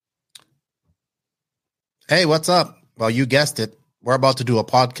Hey, what's up? Well, you guessed it. We're about to do a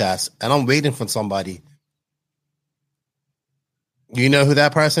podcast, and I'm waiting for somebody. You know who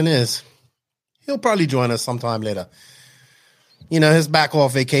that person is? He'll probably join us sometime later. You know, he's back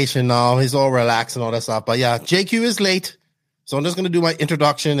off vacation now. He's all relaxed and all that stuff. But yeah, JQ is late. So I'm just going to do my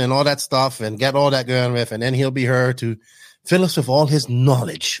introduction and all that stuff and get all that going with. And then he'll be here to fill us with all his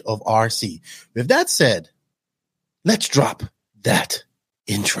knowledge of RC. With that said, let's drop that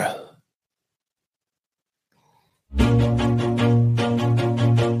intro. Nitro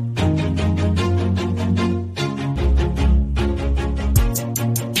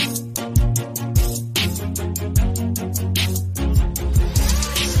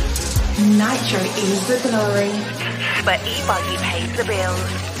is the glory, but e-buggy pays the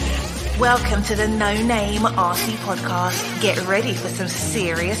bills. Welcome to the No Name RC podcast. Get ready for some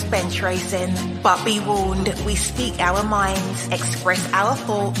serious bench racing. But be warned, we speak our minds, express our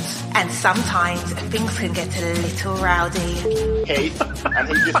thoughts, and sometimes things can get a little rowdy. Hate, and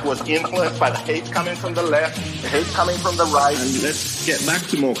he just was influenced by the hate coming from the left, the hate coming from the right. And let's get back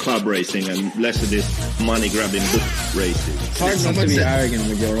to more club racing and less of this money-grabbing book racing. It's hard not to be arrogant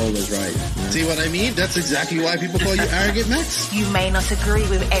when you're always right. Yeah. See what I mean? That's exactly why people call you arrogant, Max. You may not agree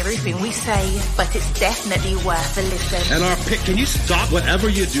with everything we say, but it's definitely worth a listen. And our pick, can you stop whatever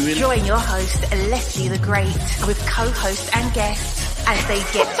you're doing? Join your host, Leslie the Great, with co-hosts and guests as they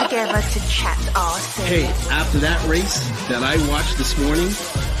get together to chat RC. Hey, after that race that I watched this morning,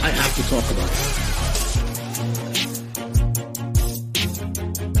 I have to talk about it.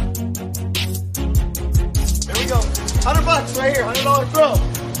 Here we go. $100 right here, $100 throw.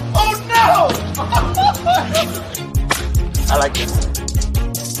 Oh no! I like this.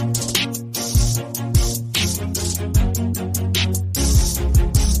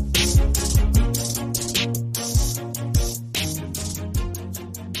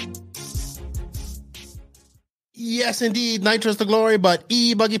 Yes, indeed. Nitro's the glory, but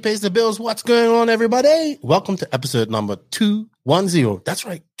E-Buggy pays the bills. What's going on, everybody? Welcome to episode number 210. That's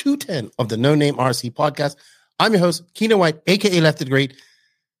right, 210 of the No Name RC podcast. I'm your host, Keenan White, a.k.a. Left the Great.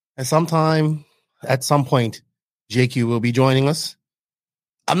 And at some point, JQ will be joining us.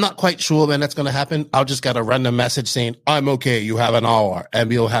 I'm not quite sure when that's going to happen. I'll just get a random message saying, I'm okay, you have an hour, and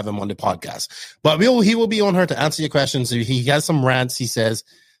we'll have him on the podcast. But he will be on here to answer your questions. He has some rants, he says.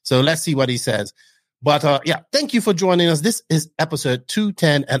 So let's see what he says. But yeah, thank you for joining us. This is episode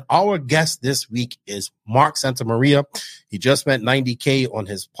 210, and our guest this week is Mark Santamaria. He just went 90K on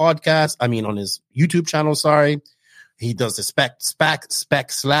his podcast. On his YouTube channel, sorry. He does the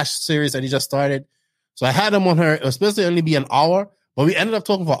spec slash series that he just started. So I had him on here. It was supposed to only be an hour, but we ended up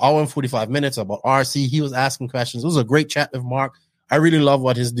talking for an hour and 45 minutes about RC. He was asking questions. It was a great chat with Mark. I really love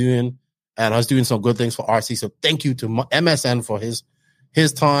what he's doing, and I was doing some good things for RC. So thank you to MSN for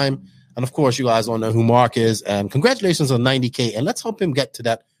his time. And of course, you guys all know who Mark is. And congratulations on 90K. And let's help him get to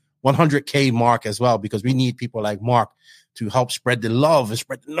that 100K mark as well, because we need people like Mark to help spread the love and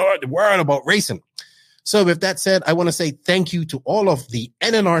spread the word about racing. So with that said, I want to say thank you to all of the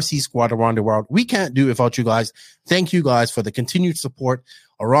NNRC squad around the world. We can't do it without you guys. Thank you guys for the continued support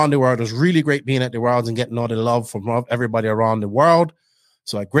around the world. It was really great being at the Worlds and getting all the love from everybody around the world.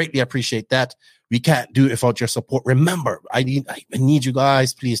 So I greatly appreciate that. We can't do it without your support. Remember, I need you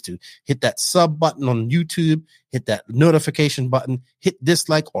guys, please, to hit that sub button on YouTube, hit that notification button, hit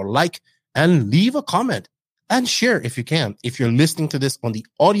dislike or like, and leave a comment and share if you can. If you're listening to this on the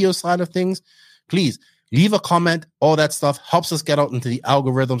audio side of things, please leave a comment. All that stuff helps us get out into the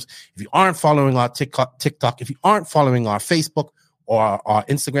algorithms. If you aren't following our TikTok, if you aren't following our Facebook or our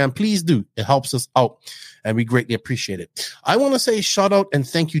Instagram, please do. It helps us out, and we greatly appreciate it. I want to say shout out and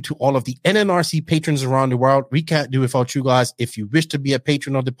thank you to all of the NNRC patrons around the world. We can't do it without you guys. If you wish to be a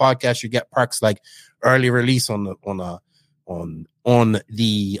patron of the podcast, you get perks like early release on the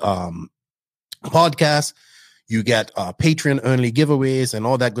podcast. You get Patreon only giveaways and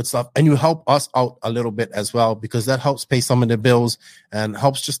all that good stuff. And you help us out a little bit as well, because that helps pay some of the bills and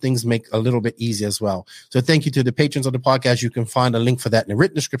helps just things make a little bit easier as well. So thank you to the patrons of the podcast. You can find a link for that in the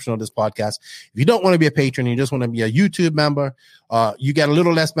written description of this podcast. If you don't want to be a patron, you just want to be a YouTube member, you get a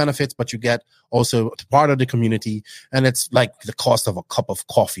little less benefits, but you get also part of the community. And it's like the cost of a cup of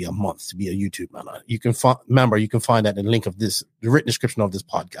coffee a month to be a YouTube member. You can find that in the link of the written description of this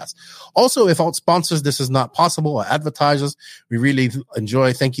podcast. Also, without sponsors, this is not possible, or advertisers. We really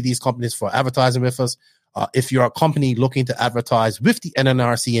enjoy. Thank you, these companies, for advertising with us. If you're a company looking to advertise with the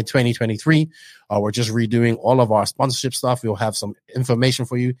NNRC in 2023, we're just redoing all of our sponsorship stuff. We'll have some information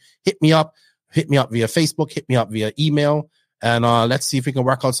for you. Hit me up via Facebook, hit me up via email, and let's see if we can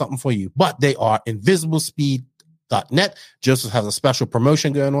work out something for you. But they are invisible speed RC.net. Joseph has a special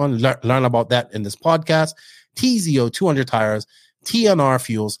promotion going on. Learn about that in this podcast. TZO 200 tires, TNR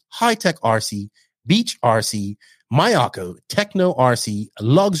fuels, High Tech RC, Beach RC, Mayako, Techno RC,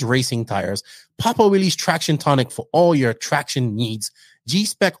 Lugs Racing tires, Papa Willie's Traction Tonic for all your traction needs,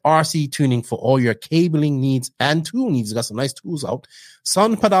 G-Spec RC tuning for all your cabling needs and tool needs. Got some nice tools out.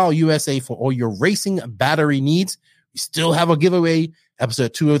 Sun Pedal USA for all your racing battery needs. We still have a giveaway,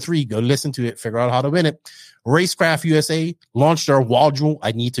 episode 203. Go listen to it, figure out how to win it. Racecraft USA launched their wall jewel.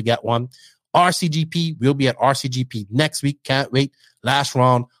 I need to get one. RCGP, we'll be at RCGP next week. Can't wait. Last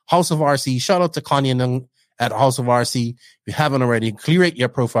round, House of RC. Shout out to Kanye at House of RC. If you haven't already, create your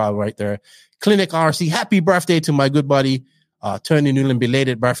profile right there. Clinic RC, happy birthday to my good buddy, Tony Newland,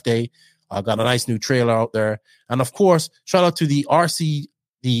 belated birthday. Got a nice new trailer out there. And of course, shout out to the RC,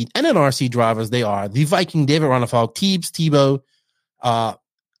 the NNRC drivers. They are the Viking David Ronnefalk, Tebow,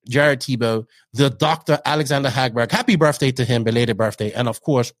 Jared Tebow, the Dr. Alexander Hagberg. Happy birthday to him, belated birthday. And of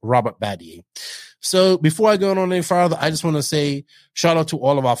course, Robert Badier. So before I go on any further, I just want to say shout out to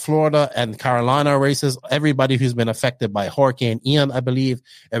all of our Florida and Carolina races. Everybody who's been affected by Hurricane Ian, I believe,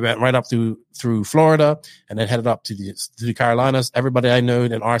 it went right up through Florida and then headed up to the Carolinas. Everybody I know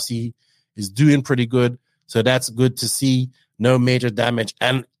in RC is doing pretty good. So that's good to see. No major damage.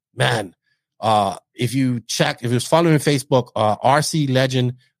 And man, if you was following Facebook, RC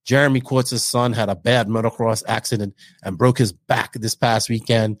legend Jeremy Quartz's son had a bad motocross accident and broke his back this past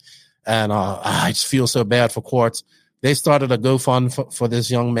weekend. And I just feel so bad for Quartz. They started a GoFund for this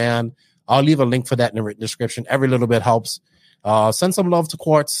young man. I'll leave a link for that in the written description. Every little bit helps. Send some love to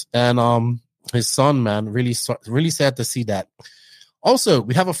Quartz and his son, man. Really sad to see that. Also,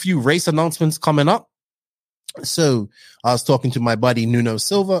 we have a few race announcements coming up. So I was talking to my buddy Nuno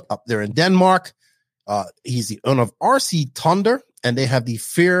Silva up there in Denmark. He's the owner of RC Thunder, and they have the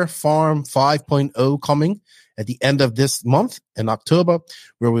Fear Farm 5.0 coming at the end of this month in October,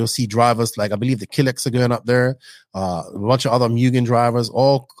 where we'll see drivers like, I believe the Killix are going up there, a bunch of other Mugen drivers,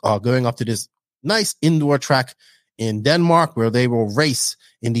 all going up to this nice indoor track in Denmark, where they will race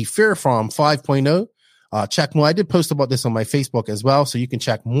in the Fear Farm 5.0. Check more. I did post about this on my Facebook as well, so you can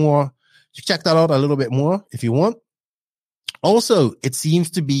check more. Check that out a little bit more if you want. Also, it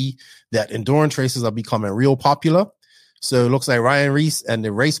seems to be that endurance races are becoming real popular. So it looks like Ryan Reese and the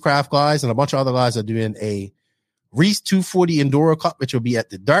Racecraft guys and a bunch of other guys are doing a Reese 240 Enduro Cup, which will be at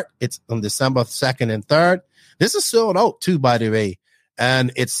the Dirt. It's on December 2nd and 3rd. This is sold out too, by the way.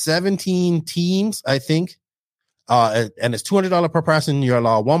 And it's 17 teams, I think. And it's $200 per person. You're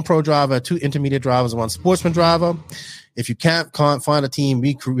allowed one pro driver, two intermediate drivers, one sportsman driver. If you can't find a team,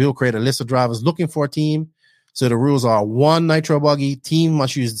 we'll create a list of drivers looking for a team. So the rules are: one nitro buggy team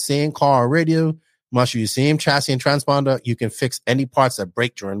must use the same car or radio, must use the same chassis and transponder. You can fix any parts that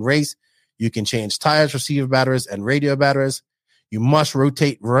break during race. You can change tires, receiver batteries, and radio batteries. You must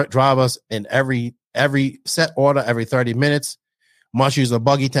rotate drivers in every set order every 30 minutes. Must use a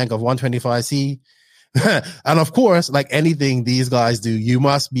buggy tank of 125C. And of course, like anything these guys do, you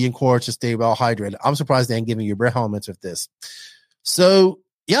must be encouraged to stay well hydrated. I'm surprised they ain't giving you brake helmets with this. So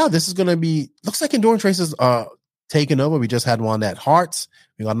yeah, this is going to be, looks like endurance races are taking over. We just had one at Hearts.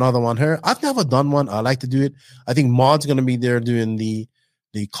 We got another one here. I've never done one. I like to do it. I think Maud's going to be there doing the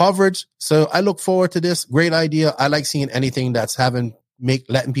coverage. So I look forward to this. Great idea. I like seeing anything that's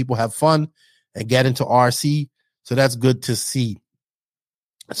letting people have fun and get into RC. So that's good to see.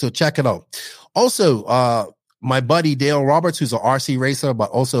 So check it out. Also, my buddy Dale Roberts, who's an RC racer,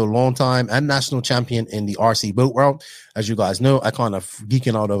 but also a long time and national champion in the RC boat world. As you guys know, I kind of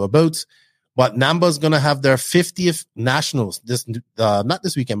geeking out over boats. But Namba's going to have their 50th nationals not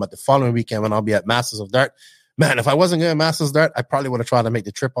this weekend, but the following weekend when I'll be at Masters of Dirt. Man, if I wasn't going to Masters of Dirt, I probably would have tried to make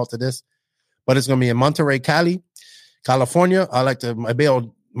the trip out to this. But it's going to be in Monterey, California. I like to,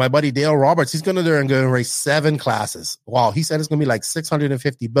 my buddy Dale Roberts, he's going to there and go and race 7 classes. Wow. He said it's going to be like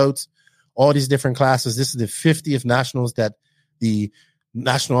 650 boats, all these different classes. This is the 50th nationals that the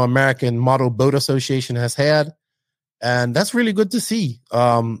National American Model Boat Association has had. And that's really good to see.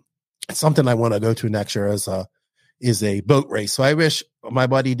 It's something I want to go to next year is a boat race. So I wish my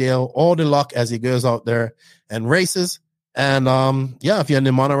buddy Dale all the luck as he goes out there and races. And if you're in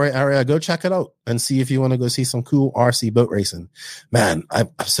the Monterey area, go check it out and see if you want to go see some cool RC boat racing. Man, I'm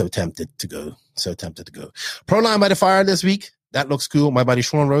so tempted to go. Proline by the Fire this week. That looks cool. My buddy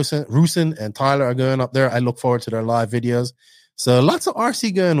Sean Rusin and Tyler are going up there. I look forward to their live videos. So lots of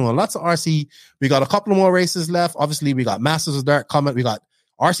RC going on. Lots of RC. We got a couple more races left. Obviously, we got Masters of Dirt coming. We got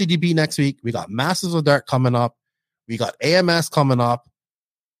RCDB next week. We got Masters of Dirt coming up. We got AMS coming up.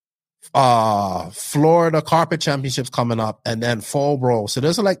 Florida Carpet Championships coming up, and then Fall Brawl. So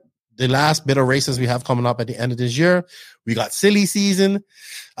those are like the last bit of races we have coming up at the end of this year. We got silly season.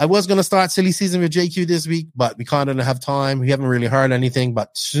 I was going to start silly season with JQ this week, but we kind of don't have time. We haven't really heard anything,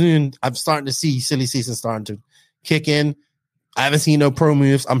 but soon I'm starting to see silly season starting to kick in. I haven't seen no pro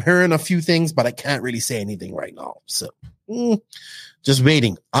moves. I'm hearing a few things, but I can't really say anything right now. So just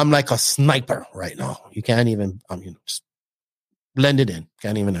waiting. I'm like a sniper right now. You can't even, just blend it in.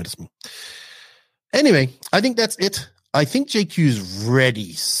 Can't even notice me. Anyway, I think that's it. I think JQ's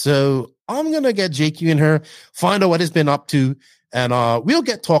ready. So I'm going to get JQ in here, find out what he's been up to, and we'll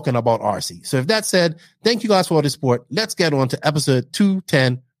get talking about RC. So if that said, thank you guys for all the support. Let's get on to episode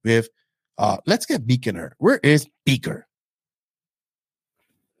 210 with, let's get Beaker here. Where is Beaker?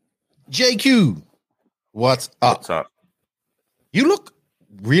 JQ, what's up? What's up? You look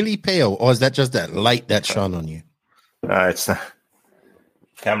really pale, or is that just that light that shone on you? It's the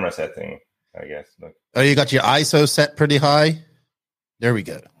camera setting, I guess. Look. Oh, you got your ISO set pretty high? There we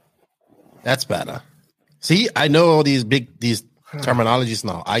go. That's better. See, I know all these terminologies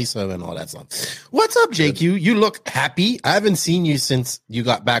now, ISO and all that stuff. What's up, JQ? You look happy. I haven't seen you since you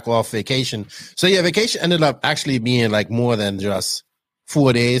got back off vacation. So your vacation ended up actually being like more than just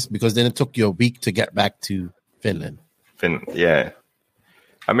 4 days, because then it took you a week to get back to Finland. Yeah.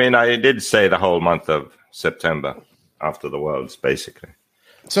 I mean, I did say the whole month of September after the Worlds, basically.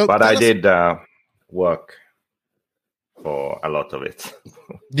 So, but I did work for a lot of it.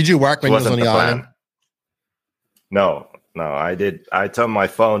 Did you work when you was on the island? No, I did. I turned my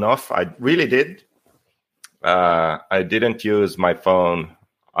phone off. I really did. I didn't use my phone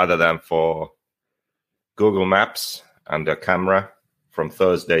other than for Google Maps and the camera from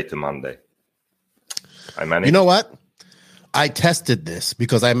Thursday to Monday. I managed. You know what? I tested this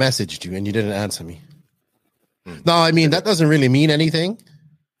because I messaged you and you didn't answer me. No, I mean, that doesn't really mean anything.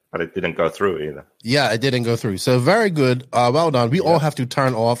 But it didn't go through either. Yeah, it didn't go through. So very good. Well done. We all have to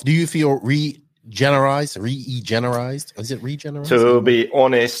turn off. Do you feel regenerized? Is it regenerized? To be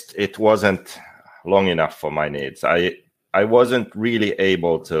honest, it wasn't long enough for my needs. I wasn't really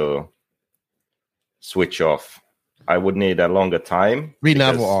able to switch off. I would need a longer time. We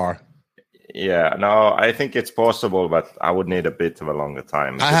never are. Yeah, no, I think it's possible, but I would need a bit of a longer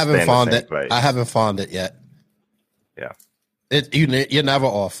time. I haven't found it. I haven't found it yet. Yeah. You're never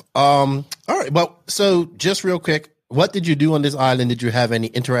off. All right. Well, so just real quick, what did you do on this island? Did you have any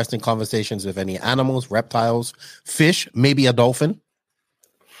interesting conversations with any animals, reptiles, fish, maybe a dolphin?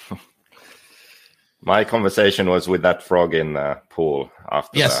 My conversation was with that frog in the pool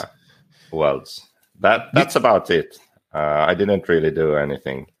after the Worlds. That's about it. I didn't really do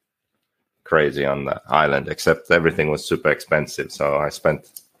anything crazy on the island, except everything was super expensive. So I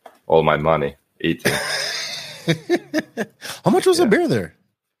spent all my money eating. How much was a beer there?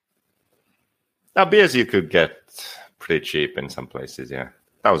 Now, beers you could get pretty cheap in some places. Yeah,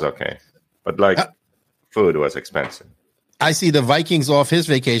 that was okay. But food was expensive. I see the Vikings off his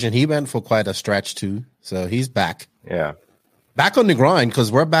vacation. He went for quite a stretch too. So he's back. Yeah. Back on the grind,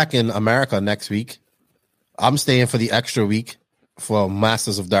 because we're back in America next week. I'm staying for the extra week for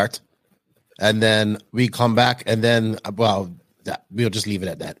Masters of Dart. And then we come back and then, we'll just leave it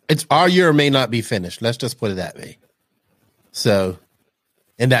at that. Our year may not be finished. Let's just put it that way. So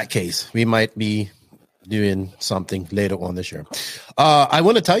in that case, we might be doing something later on this year. I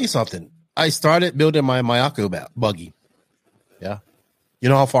want to tell you something. I started building my Mayako buggy. Yeah. You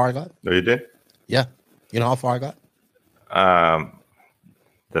know how far I got? Oh, you did? Yeah. You know how far I got?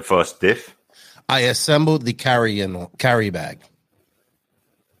 The first diff? I assembled the carry bag.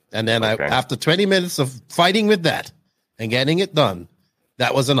 And then after 20 minutes of fighting with that and getting it done,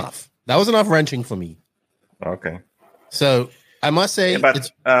 that was enough. That was enough wrenching for me. Okay. So I must say, go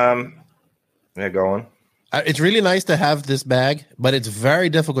on. It's really nice to have this bag, but it's very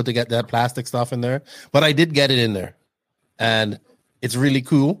difficult to get that plastic stuff in there. But I did get it in there, and it's really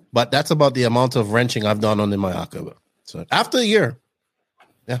cool. But that's about the amount of wrenching I've done on the Mayako. So after a year,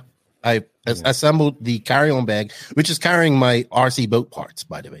 I assembled the carry-on bag, which is carrying my RC boat parts,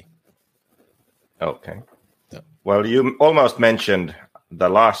 by the way. Okay. Yeah. Well, you almost mentioned the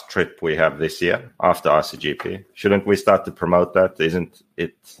last trip we have this year after RCGP. Shouldn't we start to promote that? Isn't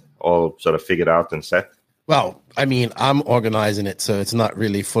it all sort of figured out and set? Well, I mean, I'm organizing it, so it's not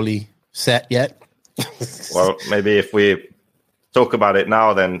really fully set yet. Well, maybe if we talk about it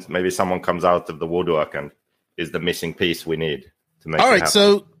now, then maybe someone comes out of the woodwork and is the missing piece we need to make it happen.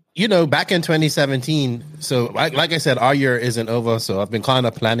 So back in 2017, so like I said, our year isn't over, so I've been kind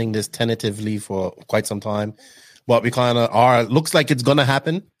of planning this tentatively for quite some time. But we kind of are, looks like it's going to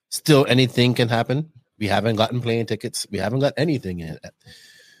happen. Still, anything can happen. We haven't gotten plane tickets. We haven't got anything yet.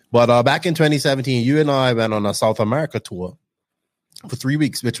 But back in 2017, you and I went on a South America tour. for 3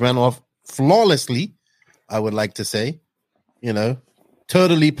 weeks, which went off flawlessly, I would like to say.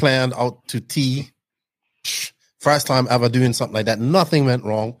 Totally planned out to T. First time ever doing something like that. Nothing went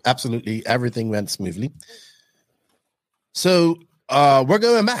wrong. Absolutely everything went smoothly. So we're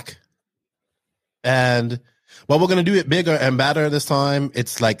going back. And we're going to do it bigger and better this time.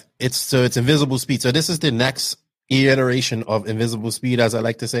 It's Invisible Speed. So this is the next iteration of Invisible Speed, as I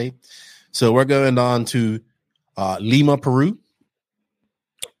like to say. So we're going on to Lima, Peru.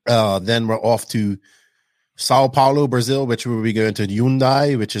 Then we're off to Sao Paulo, Brazil, which will be going to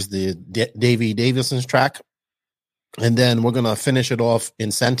Hyundai, which is the Davey Davison's track. And then we're going to finish it off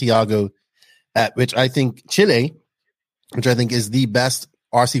in Santiago, which I think Chile, which I think is the best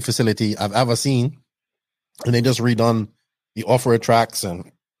RC facility I've ever seen. And they just redone the off-road tracks,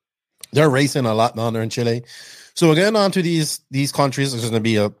 and they're racing a lot down there in Chile. So we're getting on to these countries. There's going to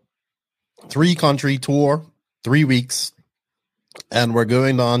be a 3-country tour, 3 weeks. And we're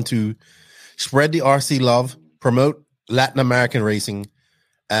going on to spread the RC love, promote Latin American racing,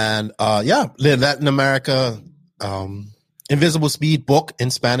 and Latin America Invisible Speed book in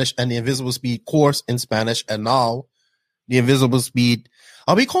Spanish and the Invisible Speed course in Spanish, and now the Invisible Speed.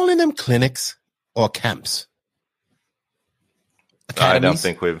 Are we calling them clinics or camps? Academies? I don't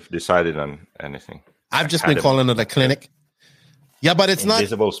think we've decided on anything. I've just been calling it a clinic. Yeah, but it's not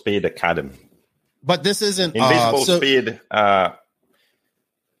Invisible Speed Academy. But this isn't Invisible Speed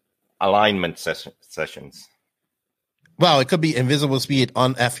alignment sessions. Well, it could be Invisible Speed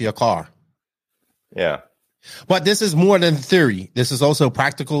on F your car. Yeah. But this is more than theory. This is also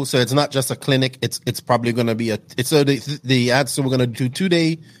practical. So it's not just a clinic. It's probably going to be so we're going to do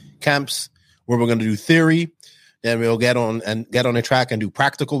 2-day camps where we're going to do theory. Then we'll get on a track and do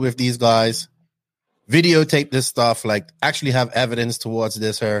practical with these guys, videotape this stuff, like actually have evidence towards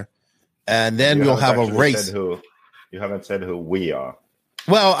this here. And then we'll have a race. You haven't said who we are.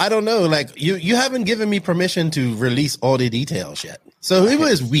 Well, I don't know. Like you haven't given me permission to release all the details yet. So who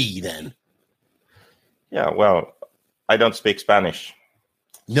is we then? Yeah, well, I don't speak Spanish.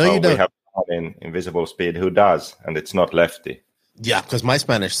 No, you don't. We have someone in Invisible Speed who does, and it's not Lefty. Yeah, because my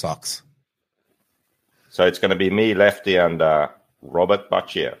Spanish sucks. So it's going to be me, Lefty, and Robert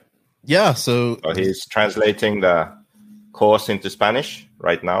Baccia. Yeah, so he's translating the course into Spanish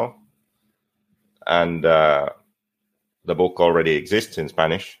right now. And the book already exists in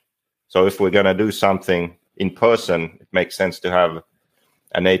Spanish. So if we're going to do something in person, it makes sense to have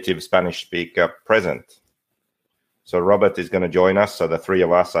a native Spanish speaker present. So Robert is going to join us. So the 3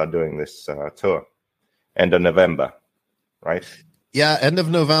 of us are doing this tour. End of November, right? Yeah, end of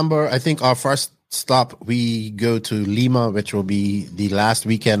November. I think our first stop, we go to Lima, which will be the last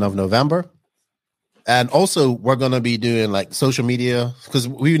weekend of November. And also, we're going to be doing like social media, because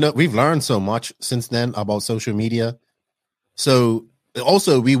we've learned so much since then about social media. So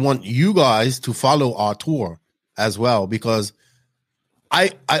also, we want you guys to follow our tour as well, because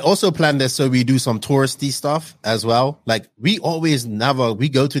I also plan this so we do some touristy stuff as well. Like we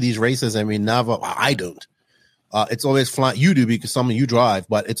go to these races and I don't. It's always fly. You do because some of you drive,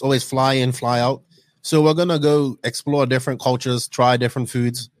 but it's always fly in, fly out. So we're going to go explore different cultures, try different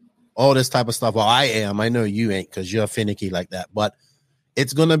foods, all this type of stuff. Well, I am. I know you ain't because you're finicky like that. But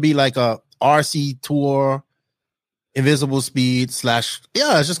it's going to be like a RC tour, Invisible Speed / it's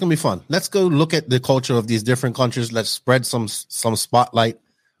just going to be fun. Let's go look at the culture of these different countries. Let's spread some spotlight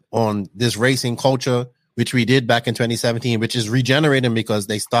on this racing culture, which we did back in 2017, which is regenerating because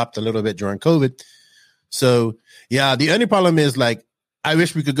they stopped a little bit during COVID. So, yeah, the only problem is like, I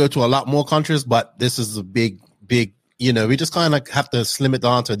wish we could go to a lot more countries, but this is a big, we just kind of have to slim it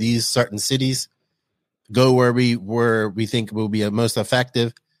down to these certain cities, go where we think will be most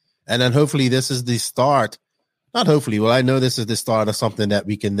effective. And then hopefully this is the start. Not hopefully. Well, I know this is the start of something that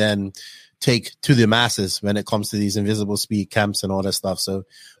we can then take to the masses when it comes to these Invisible Speed camps and all that stuff. So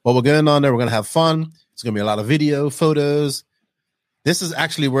what we're going on there, we're going to have fun. It's going to be a lot of video, photos. This is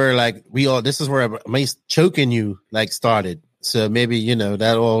actually where this is where me choking you started. So maybe,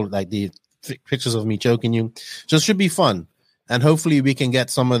 that all the pictures of me choking you just should be fun. And hopefully we can get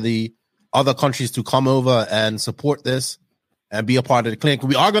some of the other countries to come over and support this and be a part of the clinic.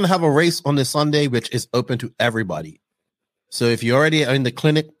 We are going to have a race on this Sunday, which is open to everybody. So if you already are in the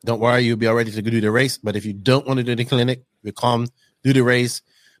clinic, don't worry, you'll be all ready to go do the race. But if you don't want to do the clinic, we come do the race.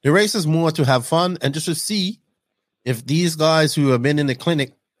 The race is more to have fun and just to see if these guys who have been in the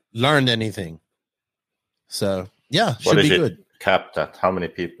clinic learned anything. So, yeah, should be good. Capped at how many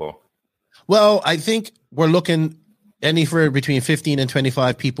people? Well, I think we're looking anywhere between 15 and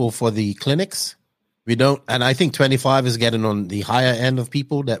 25 people for the clinics. And I think 25 is getting on the higher end of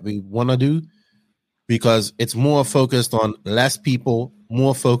people that we want to do. because it's more focused on less people,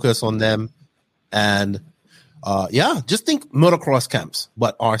 more focus on them. And just think motocross camps,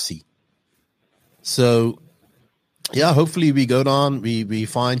 but RC. So hopefully we go down, we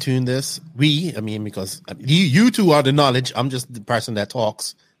fine tune this. Because you two are the knowledge. I'm just the person that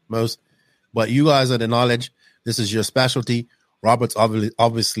talks most, but you guys are the knowledge. This is your specialty. Robert's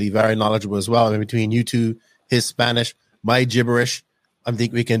obviously very knowledgeable as well. Between you two, his Spanish, my gibberish, I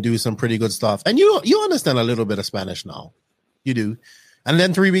think we can do some pretty good stuff. And you understand a little bit of Spanish now. You do. And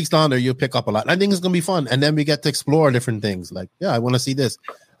then 3 weeks down there, you'll pick up a lot. I think it's going to be fun. And then we get to explore different things. Like, I want to see this.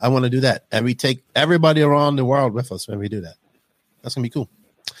 I want to do that. And we take everybody around the world with us when we do that. That's going to be cool.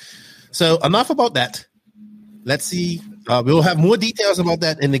 So enough about that. Let's see. We'll have more details about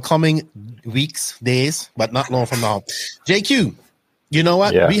that in the coming weeks, days, but not long from now. JQ, you know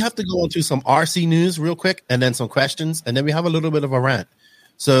what? Yeah. We have to go into some RC news real quick and then some questions. And then we have a little bit of a rant.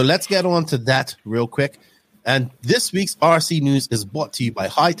 So let's get on to that real quick. And this week's RC news is brought to you by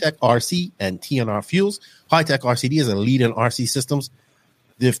High-Tech RC and TNR Fuels. High-Tech RCD is a lead in RC systems,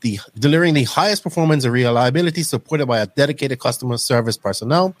 delivering the highest performance and reliability, supported by a dedicated customer service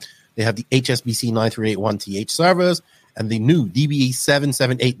personnel. They have the HSBC 9381TH servers and the new DBE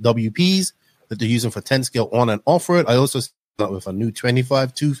 778 WPs that they're using for 10 scale on and off road. I also started with a new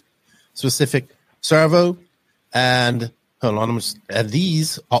 25-2 specific servo. And hold on,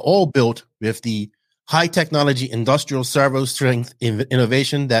 these are all built with the high technology industrial servo strength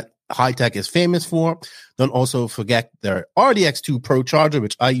innovation that High-Tech is famous for. Don't also forget their RDX2 Pro charger,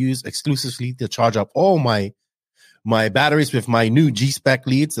 which I use exclusively to charge up all my batteries with my new G-Spec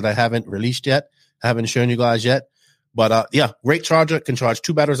leads that I haven't released yet. I haven't shown you guys yet. But great charger. Can charge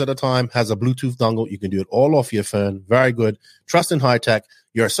 2 batteries at a time. Has a Bluetooth dongle. You can do it all off your phone. Very good. Trust in High-Tech,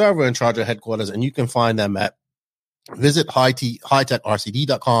 your server and charger headquarters, and you can find them at visit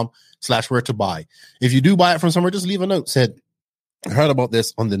hightechrcd.com/where to buy. If you do buy it from somewhere, just leave a note. Said, I heard about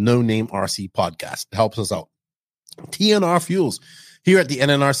this on the No Name RC podcast. It helps us out. TNR Fuels. Here at the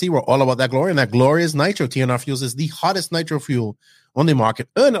NNRC, we're all about that glory, and that glory is nitro. TNR Fuels is the hottest nitro fuel on the market,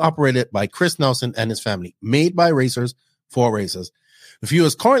 owned and operated by Chris Nelson and his family, made by racers for racers. The fuel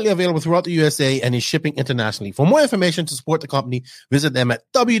is currently available throughout the USA and is shipping internationally. For more information to support the company, visit them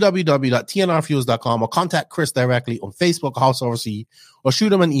at www.tnrfuels.com or contact Chris directly on Facebook, House RC, or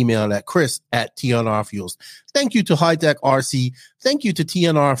shoot him an email at chris@tnrfuels. Thank you to High-Tech RC. Thank you to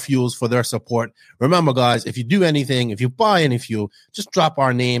TNR Fuels for their support. Remember, guys, if you do anything, if you buy any fuel, just drop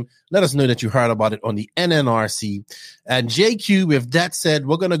our name. Let us know that you heard about it on the NNRC. And JQ, with that said,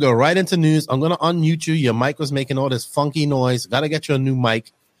 we're going to go right into news. I'm going to unmute you. Your mic was making all this funky noise. Got to get you a new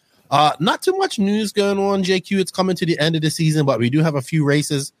mic. Not too much news going on, JQ. It's coming to the end of the season, but we do have a few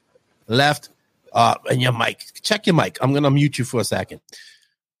races left. And your mic. Check your mic. I'm going to mute you for a second.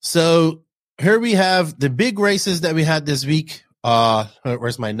 So here we have the big races that we had this week.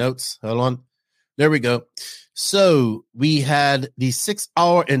 Where's my notes? Hold on. There we go. So we had the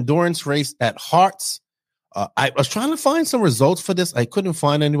 6-hour endurance race at Hearts. I was trying to find some results for this. I couldn't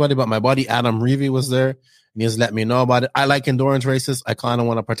find anybody, but my buddy Adam Reevy was there, and he just let me know about it. I like endurance races. I kind of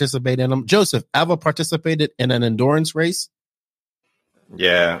want to participate in them. Joseph, ever participated in an endurance race?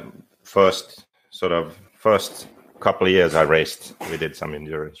 Yeah, first couple of years I raced. We did some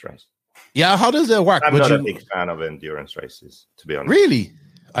endurance race. Yeah, how does that work? I'm not a big fan of endurance races, to be honest. Really?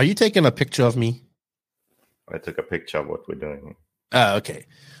 Are you taking a picture of me? I took a picture of what we're doing. Okay.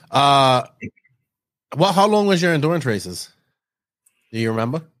 How long was your endurance races? Do you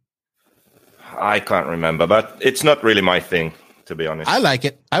remember? I can't remember, but it's not really my thing, to be honest. I like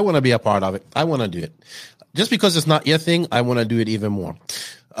it. I want to be a part of it. I want to do it. Just because it's not your thing, I want to do it even more.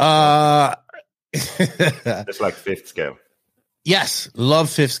 It's like fifth scale. Yes, love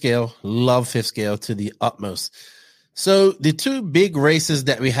fifth scale to the utmost. So the two big races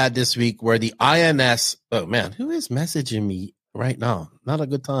that we had this week were the INS. Oh man, who is messaging me right now? Not a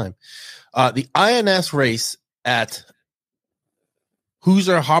good time. The INS race at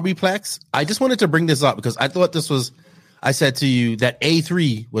Hoosier Hobbyplex. I just wanted to bring this up because I thought I said to you that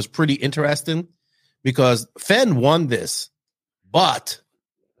A3 was pretty interesting because Fenn won this, but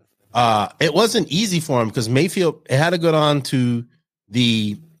it wasn't easy for him because Mayfield had to go on to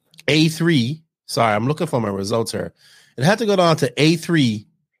the A3. Sorry, I'm looking for my results here. It had to go down to A3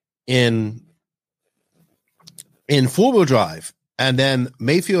 in four-wheel drive. And then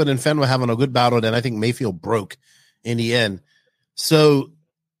Mayfield and Fenn were having a good battle. Then I think Mayfield broke in the end. So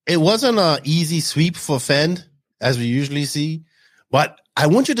it wasn't an easy sweep for Fenn, as we usually see. But I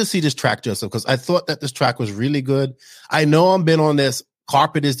want you to see this track, Joseph, because I thought that this track was really good. I know I've been on this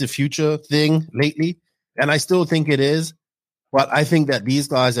carpet is the future thing lately, and I still think it is. But I think that these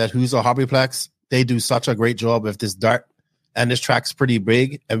guys at Hoosier Hobbyplex they do such a great job with this dirt, and this track's pretty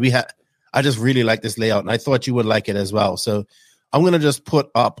big. And I just really like this layout, and I thought you would like it as well. So I'm gonna just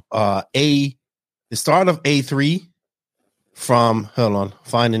put up the start of A3 from, hold on,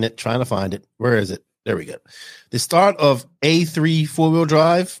 trying to find it. Where is it? There we go. The start of A3 four-wheel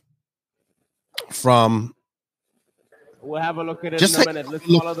drive from. We'll have a look at it just in a minute. Let's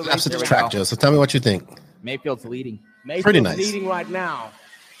follow the race. This track, Joe. So tell me what you think. Mayfield's leading. Mayfield's leading right now.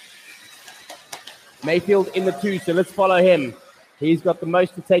 Mayfield in the 2, so let's follow him. He's got the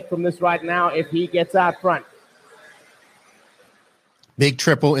most to take from this right now if he gets out front. Big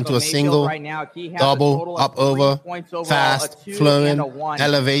triple into a single, right now, double, up over, fast, flowing,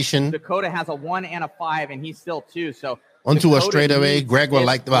 elevation. Dakota has a 1 and a 5, and he's still 2. So onto Dakota a straightaway. Greg will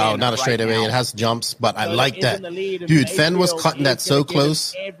like, well, not a straightaway. Right, it has jumps, but I like that. Dude, Fenn was cutting that so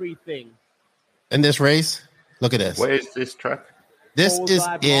close everything in this race. Look at this. Where is this track? This is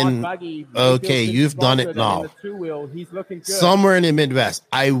in, okay, you've done it now. Somewhere in the Midwest.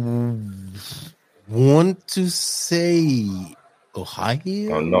 I want to say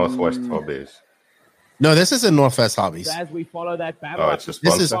Ohio? Oh, Northwest Hobbies. No, this is in Northwest Hobbies. So as we follow that battle, it's a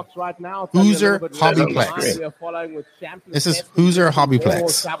this is right now, Hoosier Hobbyplex. We are following with this is Hoosier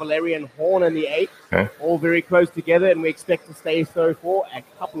Hobbyplex. Cavalieri and Horn in the 8, okay. All very close together, and we expect to stay so for a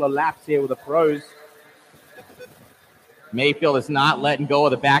couple of laps here with the pros. Mayfield is not letting go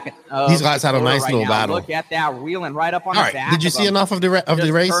of the back. These guys had a nice little battle. Look at that, wheeling right up on the back. Did you see enough of the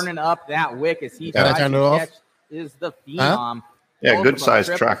race? Turning up that wick as he tries to catch is the Phenom. Yeah, good size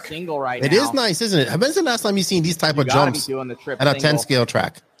track. It is nice, isn't it? When's the last time you've seen these type of jumps at a 10 scale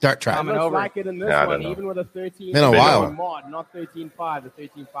track, dirt track? Looks like it in this one, even with a 13. Been a while. Mod, not 13.5. The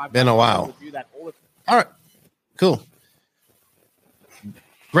 13.5. Been a while. All right, cool.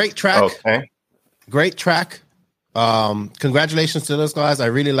 Great track. Okay. Great track. Congratulations to those guys. I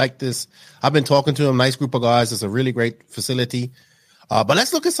really like this. I've been talking to them. Nice group of guys. It's a really great facility. But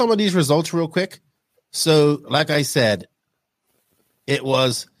let's look at some of these results real quick. So, like I said, it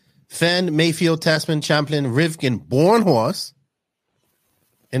was Fenn, Mayfield, Tessman, Champlin, Rivkin, Bornhorst,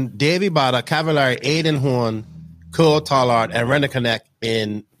 and Davy Bada, Cavalieri, Aiden Horn, Cole Tollard, and Renner Connect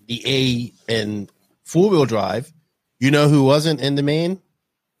in the A in four-wheel drive. You know who wasn't in the main?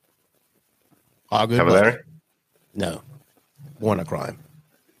 Cavalieri? No. Born a Crime.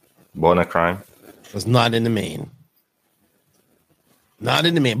 Born a Crime? Was not in the main. Not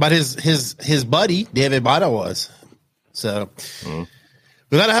in the main. But his buddy, David Bada, was. So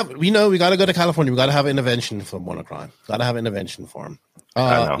we gotta have, we gotta go to California. We gotta have an intervention for Born a Crime. Gotta have an intervention for him.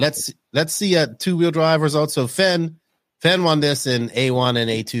 Let's see a two-wheel drive result. So Fenn won this in A1 and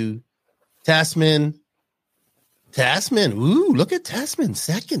A2. Tasman. Ooh, look at Tasman,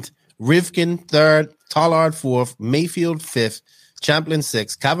 second. Rivkin, third. Tollard, fourth. Mayfield, fifth. Champlin,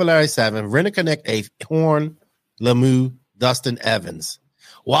 sixth. Cavalieri, seventh. Renner Connect, eighth. Horn, Lemieux, Dustin Evans.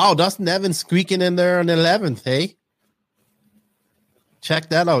 Wow, Dustin Evans squeaking in there on 11th, hey? Check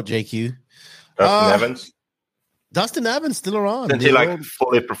that out, JQ. Dustin Evans still around. Isn't he like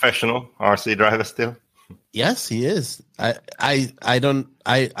fully professional RC driver still? Yes, he is. I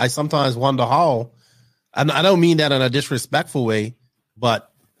sometimes wonder how, and I don't mean that in a disrespectful way,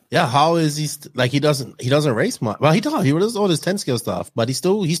 but yeah, how is he he doesn't race much. Well, he does all his 10 skill stuff, but he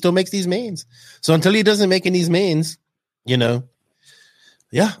still makes these mains. So until he doesn't make these mains,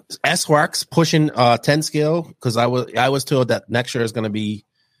 yeah, S-Works pushing 10 scale, because I was told that next year is going to be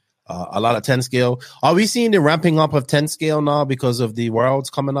a lot of 10 scale. Are we seeing the ramping up of 10 scale now because of the Worlds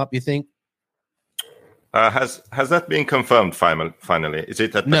coming up, you think? Has that been confirmed finally? Is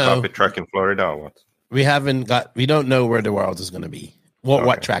it at the carpet track in Florida or what? We don't know where the Worlds is going to be.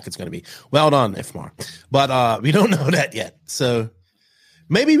 What track it's going to be. Well done, Ifmar. But we don't know that yet. So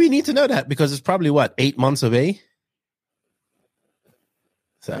maybe we need to know that, because it's probably 8 months away.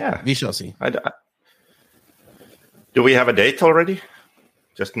 So yeah, we shall see. Do we have a date already?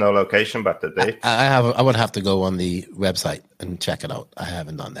 Just no location, but the date. I would have to go on the website and check it out. I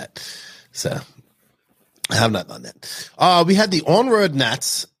haven't done that, so I have not done that. We had the on-road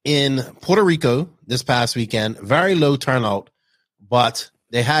Nats in Puerto Rico this past weekend. Very low turnout, but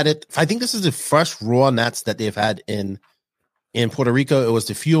they had it. I think this is the first raw Nats that they've had in Puerto Rico. It was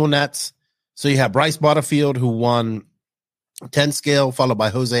the fuel Nats. So you have Bryce Butterfield, who won 10 scale, followed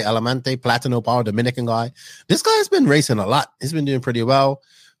by Jose Alamante, Platino Power, Dominican guy. This guy's been racing a lot. He's been doing pretty well.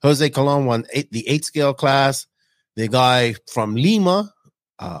 Jose Colon won the 8 scale class. The guy from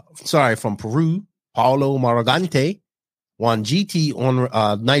from Peru, Paulo Maragante, won GT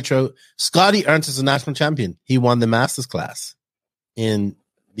on Nitro. Scotty Ernst is a national champion. He won the Masters class in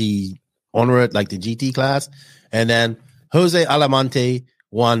the on-road, like the GT class. And then Jose Alamante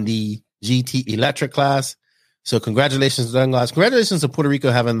won the GT Electric class. So congratulations to them, guys. Congratulations to Puerto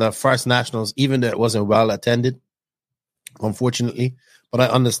Rico having the first nationals, even though it wasn't well attended, unfortunately. But I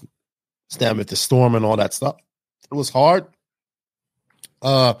understand with the storm and all that stuff. It was hard.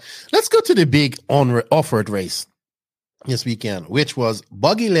 Let's go to the big off-road race this weekend, which was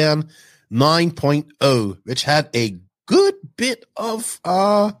Buggy Land 9.0, which had a good bit of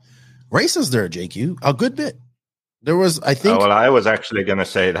races there, JQ. A good bit. There was, I think. Well, I was actually going to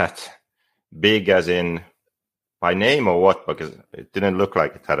say that big as in by name or what, because it didn't look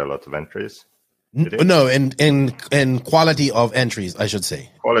like it had a lot of entries. No, in quality of entries, I should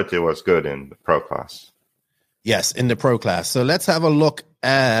say. Quality was good in the pro class. Yes, in the pro class. So let's have a look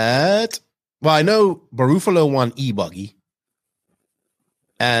at. Well, I know Barufalo won e-buggy,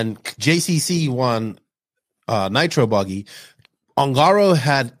 and JCC won nitro buggy. Ongaro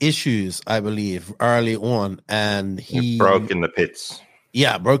had issues, I believe, early on, and he broke in the pits.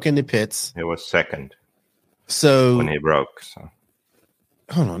 Yeah, broke in the pits. He was second. So when he broke. So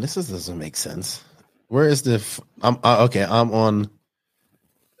hold on, this doesn't make sense. Where is the? Okay, I'm on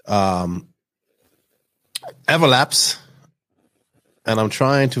Everlaps, and I'm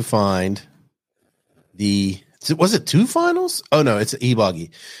trying to find the. Was it 2 finals? Oh no, it's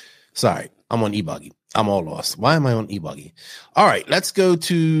e-buggy. Sorry, I'm on e-buggy. I'm all lost. Why am I on e-buggy? All right, let's go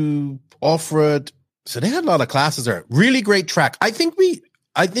to off-road. So they had a lot of classes there. Really great track. I think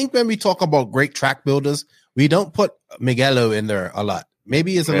when we talk about great track builders, we don't put Miguelo in there a lot.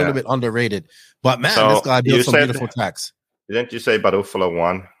 Maybe it's a little bit underrated. But man, this guy built some beautiful tracks. Didn't you say Barufalo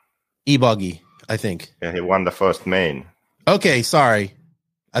won? E-buggy, I think. Yeah, he won the first main. Okay, sorry.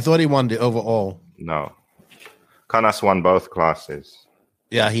 I thought he won the overall. No. Canas won both classes.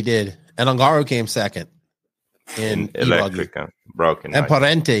 Yeah, he did. And Ongaro came second in electric and broken. And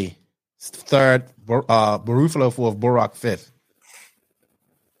Parente third, Barufalo fourth, Borak fifth.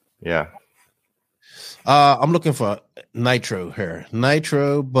 Yeah. I'm looking for Nitro here.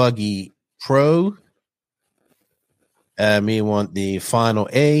 Nitro Buggy Pro. Me want the final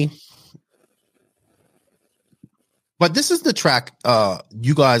A. But this is the track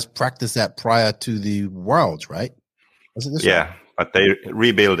you guys practiced at prior to the Worlds, right? Was it this track? But they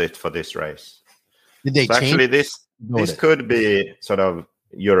rebuilt it for this race. Did they change? Actually, this could be sort of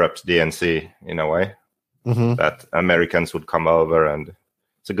Europe's DNC in a way. Mm-hmm. That Americans would come over, and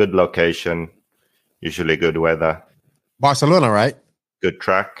it's a good location, usually good weather. Barcelona, right? Good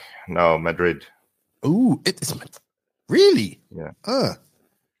track. No, Madrid. Ooh, it's really? Yeah.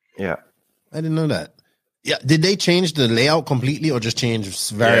 Yeah. I didn't know that. Yeah. Did they change the layout completely or just change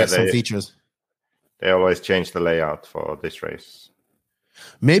some features? They always change the layout for this race.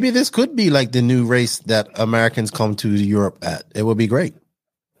 Maybe this could be like the new race that Americans come to Europe at. It would be great.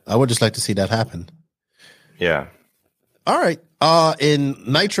 I would just like to see that happen. Yeah. All right. In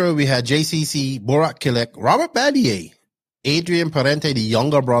Nitro, we had JCC, Borak Kilek, Robert Badier, Adrian Parente, the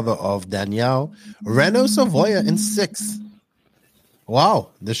younger brother of Danielle, Renault Savoya in 6th. Wow.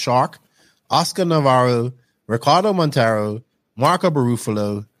 The Shark, Oscar Navarro, Ricardo Montero, Marco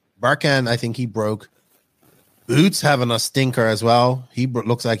Barufalo, Barkan, I think he broke. Boots having a stinker as well. He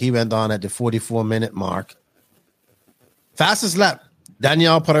looks like he went on at the 44-minute mark. Fastest lap,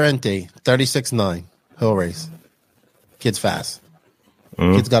 Daniel Parente, 36.9. Hill race. Kid's fast.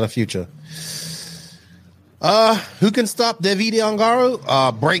 Kid's got a future. Who can stop Davide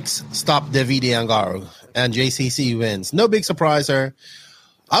Ongaro? Brakes stop Davide Ongaro. And JCC wins. No big surprise there.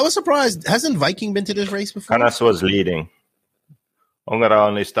 I was surprised. Hasn't Viking been to this race before? Canas was leading. Ongaro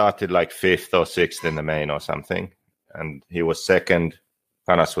only started like 5th or 6th in the main or something. And he was second.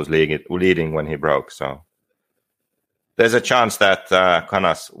 Canas was leading when he broke. So there's a chance that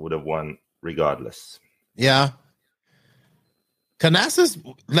Canas would have won regardless. Yeah. Canas is,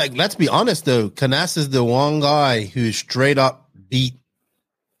 like, let's be honest though. Canas is the one guy who straight up beat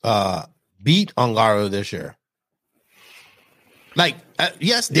Ongaro this year. Like,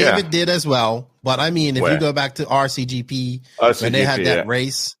 yes, David did as well. But I mean, if you go back to RCGP, when they had that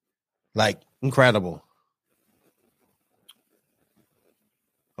race, like, incredible.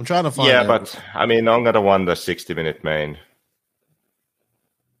 I'm trying to find. Yeah, but I mean, Ongaro won the 60-minute main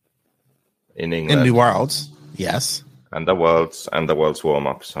in England. In the Worlds, yes. And the Worlds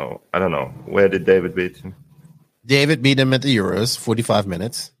warm-up. So, I don't know. Where did David beat him? David beat him at the Euros, 45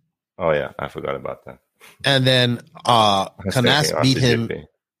 minutes. Oh, yeah. I forgot about that. And then Canas beat him.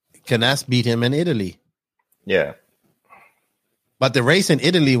 Canas beat him in Italy. Yeah. But the race in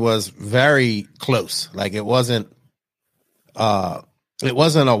Italy was very close. Like, it wasn't a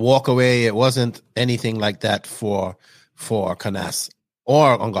walk away. It wasn't anything like that for Canas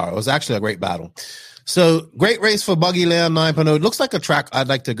or Ongaro. It was actually a great battle. So great race for Buggy Land 9.0. It looks like a track I'd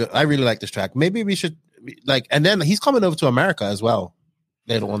like to go. I really like this track. Maybe we should and then he's coming over to America as well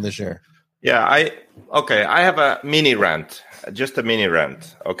later on this year. Yeah, I have a mini rant, just a mini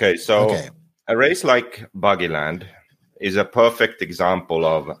rant. Okay, so a race like Buggy Land is a perfect example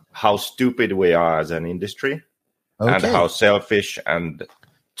of how stupid we are as an industry and how selfish and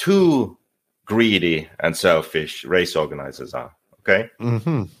too greedy and selfish race organizers are. Okay,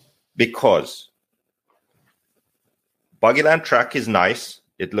 because Buggy Land track is nice.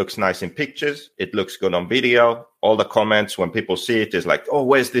 It looks nice in pictures. It looks good on video. All the comments when people see it is like, oh,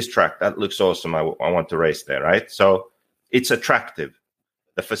 where's this track? That looks awesome. I want to race there, right? So it's attractive.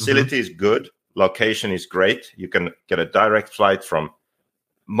 The facility is good. Location is great. You can get a direct flight from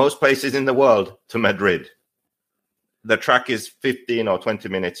most places in the world to Madrid. The track is 15 or 20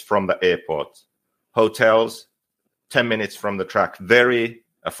 minutes from the airport. Hotels, 10 minutes from the track. Very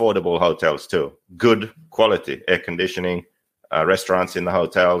affordable hotels too. Good quality, air conditioning, restaurants in the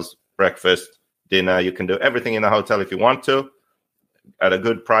hotels, breakfast, dinner. You can do everything in the hotel if you want to at a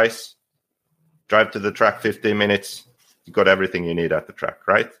good price. Drive to the track 15 minutes. You got everything you need at the track,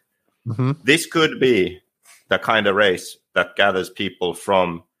 right? This could be the kind of race that gathers people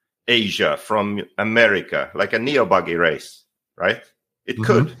from Asia, from America, like a neo-buggy race, right? It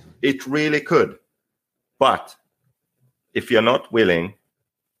could. It really could. But if you're not willing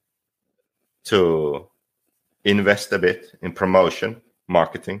to invest a bit in promotion,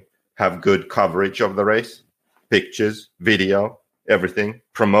 marketing, have good coverage of the race, pictures, video, everything,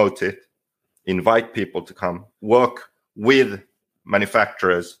 promote it, invite people to come, work with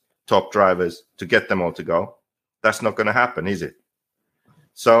manufacturers, top drivers to get them all to go. That's not going to happen, is it?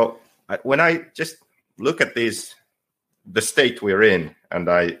 So when I just look at the state we're in, and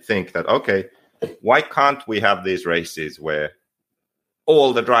I think that, okay, why can't we have these races where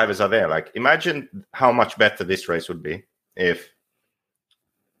all the drivers are there? Like, imagine how much better this race would be if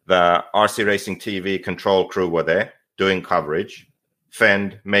the RC Racing TV control crew were there doing coverage.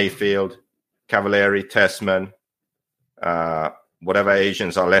 Fend, Mayfield, Cavalieri, Tessman, whatever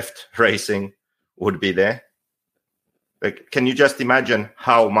Asians are left racing would be there. Like, can you just imagine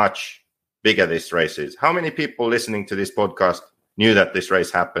how much bigger this race is? How many people listening to this podcast knew that this race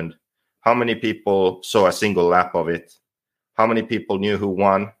happened? How many people saw a single lap of it? How many people knew who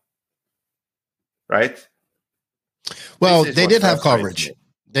won? Right? Well, they did have coverage.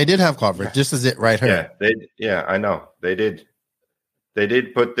 They did have coverage. This is it right here. Yeah, I know. They did. They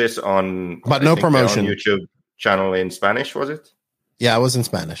did put this on, but no promotion. On YouTube channel in Spanish, was it? Yeah, it was in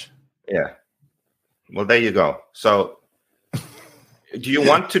Spanish. Yeah. Well, there you go. So, do you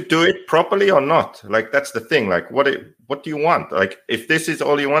want to do it properly or not? Like, that's the thing. Like, what do you want? Like, if this is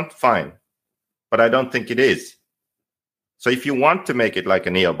all you want, fine. But I don't think it is. So if you want to make it like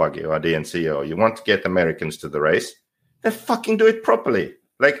a neo-buggy or a DNC, or you want to get Americans to the race, then fucking do it properly.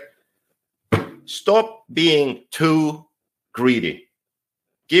 Like, stop being too greedy.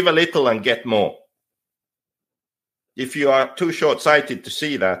 Give a little and get more. If you are too short-sighted to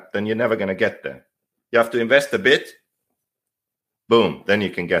see that, then you're never going to get there. You have to invest a bit. Boom, then you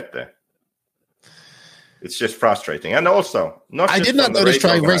can get there. It's just frustrating. And also, I did not know this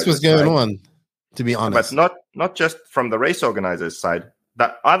race was going on, to be honest. But not just from the race organizers' side.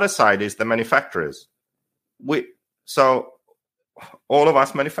 The other side is the manufacturers. So all of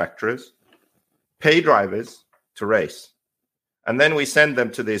us manufacturers pay drivers to race. And then we send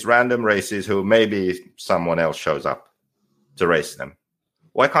them to these random races who maybe someone else shows up to race them.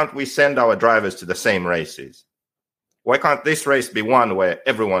 Why can't we send our drivers to the same races? Why can't this race be one where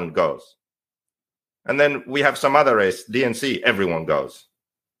everyone goes? And then we have some other race, DNC, everyone goes.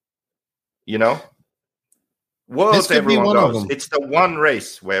 You know? Worlds, everyone goes. It's the one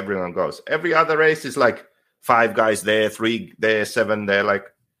race where everyone goes. Every other race is like 5 guys there, 3 there, 7 there. Like,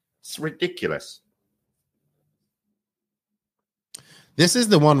 it's ridiculous. This is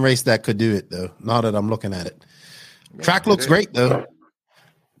the one race that could do it, though, now that I'm looking at it. Yeah, track looks great, though.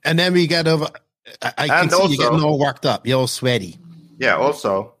 And then we get over... I can see you getting all worked up. You're all sweaty. Yeah,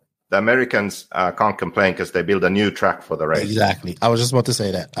 also, the Americans can't complain because they build a new track for the race. Exactly. I was just about to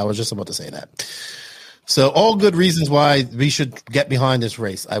say that. So all good reasons why we should get behind this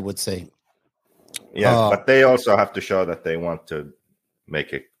race, I would say. Yeah, but they also have to show that they want to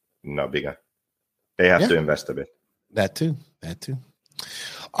make it bigger. They have to invest a bit. That too.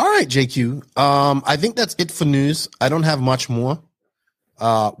 All right, JQ. I think that's it for news. I don't have much more.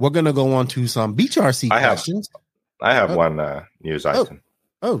 We're going to go on to some Beach RC questions. I have one news item.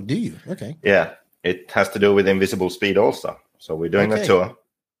 Oh, do you? Okay. Yeah, it has to do with Invisible Speed also. So we're doing the tour.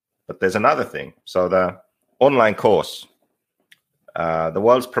 But there's another thing. So the online course The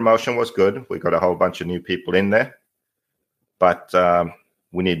World's promotion was good. We got a whole bunch of new people in there, but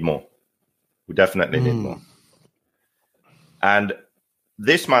we need more. We definitely need more. And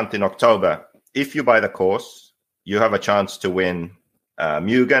this month in October, if you buy the course, you have a chance to win a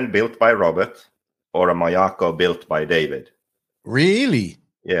Mugen built by Robert or a Mayako built by David. Really?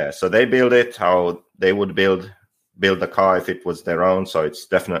 Yeah. So they build it how they would build the car if it was their own. So it's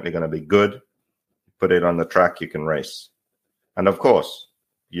definitely going to be good. Put it on the track, you can race. And of course,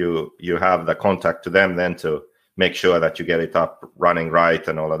 you have the contact to them then to make sure that you get it up running right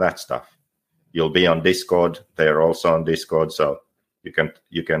and all of that stuff. You'll be on Discord. They're also on Discord, so you can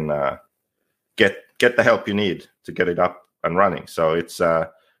get the help you need to get it up and running. So it's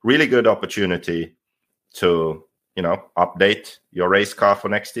a really good opportunity to update your race car for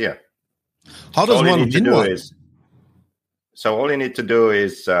next year. How does one win one? So all you need to do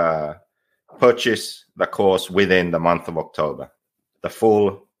is purchase the course within the month of October. The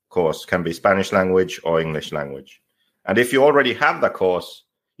full course can be Spanish language or English language. And if you already have the course,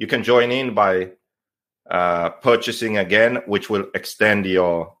 you can join in by purchasing again, which will extend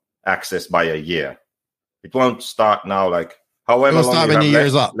your access by a year. It won't start now, like however long you have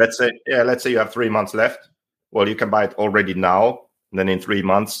years left. up. Let's say you have 3 months left. Well, you can buy it already now, and then in 3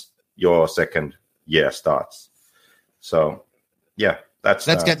 months, your second year starts. So, yeah, let's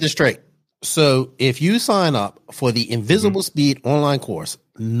get this straight. So, if you sign up for the Invisible Speed online course,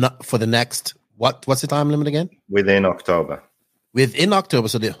 for the next what's the time limit again? Within October. Within October,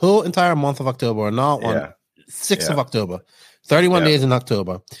 so the whole entire month of October, or now on 6th of October, 31 days in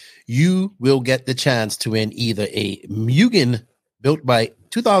October, you will get the chance to win either a Mugen built by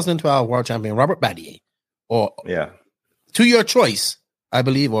 2012 world champion Robert Battier, or to your choice, I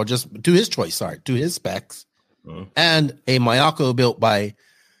believe, or just to his choice, to his specs, and a Mayako built by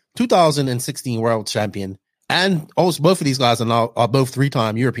 2016 world champion, and also both of these guys are both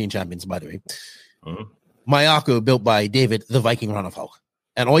 3-time European champions, by the way. Mayako built by David, the Viking Runafolk.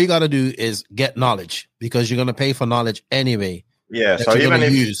 And all you got to do is get knowledge, because you're going to pay for knowledge anyway. Yeah, so even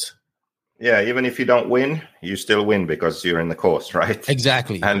if you don't win, you still win because you're in the course, right?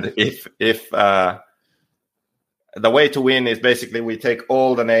 Exactly. And if the way to win is basically we take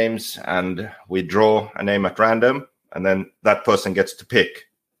all the names and we draw a name at random, and then that person gets to pick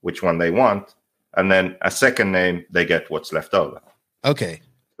which one they want, and then a second name, they get what's left over. Okay.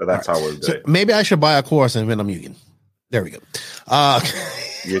 So that's how we'll do it. Maybe I should buy a course and win a Mugen. There we go.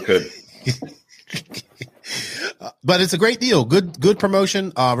 You could. But it's a great deal. Good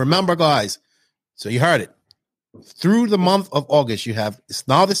promotion. Remember, guys, so you heard it. Through the month of August, it's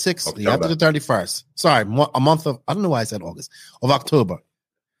now the 6th, October. You have to the 31st. Sorry, a month of, I don't know why I said August, of October.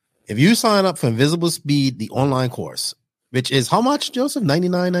 If you sign up for Invisible Speed, the online course, which is how much, Joseph?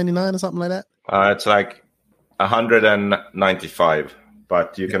 $99.99 or something like that? It's like $195,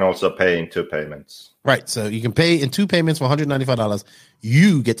 but you can also pay in 2 payments. Right, so you can pay in 2 payments for $195.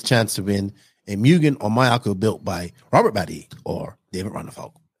 You get the chance to win a Mugen or Mayako built by Robert Batty or David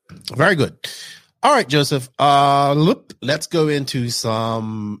Runafolk. Very good. All right, Joseph. Let's go into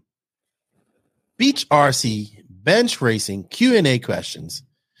some Beach RC bench racing Q&A questions.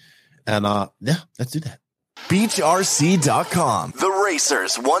 And let's do that. BeachRC.com, the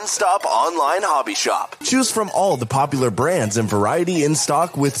racers' one-stop online hobby shop. Choose from all the popular brands and variety in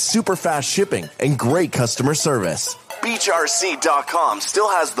stock with super fast shipping and great customer service. BeachRC.com still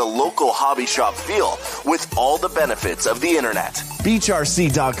has the local hobby shop feel with all the benefits of the internet.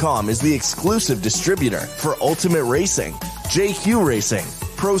 BeachRC.com is the exclusive distributor for Ultimate Racing, JQ Racing,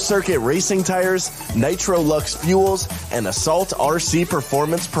 Pro Circuit Racing Tires, Nitro Lux Fuels, and Assault RC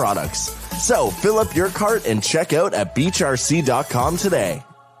Performance products. So fill up your cart and check out at BeachRC.com today.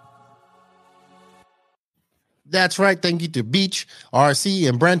 That's right. Thank you to Beach, RC,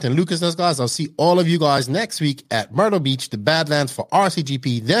 and Brent and Lucas. Those guys. I'll see all of you guys next week at Myrtle Beach, the Badlands for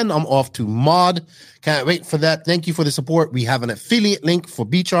RCGP. Then I'm off to Mod. Can't wait for that. Thank you for the support. We have an affiliate link for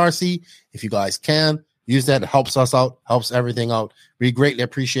Beach RC. If you guys can use that, it helps us out, helps everything out. We greatly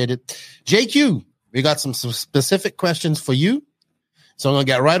appreciate it. JQ, we got some specific questions for you. So I'm going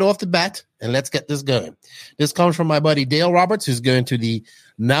to get right off the bat and let's get this going. This comes from my buddy Dale Roberts, who's going to the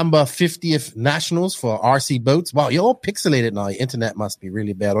number 50th Nationals for RC boats. Wow, you're all pixelated now. Your internet must be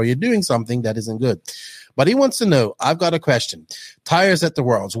really bad, or you're doing something that isn't good. But he wants to know, I've got a question. Tires at the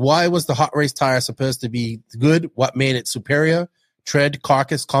Worlds. Why was the hot race tire supposed to be good? What made it superior? Tread,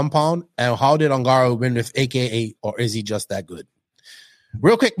 carcass, compound? And how did Ongaro win with AKA, or is he just that good?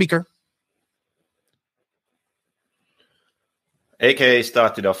 Real quick, Beaker. AKA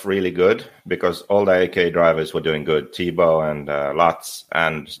started off really good because all the AKA drivers were doing good. Thibaut and Lutz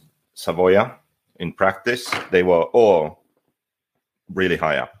and Savoya in practice, they were all really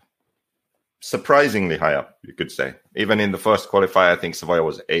high up. Surprisingly high up, you could say. Even in the first qualifier, I think Savoia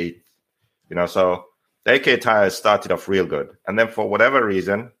was 8th. So the AK tires started off real good. And then for whatever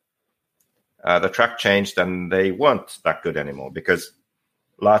reason, the track changed and they weren't that good anymore because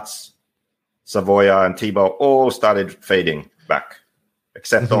Lutz, Savoia, and Thibaut all started fading back,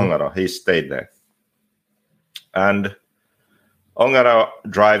 except Ongaro. He stayed there. And Ongaro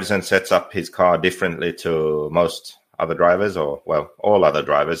drives and sets up his car differently to most other drivers, or, well, all other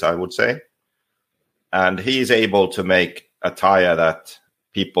drivers, I would say. And he's able to make a tire that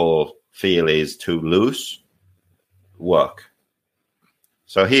people feel is too loose work.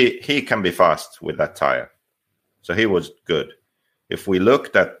 So he can be fast with that tire. So he was good. If we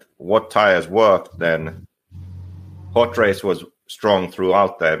looked at what tires worked, then Hot Race was strong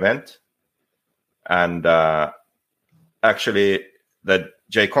throughout the event. And actually, the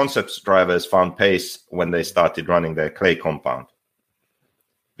J Concepts drivers found pace when they started running their clay compound.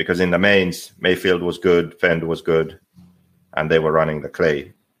 Because in the mains, Mayfield was good, Fend was good, and they were running the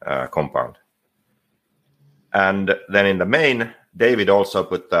clay compound. And then in the main, David also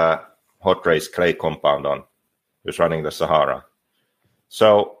put the Hot Race clay compound on. He was running the Sahara.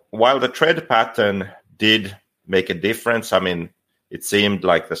 So while the tread pattern did make a difference, I mean, it seemed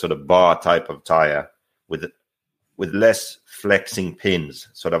like the sort of bar type of tire with less flexing pins,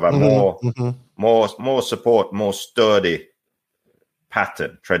 sort of a more support, more sturdy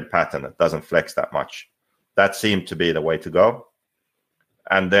tread pattern that doesn't flex that much. That seemed to be the way to go.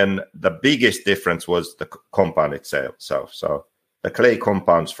 And then the biggest difference was the compound itself. So the clay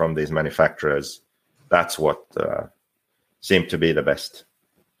compounds from these manufacturers, that's what seemed to be the best.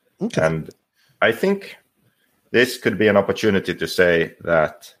 Okay. And I think this could be an opportunity to say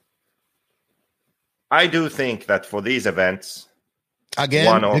that I do think that for these events,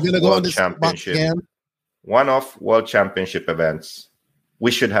 one-off World Championship events,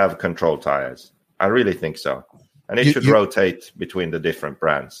 we should have control tires. I really think so. And it should rotate between the different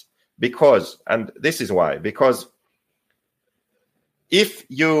brands. Because, and this is why, because if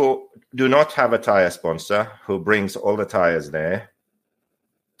you do not have a tire sponsor who brings all the tires there,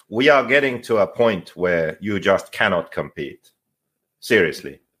 we are getting to a point where you just cannot compete.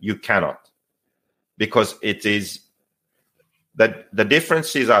 Seriously, you cannot. Because it is the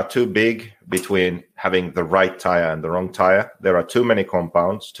differences are too big between having the right tire and the wrong tire. There are too many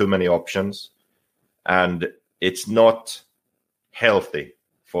compounds, too many options, and it's not healthy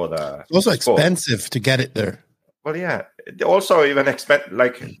for the It's also sport. Expensive to get it there. Well, yeah. Also, even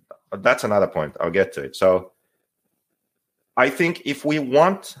that's another point. I'll get to it. So I think if we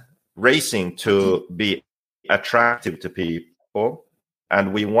want racing to be attractive to people,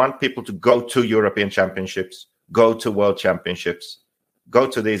 and we want people to go to European Championships, go to World Championships, go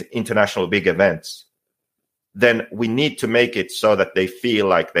to these international big events, then we need to make it so that they feel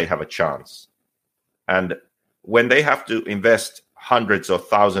like they have a chance. And when they have to invest hundreds or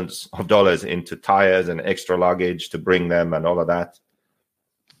thousands of dollars into tires and extra luggage to bring them and all of that,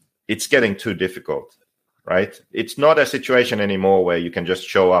 it's getting too difficult, right? It's not a situation anymore where you can just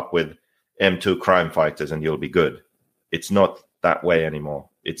show up with M2 crime fighters and you'll be good. It's not that way anymore.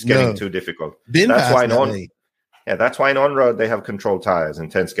 It's getting too difficult. That's why in on-road they have controlled tires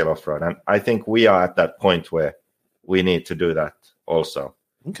and 10-scale off-road. And I think we are at that point where we need to do that also.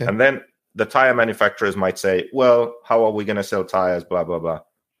 Okay. And then the tire manufacturers might say, well, how are we going to sell tires, blah, blah, blah.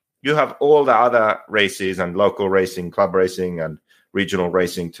 You have all the other races and local racing, club racing and regional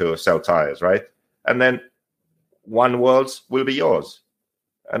racing to sell tires, right? And then one Worlds will be yours.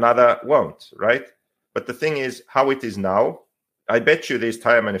 Another won't, right? But the thing is, how it is now, I bet you these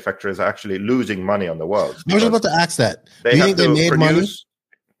tire manufacturers are actually losing money on the Worlds. I was about to ask that. Do you think they made money?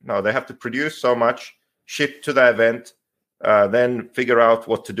 No, they have to produce so much, ship to the event, then figure out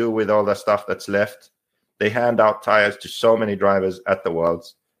what to do with all the stuff that's left. They hand out tires to so many drivers at the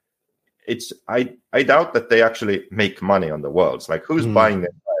Worlds. I doubt that they actually make money on the Worlds. Like, who's buying their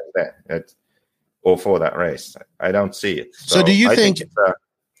tires there or for that race? I don't see it. So do you think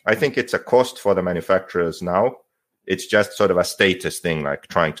I think it's a cost for the manufacturers now. It's just sort of a status thing, like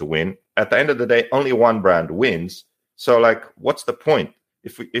trying to win. At the end of the day, only one brand wins. So, like, what's the point?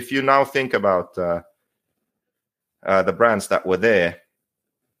 If you now think about the brands that were there,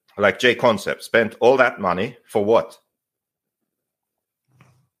 like J Concept, spent all that money for what?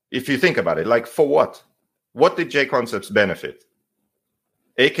 If you think about it, like, for what? What did J Concepts benefit?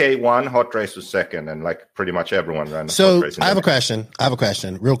 AK won, Hot Race was second, and like pretty much everyone ran. So I have a question.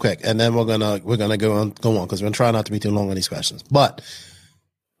 real quick, and then we're gonna go on because we're gonna try not to be too long on these questions. But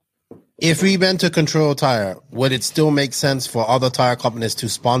if we went to Control Tire, would it still make sense for other tire companies to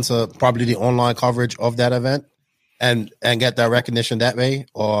sponsor probably the online coverage of that event and get that recognition that way?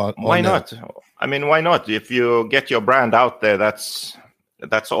 Or why no? not? I mean, why not? If you get your brand out there, that's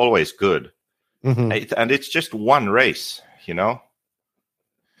always good. And it's just one race, you know,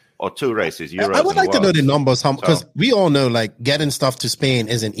 or two races. Euros I would like to know the numbers, because we all know like getting stuff to Spain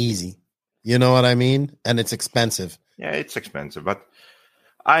isn't easy. You know what I mean? And it's expensive. Yeah, it's expensive, but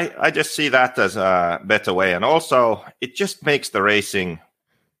I just see that as a better way. And also, it just makes the racing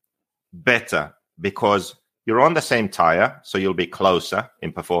better because you're on the same tire, so you'll be closer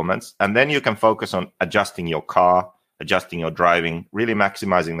in performance. And then you can focus on adjusting your car, adjusting your driving, really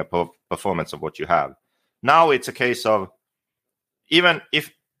maximizing the performance of what you have. Now it's a case of, even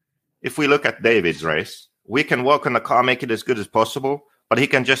if we look at David's race, we can work on the car, make it as good as possible, but he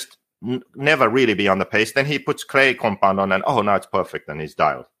can just never really be on the pace. Then he puts clay compound on and, now it's perfect, and he's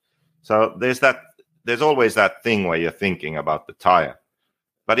dialed. So there's always that thing where you're thinking about the tire.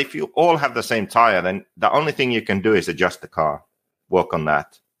 But if you all have the same tire, then the only thing you can do is adjust the car, work on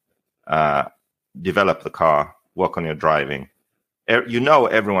that, develop the car, work on your driving. You know,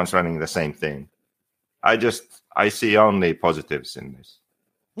 everyone's running the same thing. I see only positives in this.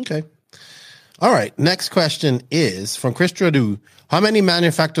 Okay. All right. Next question is from Chris Tradu. How many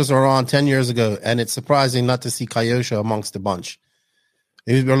manufacturers are on 10 years ago? And it's surprising not to see Kyosho amongst the bunch.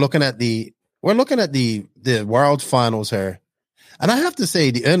 We're looking at the world finals here. And I have to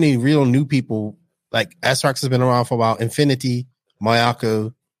say, the only real new people, like SRX has been around for a while, Infinity,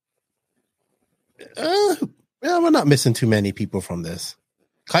 Mayako. We're not missing too many people from this.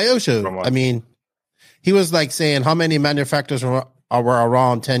 Kyosho, I mean, he was like saying how many manufacturers were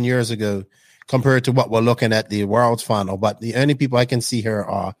around 10 years ago compared to what we're looking at the world's final. But the only people I can see here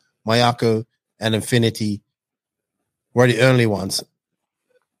are Mayako and Infinity were the only ones.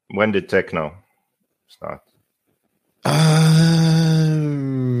 When did Techno start?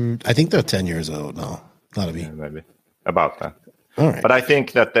 I think they're 10 years old now. Gotta be. Yeah, maybe. About that. All right. But I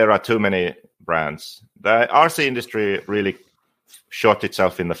think that there are too many brands. The RC industry really shot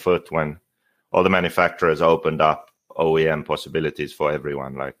itself in the foot when all the manufacturers opened up OEM possibilities for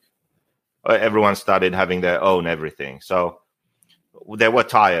everyone. Like everyone started having their own everything. So there were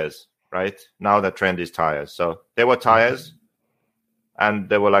tires, right? Now the trend is tires. So there were tires, and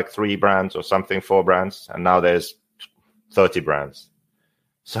there were like 3 brands or something, 4 brands, and now there's 30 brands.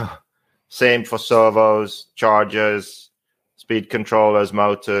 So same for servos, chargers, speed controllers,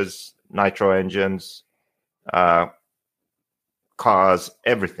 motors, nitro engines, cars,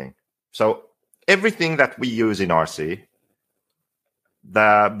 everything. So everything that we use in RC,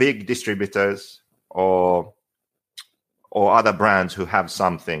 the big distributors or other brands who have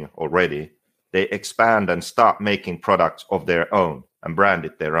something already, they expand and start making products of their own and brand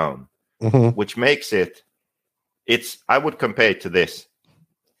it their own, which makes it, I would compare it to this.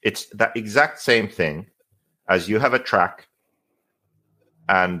 It's the exact same thing as you have a track,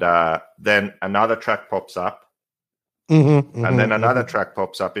 and then another track pops up, and then another track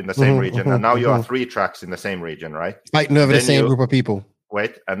pops up in the same region, and now you are 3 tracks in the same region, right? Fighting over the same group of people.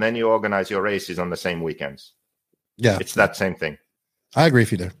 Wait, and then you organize your races on the same weekends. Yeah. It's that same thing. I agree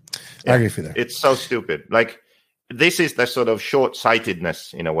with you there. Yeah. I agree with you there. It's so stupid. Like, this is the sort of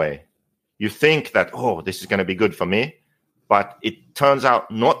short-sightedness in a way. You think that, this is going to be good for me, but it turns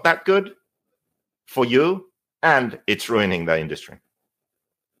out not that good for you, and it's ruining the industry.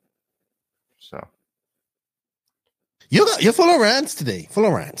 So you're full of rants today. Full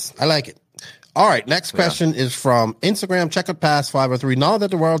of rants. I like it. All right. Next question is from Instagram Checkered Pass 503. Now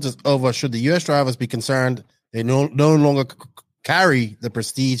that the world is over, should the U.S. drivers be concerned they no longer carry the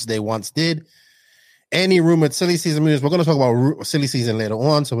prestige they once did? Any rumored silly season moves? We're going to talk about silly season later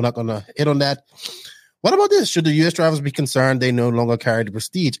on, so we're not going to hit on that. What about this? Should the U.S. drivers be concerned they no longer carry the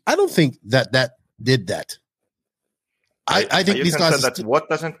prestige? I don't think that did that. I think these guys. What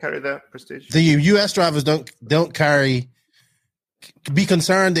doesn't carry the prestige? The U.S. drivers don't carry. Be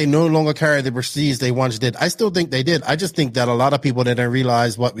concerned they no longer carry the prestige they once did. I still think they did. I just think that a lot of people didn't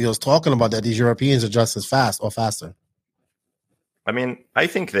realize what we was talking about, that these Europeans are just as fast or faster. I mean, I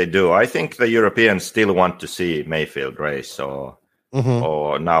think they do. I think the Europeans still want to see Mayfield race or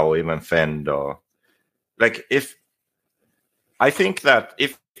now even Fend or like I think that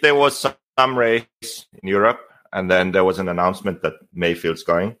if there was some race in Europe and then there was an announcement that Mayfield's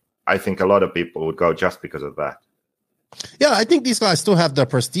going, I think a lot of people would go just because of that. Yeah, I think these guys still have the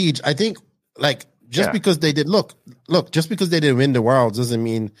prestige. I think because they did just because they didn't win the Worlds doesn't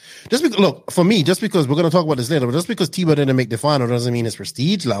mean for me, just because we're going to talk about this later, but just because Tebow didn't make the final doesn't mean his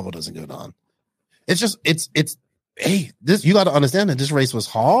prestige level doesn't go down. It's just this, you got to understand that this race was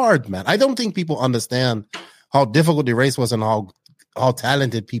hard, man. I don't think people understand how difficult the race was and how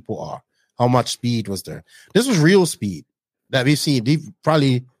talented people are, how much speed was there. This was real speed that we've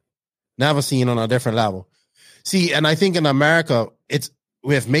probably never seen on a different level. See, and I think in America, it's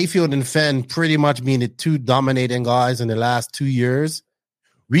with Mayfield and Fenn pretty much being the two dominating guys in the last 2 years.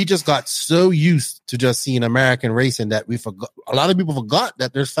 We just got so used to just seeing American racing that we forgot. A lot of people forgot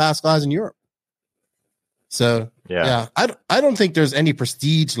that there's fast guys in Europe. So yeah, I don't think there's any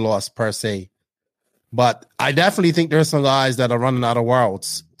prestige loss per se, but I definitely think there's some guys that are running out of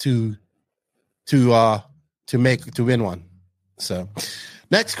worlds to win one. So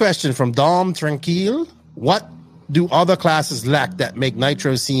next question from Dom Tranquil. What do other classes lack that make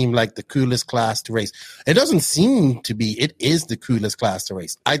Nitro seem like the coolest class to race? It doesn't seem to be. It is the coolest class to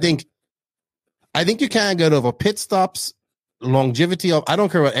race. I think you can't get over pit stops, longevity of. I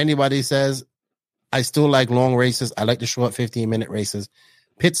don't care what anybody says. I still like long races. I like the short 15-minute races.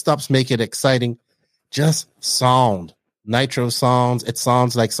 Pit stops make it exciting. Just sound. Nitro sounds. It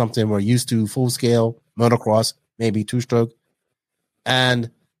sounds like something we're used to. Full scale motocross, maybe two-stroke,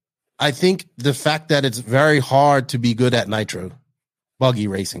 and I think the fact that it's very hard to be good at Nitro buggy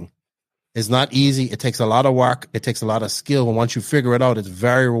racing is not easy. It takes a lot of work. It takes a lot of skill. And once you figure it out, it's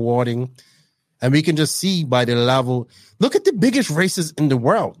very rewarding. And we can just see by the level. Look at the biggest races in the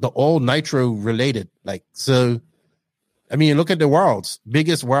world. They're all Nitro related. Look at the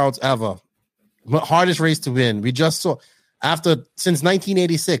biggest worlds ever. Hardest race to win. We just saw since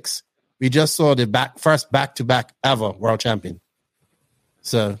 1986, we just saw the first back-to-back ever world champion.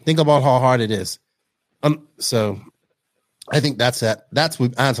 So think about how hard it is. So I think that's it. That's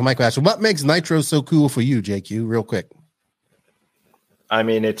what answer my question. What makes Nitro so cool for you, JQ? Real quick. I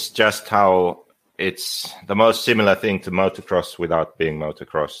mean, it's just how it's the most similar thing to motocross without being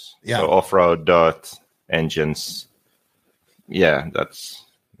motocross. Yeah. So off-road, dirt, engines. Yeah, that's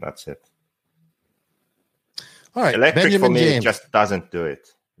it. All right. Electric Benjamin for me James. just doesn't do it.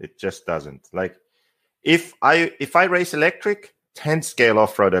 It just doesn't. Like if I race electric, 10 scale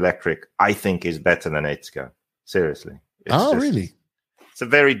off-road electric, I think is better than 8 scale. Seriously. Really? It's a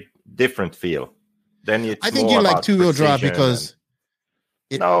very different feel. Then I think you like two-wheel drive because...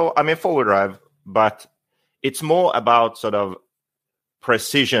 No, I mean four-wheel drive, but it's more about sort of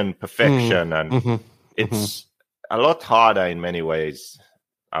precision, perfection, and it's a lot harder in many ways,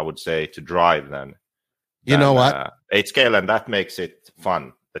 I would say, to drive than you know what? 8 scale, and that makes it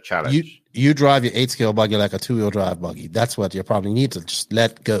fun, the challenge. You drive your 8 scale buggy like a two-wheel drive buggy. That's what you probably need to just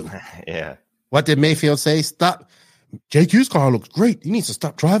let go. Yeah. What did Mayfield say? Stop. JQ's car looks great. He needs to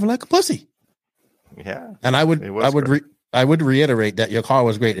stop driving like a pussy. Yeah. And I would reiterate that your car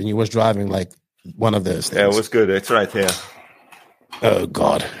was great and you was driving like one of those things. Yeah, it was good. It's right here. Oh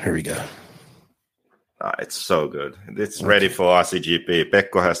God, here we go. It's so good. It's ready for RCGP.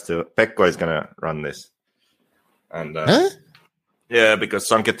 Pekko is gonna run this. And yeah, because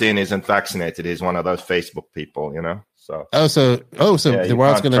Sankettin isn't vaccinated. He's one of those Facebook people, you know. So the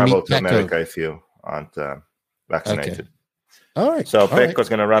world's going to meet to America if you aren't vaccinated. Okay. All right. So Pekko's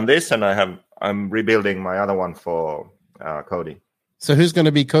going to run this, and I'm rebuilding my other one for Cody. So who's going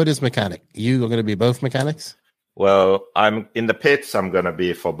to be Cody's mechanic? You are going to be both mechanics? Well, I'm in the pits. I'm going to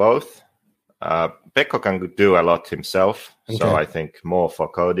be for both. Pekko can do a lot himself, so I think more for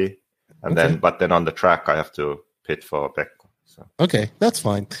Cody, and then on the track I have to pit for Pekko. So. Okay, that's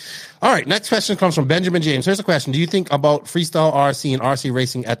fine. All right, next question comes from Benjamin James. Here's a question. Do you think about freestyle RC and RC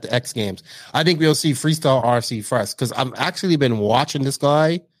racing at the X Games? I think we'll see freestyle RC first because I've actually been watching this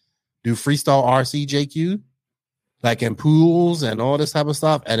guy do freestyle RC, JQ, like in pools and all this type of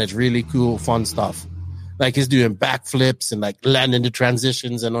stuff, and it's really cool, fun stuff. Like he's doing backflips and like landing the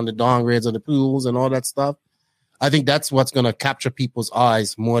transitions and on the downgrades of the pools and all that stuff. I think that's what's going to capture people's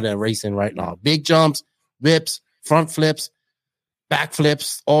eyes more than racing right now. Big jumps, whips, front flips,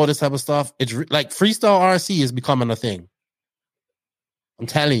 backflips, all this type of stuff. It's like freestyle RC is becoming a thing. I'm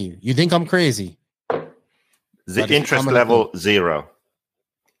telling you. You think I'm crazy? The interest level 0.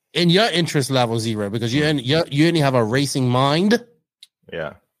 In your interest level 0 because you only have a racing mind.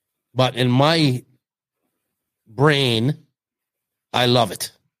 Yeah. But in my brain, I love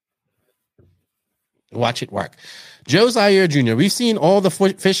it. Watch it work. Joe Zaire Jr., we've seen all the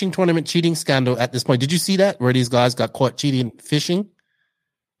fishing tournament cheating scandal at this point. Did you see that? Where these guys got caught cheating fishing?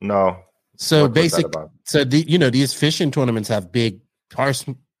 No. So these fishing tournaments have big purse,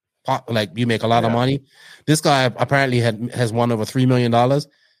 like you make a lot of money. This guy apparently has won over $3 million.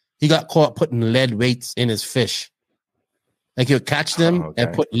 He got caught putting lead weights in his fish. Like he'll catch them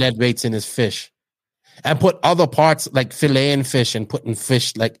and put lead weights in his fish. And put other parts like filleting fish and putting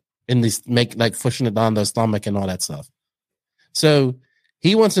fish like in this, pushing it down their stomach and all that stuff. So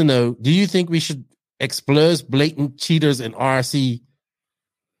he wants to know, do you think we should expose blatant cheaters in RC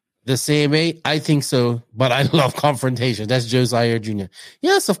The same way? I think so, but I love confrontation. That's Josiah Jr.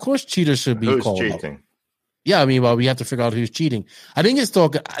 Yes, of course, cheaters should be Who's called cheating? out. Yeah, I mean, well, we have to figure out who's cheating. I think it's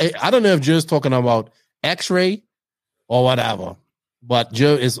talking. I don't know if Joe's talking about X-Ray or whatever, but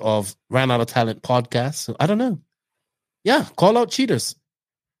Joe is of Ran Out of Talent podcast. So I don't know. Yeah, call out cheaters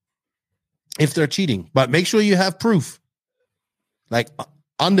if they're cheating, but make sure you have proof, like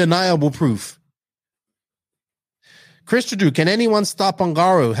undeniable proof. Chris Drew, can anyone stop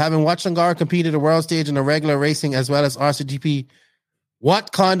Ongaro? Having watched Ongaro compete at the world stage in the regular racing as well as RCGP,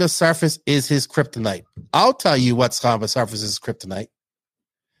 what kind of surface is his kryptonite? I'll tell you what kind of surface is kryptonite.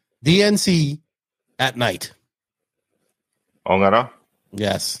 DNC at night. Ongaro?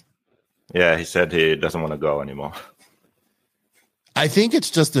 Yes. Yeah, he said he doesn't want to go anymore. I think it's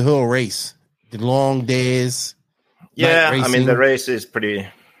just the whole race. The long days. Yeah, I mean, the race is pretty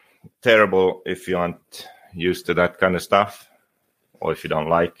terrible if you aren't used to that kind of stuff, or if you don't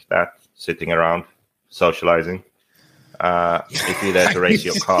like that, sitting around, socializing. If you're there to race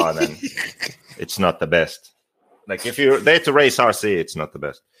your car, then it's not the best. Like, if you're there to race RC, it's not the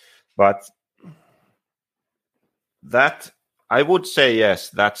best. But that, I would say, yes,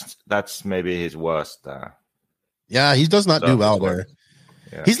 that's maybe his worst. Yeah, he does not do well there.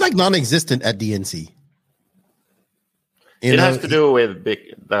 Yeah. He's like non-existent at DNC. It has to do with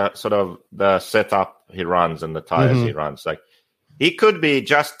the setup he runs and the tires he runs. Like, he could be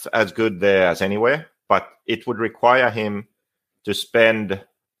just as good there as anywhere, but it would require him to spend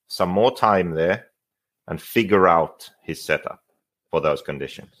some more time there and figure out his setup for those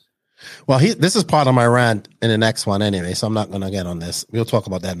conditions. Well, this is part of my rant in the next one anyway, so I'm not going to get on this. We'll talk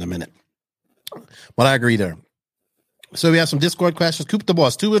about that in a minute. But I agree there. So we have some Discord questions. Coop the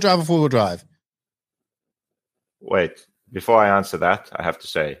Boss, 2-wheel drive or 4-wheel drive? Wait, before I answer that, I have to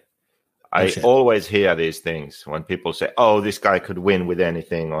say, I always hear these things when people say, oh, this guy could win with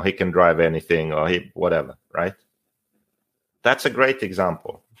anything, or he can drive anything, or he whatever, right? That's a great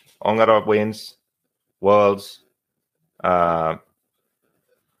example. Ongaro wins, Worlds, all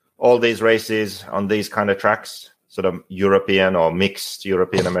these races on these kind of tracks, sort of European or mixed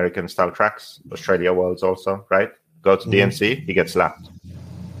European-American style tracks, Australia Worlds also, right? Go to DNC, he gets lapped.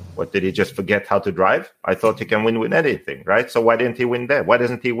 What, did he just forget how to drive? I thought he can win with anything, right? So why didn't he win there? Why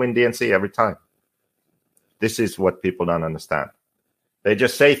doesn't he win DNC every time? This is what people don't understand. They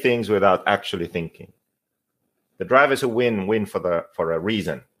just say things without actually thinking. The drivers who win for a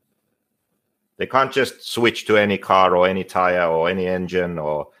reason. They can't just switch to any car or any tire or any engine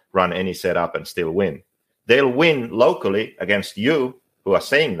or run any setup and still win. They'll win locally against you who are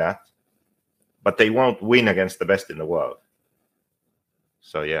saying that, but they won't win against the best in the world.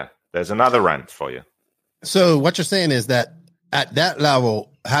 So, yeah, there's another rant for you. So what you're saying is that at that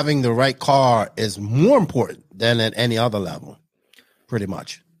level, having the right car is more important than at any other level, pretty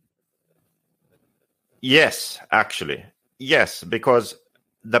much. Yes, actually. Yes, because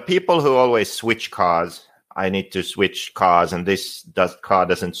the people who always switch cars, I need to switch cars and car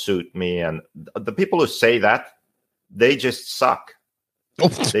doesn't suit me. And the people who say that, they just suck.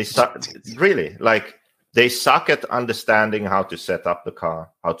 They suck. Really, like, they suck at understanding how to set up the car,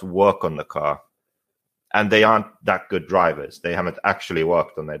 how to work on the car. And they aren't that good drivers. They haven't actually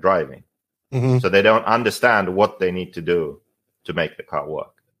worked on their driving. So they don't understand what they need to do to make the car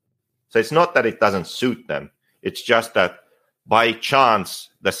work. So it's not that it doesn't suit them. It's just that by chance,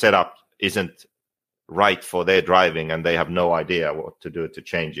 the setup isn't right for their driving and they have no idea what to do to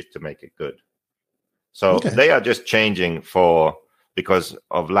change it to make it good. So they are just changing because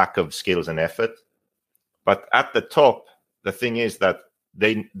of lack of skills and effort. But at the top, the thing is that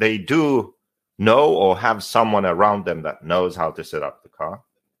they do know or have someone around them that knows how to set up the car.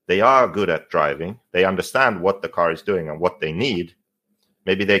 They are good at driving. They understand what the car is doing and what they need.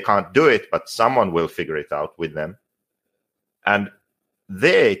 Maybe they can't do it, but someone will figure it out with them. And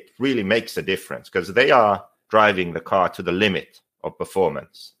there it really makes a difference because they are driving the car to the limit of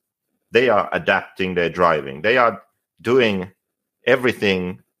performance. They are adapting their driving. They are doing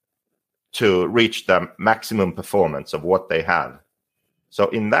everything to reach the maximum performance of what they have. So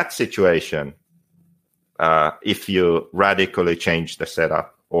in that situation, if you radically change the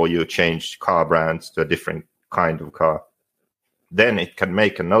setup or you change car brands to a different kind of car, then it can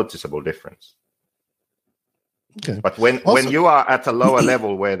make a noticeable difference. Okay. But when you are at a lower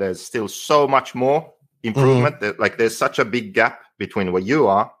level where there's still so much more improvement, like there's such a big gap between where you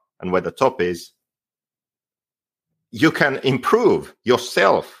are and where the top is, you can improve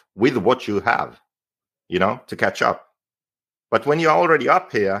yourself with what you have, to catch up. But when you're already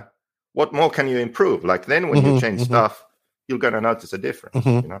up here, what more can you improve? Like then when you change stuff, you're going to notice a difference,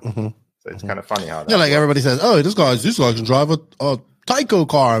 So it's kind of funny how that like works. Everybody says, oh, this guy can drive a Tyco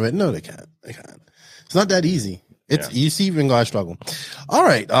car. But no, they can't. They can't. It's not that easy. You see even guys struggle. All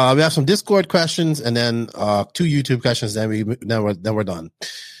right. We have some Discord questions and then 2 YouTube questions. Then we're done.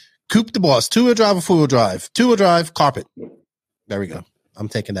 Coupe the Boss, 2-wheel drive or 4-wheel drive? 2-wheel drive, carpet. There we go. I'm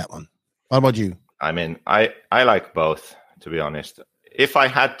taking that one. What about you? I mean, I like both, to be honest. If I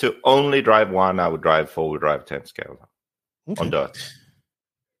had to only drive one, I would drive 4-wheel drive 10 scale on dirt.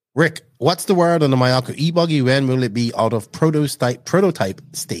 Rick, what's the word on the Mayako e-buggy? When will it be out of prototype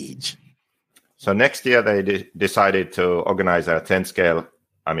stage? So next year they decided to organize a 8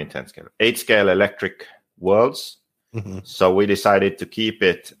 scale electric worlds. Mm-hmm. So we decided to keep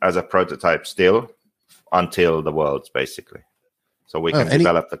it as a prototype still until the worlds, basically. So we can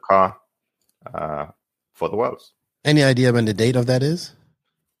develop the car for the worlds. Any idea when the date of that is?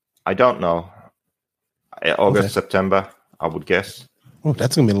 I don't know. August, September, I would guess. Oh,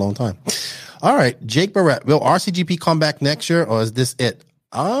 that's going to be a long time. All right. Jake Barrett, will RCGP come back next year or is this it?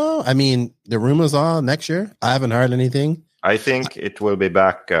 I mean, the rumors are next year. I haven't heard anything. I think it will be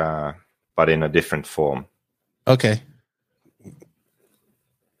back, but in a different form. Okay.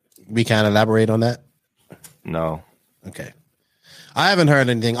 We can't elaborate on that? No. Okay. I haven't heard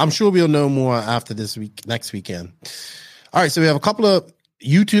anything. I'm sure we'll know more after next weekend. All right. So we have a couple of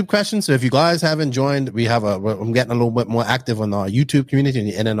YouTube questions. So if you guys haven't joined, I'm getting a little bit more active on our YouTube community in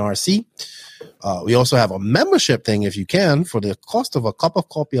the NNRC. We also have a membership thing. If you can, for the cost of a cup of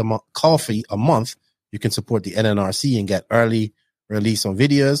coffee a month, you can support the NNRC and get early release on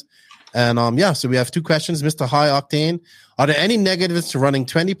videos. And so we have 2 questions. Mr. High Octane, are there any negatives to running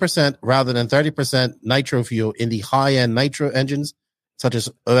 20% rather than 30% nitro fuel in the high-end nitro engines, such as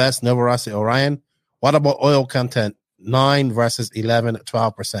OS, Novorossi, Orion? What about oil content, 9 versus 11,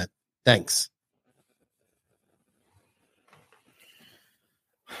 12%? Thanks.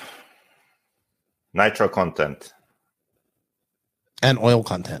 Nitro content. And oil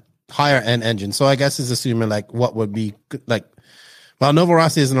content. Higher end engine. So I guess it's assuming like what would be like, well,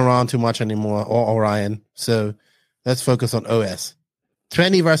 Novorossi isn't around too much anymore, or Orion. So let's focus on OS.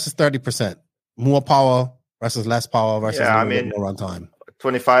 20 versus 30%. More power versus less power versus more runtime.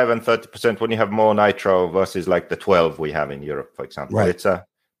 25 and 30% when you have more nitro versus like the 12 we have in Europe, for example. Right. It's a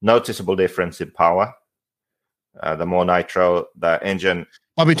noticeable difference in power. The more nitro, the engine.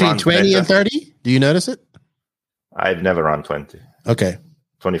 Between 20 and 30? Do you notice it? I've never run 20. Okay.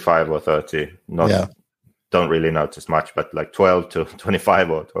 25 or 30. Don't really notice much, but like 12 to 25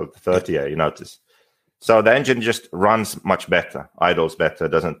 or 12 to 30, you notice. So the engine just runs much better, idles better,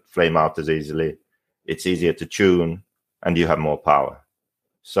 doesn't flame out as easily. It's easier to tune, and you have more power.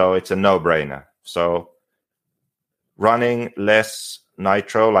 So it's a no-brainer. So running less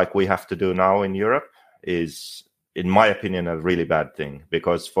nitro like we have to do now in Europe is, in my opinion, a really bad thing,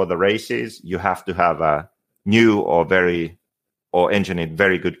 because for the races, you have to have a new or engine in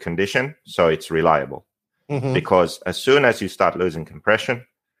very good condition, so it's reliable. Mm-hmm. Because as soon as you start losing compression,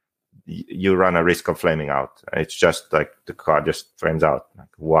 you run a risk of flaming out. It's just like the car just flames out. Like,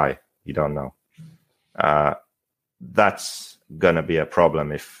 why? You don't know. That's going to be a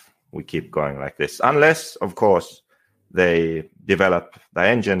problem if we keep going like this. Unless, of course, they develop the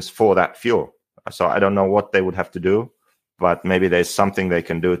engines for that fuel. So I don't know what they would have to do, but maybe there's something they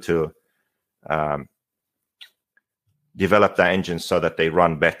can do to develop the engines so that they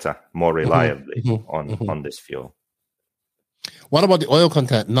run better, more reliably on this fuel. What about the oil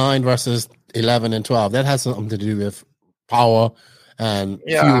content, 9 versus 11 and 12? That has something to do with power and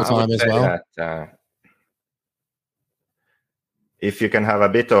fuel time as well. That, if you can have a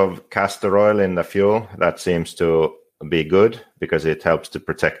bit of castor oil in the fuel, that seems to be good because it helps to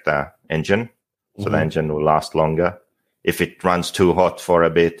protect the engine. So the engine will last longer. If it runs too hot for a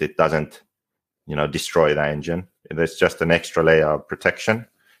bit, it doesn't, destroy the engine. There's just an extra layer of protection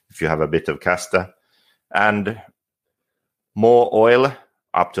if you have a bit of castor. And more oil,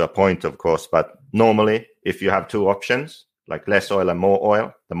 up to a point, of course. But normally, if you have 2 options, like less oil and more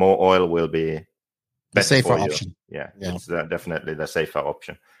oil, the more oil will be the safer option. Yeah, it's definitely the safer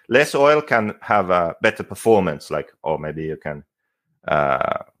option. Less oil can have a better performance, or maybe you can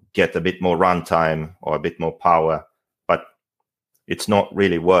get a bit more runtime or a bit more power, but it's not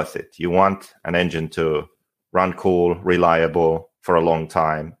really worth it. You want an engine to run cool, reliable for a long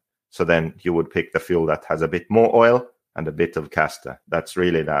time. So then you would pick the fuel that has a bit more oil and a bit of castor. That's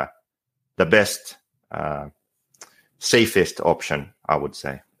really the best, safest option, I would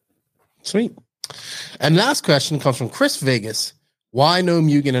say. Sweet. And last question comes from Chris Vegas. Why no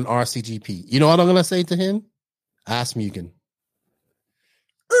Mugen in RCGP? You know what I'm going to say to him? Ask Mugen.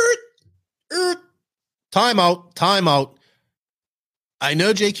 Time out. I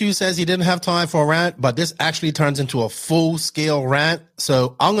know JQ says he didn't have time for a rant, but this actually turns into a full-scale rant.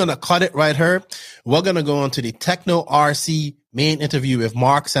 So I'm going to cut it right here. We're going to go on to the Techno RC main interview with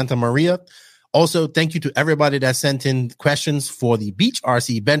Mark Santamaria. Also, thank you to everybody that sent in questions for the Beach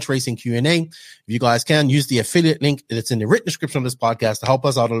RC Bench Racing Q&A. If you guys can, use the affiliate link that's in the written description of this podcast to help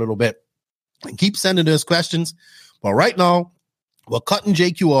us out a little bit. And keep sending those questions. But right now, we're cutting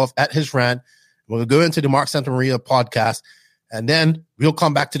JQ off at his rant. We're going to go into the Mark Santamaria podcast. And then we'll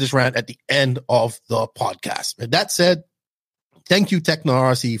come back to this rant at the end of the podcast. With that said, thank you, Techno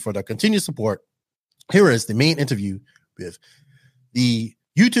RC, for the continued support. Here is the main interview with the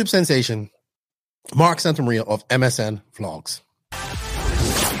YouTube sensation, Mark Santamaria of MSN Vlogs.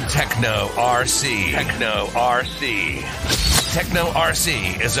 Techno RC. Techno RC. Techno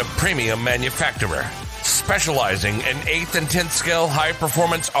RC is a premium manufacturer specializing in 8th and 10th scale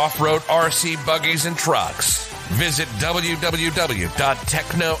high-performance off-road RC buggies and trucks. Visit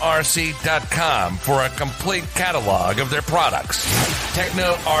www.technorc.com for a complete catalog of their products.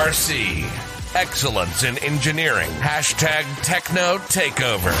 Techno RC. Excellence in engineering. Hashtag Techno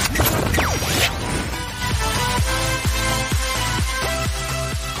Takeover.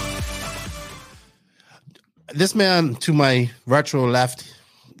 This man to my virtual left,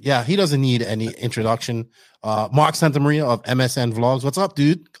 yeah, he doesn't need any introduction. Mark Santamaria of MSN Vlogs. What's up,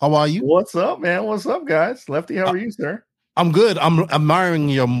 dude? How are you? What's up, man? What's up, guys? Lefty, how are you, sir? I'm good. I'm admiring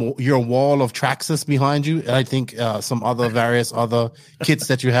your wall of Traxxas behind you. I think some other various other kits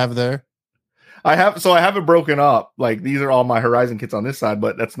that you have there. I have it broken up. Like, these are all my Horizon kits on this side,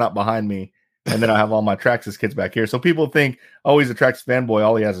 but that's not behind me. And then I have all my Traxxas kits back here. So people think, oh, he's a Traxxas fanboy.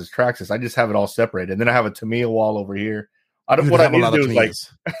 All he has is Traxxas. I just have it all separated. And then I have a Tamiya wall over here. What I need to do is like,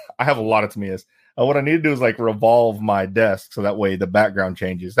 I have a lot of Tamiyas. What I need to do is like revolve my desk so that way the background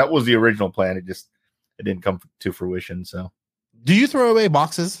changes. That was the original plan. It didn't come to fruition. So, do you throw away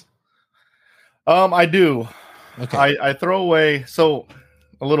boxes? I do. Okay. I throw away. So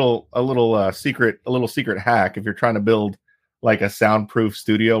a little secret hack. If you're trying to build like a soundproof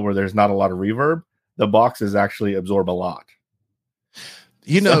studio where there's not a lot of reverb, the boxes actually absorb a lot.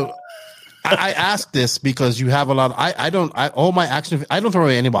 You know, I ask this because you have a lot. I don't throw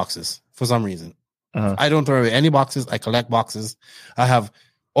away any boxes for some reason. I don't throw away any boxes. I collect boxes. I have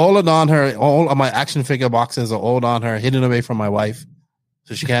all of my action figure boxes are all on her, hidden away from my wife,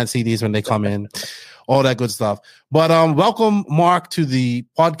 so she can't see these when they come in. All that good stuff. But welcome, Mark, to the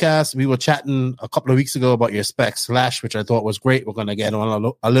podcast. We were chatting a couple of weeks ago about your spec Slash, which I thought was great. We're going to get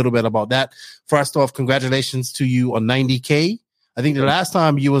on a little bit about that. First off, congratulations to you on 90K. I think the last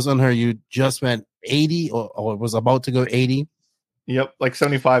time you was on her, you just went 80 or was about to go 80. Yep, like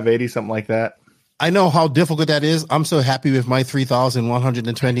 75, 80, something like that. I know how difficult that is. I'm so happy with my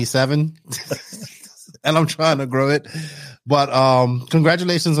 3,127 and I'm trying to grow it. But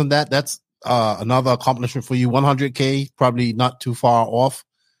congratulations on that. That's another accomplishment for you. 100K, probably not too far off.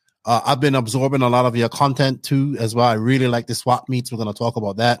 I've been absorbing a lot of your content too as well. I really like the swap meets. We're going to talk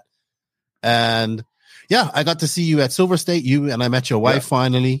about that. And yeah, I got to see you at Silver State, and I met your wife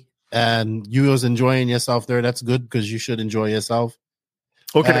finally, and you was enjoying yourself there. That's good because you should enjoy yourself.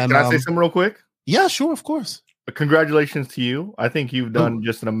 Okay, can I say something real quick? Yeah, sure, of course. Congratulations to you. I think you've done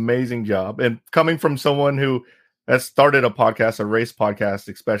just an amazing job. And coming from someone who has started a podcast, a race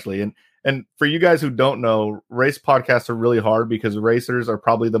podcast especially, and for you guys who don't know, race podcasts are really hard because racers are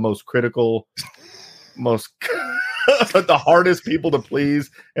probably the most critical, the hardest people to please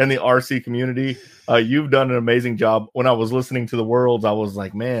in the RC community. You've done an amazing job. When I was listening to the Worlds, I was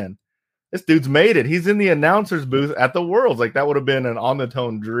like, man, this dude's made it. He's in the announcer's booth at the Worlds. Like, that would have been an on the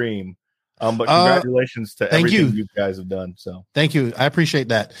tone dream. But congratulations to everything you guys have done. So thank you. I appreciate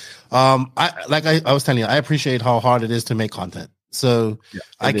that. I was telling you, I appreciate how hard it is to make content. So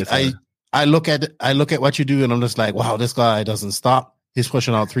I look at what you do and I'm just like, wow, this guy doesn't stop. He's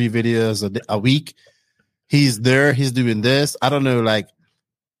pushing out 3 videos a week. He's there. He's doing this. I don't know. Like,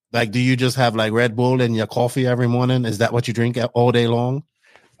 do you just have like Red Bull in your coffee every morning? Is that what you drink all day long?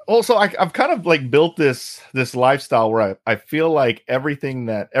 Also, I've kind of like built this lifestyle where I feel like every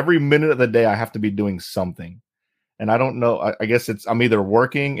minute of the day I have to be doing something. And I don't know. I guess I'm either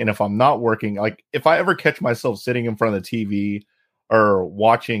working, and if I'm not working, like if I ever catch myself sitting in front of the TV or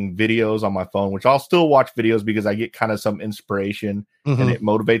watching videos on my phone, which I'll still watch videos because I get kind of some inspiration and it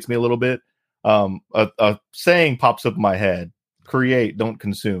motivates me a little bit. A saying pops up in my head: create, don't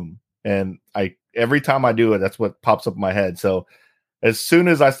consume. And every time I do it, that's what pops up in my head. So as soon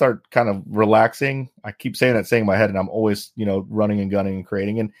as I start kind of relaxing, I keep saying in my head, and I'm always, running and gunning and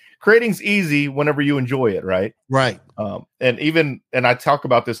creating. And creating's easy whenever you enjoy it, right? Right. And I talk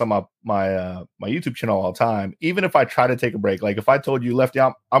about this on my YouTube channel all the time. Even if I try to take a break, like if I told you, Lefty,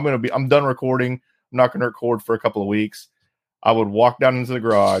 I'm done recording, I'm not going to record for a couple of weeks, I would walk down into the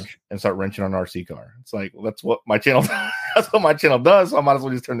garage and start wrenching on an RC car. It's like, that's what my channel does. So I might as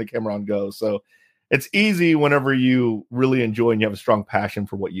well just turn the camera on and go. So it's easy whenever you really enjoy and you have a strong passion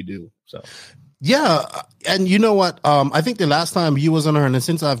for what you do. So, yeah. And you know what? I think the last time you was on her, and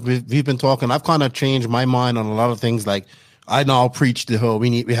since we've been talking, I've kind of changed my mind on a lot of things. Like I now preach the whole,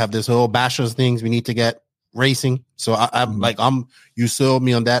 we have this whole bashers things. We need to get racing. So you sold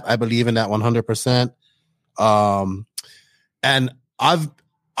me on that. I believe in that 100%. And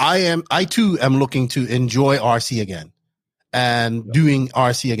I too am looking to enjoy RC again and doing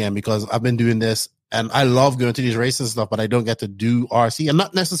RC again, because I've been doing this and I love going to these races and stuff, but I don't get to do RC, and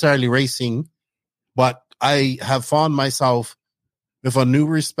not necessarily racing, but I have found myself with a new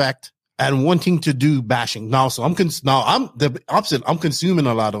respect and wanting to do bashing now. So I'm the opposite. I'm consuming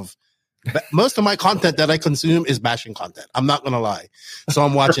a lot of, most of my content that I consume is bashing content. I'm not going to lie. So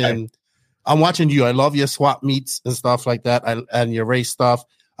I'm watching, right. I'm watching you. I love your swap meets and stuff like that. And your race stuff.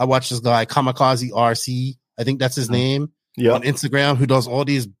 I watch this guy, Kamikaze RC. I think that's his name on Instagram, who does all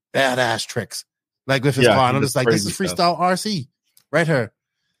these badass tricks, like with his car. And I'm just like, this is freestyle RC right here.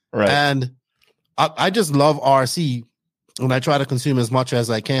 Right. And I just love RC, and I try to consume as much as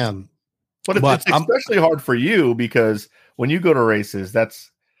I can. But it's especially hard for you, because when you go to races,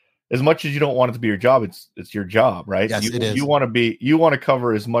 that's, as much as you don't want it to be your job, it's your job, right? Yes, it is. You want to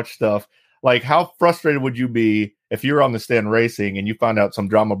cover as much stuff. Like, how frustrated would you be if you were on the stand racing and you found out some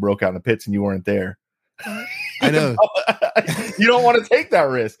drama broke out in the pits and you weren't there? I know. You don't want to take that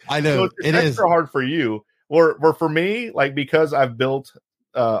risk. I know. So it's extra hard for you. Or for me, like, because I've built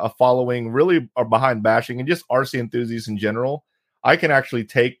a following really behind bashing and just RC enthusiasts in general, I can actually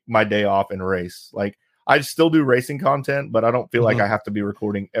take my day off and race. Like, I still do racing content, but I don't feel like I have to be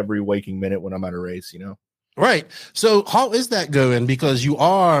recording every waking minute when I'm at a race, Right. So how is that going? Because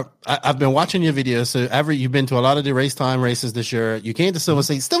I've been watching your videos. So you've been to a lot of the race time races this year. You came to Silver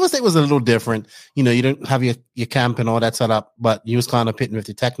State. Silver State was a little different. You don't have your camp and all that set up, but you was kind of pitting with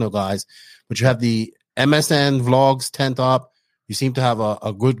the techno guys. But you have the MSN vlogs tent up. You seem to have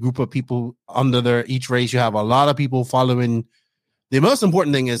a good group of people under each race. You have a lot of people following. The most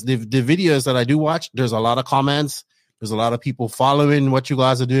important thing is the videos that I do watch, there's a lot of comments. There's a lot of people following what you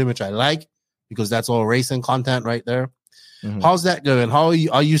guys are doing, which I like, because that's all racing content right there. Mm-hmm. How's that going? How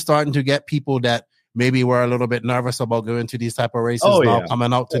are you starting to get people that maybe were a little bit nervous about going to these type of races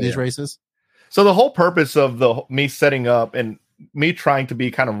coming out to these races? So the whole purpose of me setting up and me trying to be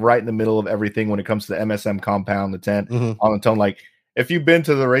kind of right in the middle of everything when it comes to the MSM compound, the tent, on the tone, like, if you've been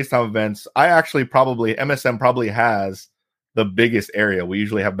to the race time events, MSM probably has the biggest area. We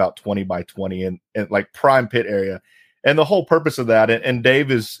usually have about 20 by 20 and like prime pit area. And the whole purpose of that, and Dave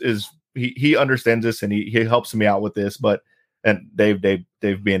he understands this and he helps me out with this, and Dave being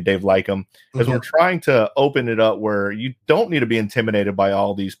Dave Lycum, is we're trying to open it up where you don't need to be intimidated by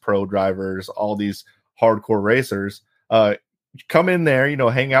all these pro drivers, all these hardcore racers. Come in there,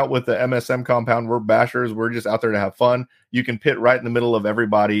 hang out with the MSM compound. We're bashers. We're just out there to have fun. You can pit right in the middle of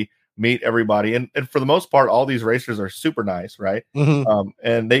everybody, meet everybody. And for the most part, all these racers are super nice, right?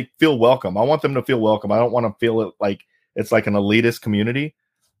 And they feel welcome. I want them to feel welcome. I don't want to feel it like it's like an elitist community.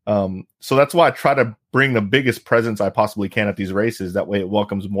 So that's why I try to bring the biggest presence I possibly can at these races. That way it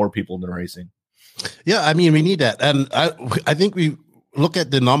welcomes more people into racing. Yeah, I mean, we need that. And I think we look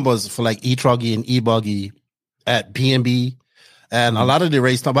at the numbers for like E-Truggy and E-Buggy at PNB. And a lot of the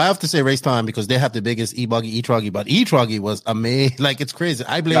race time, but I have to say race time because they have the biggest E-Buggy, E-Truggy, but E-Truggy was amazing. Like, it's crazy.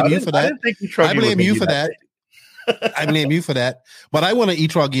 I blame you for that. I blame you for that. I blame you for that. But I want an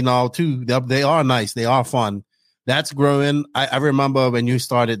E-Truggy now too. They are nice. They are fun. That's growing. I remember when you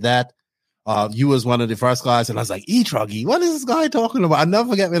started that, you was one of the first guys, and I was like, E-Truggy, what is this guy talking about? I never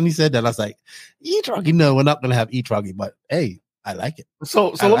forget when he said that. I was like, E-Truggy, no, we're not going to have E-Truggy, but hey, I like it.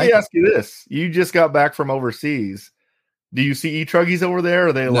 So let me ask you this. You just got back from overseas. Do you see E-Truggies over there? Or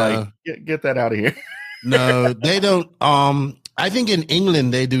are they like, get that out of here? No, they don't. I think in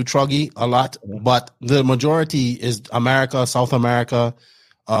England they do Truggy a lot, but the majority is America, South America.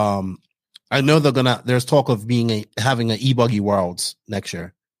 I know there's talk of having an E-Buggy Worlds next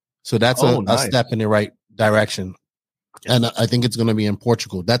year. So that's a step in the right direction. And I think it's going to be in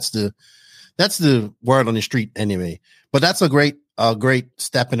Portugal. That's the word on the street anyway. But that's a great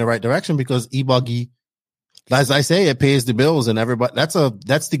step in the right direction, because E-Buggy, as I say, it pays the bills, and everybody, that's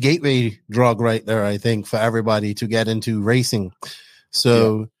the gateway drug right there, I think, for everybody to get into racing.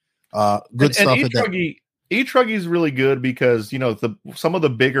 So good stuff with that. E-Truggy is really good because, you know, some of the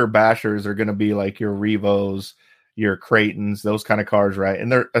bigger bashers are going to be like your Revos, your Creightons, those kind of cars, right?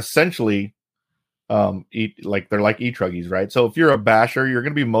 And they're essentially they're like E-Truggies, right? So if you're a basher, you're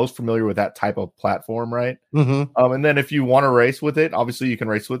going to be most familiar with that type of platform, right? Mm-hmm. And then if you want to race with it, obviously you can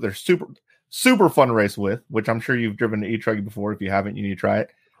race with it. They're super fun to race with, which I'm sure you've driven an E-Truggy before. If you haven't, you need to try it.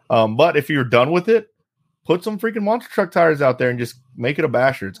 But if you're done with it, put some freaking monster truck tires out there and just make it a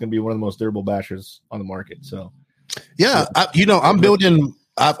basher. It's going to be one of the most durable bashers on the market. So, yeah. I'm building.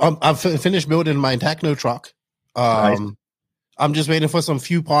 I've finished building my Techno truck. Nice. I'm just waiting for some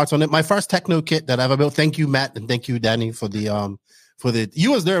few parts on it. My first Techno kit that I've ever built. Thank you, Matt, and thank you, Danny, for the.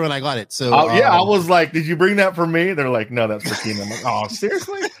 You was there when I got it. So I was like, did you bring that for me? They're like, no, that's for Keenan. I'm like, oh,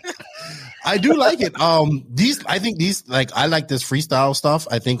 seriously? I do like it. I think these I like this freestyle stuff.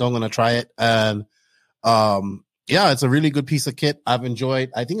 I think I'm gonna try it. And yeah, it's a really good piece of kit. I've enjoyed.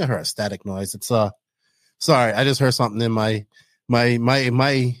 I think I heard a static noise. It's sorry, I just heard something in my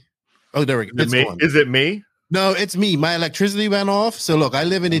oh, there we go. Is it me? No, it's me. My electricity went off. So look, I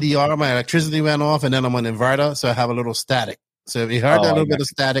live in EDR. My electricity went off, and then I'm on inverter, so I have a little static. So if you heard that little bit of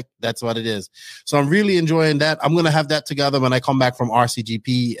static, that's what it is. So I'm really enjoying that. I'm going to have that together when I come back from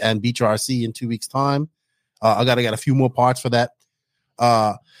RCGP and Beach RC in 2 weeks' time. I got to get a few more parts for that.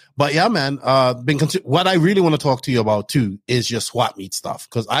 But yeah, man, what I really want to talk to you about too is your swap meet stuff,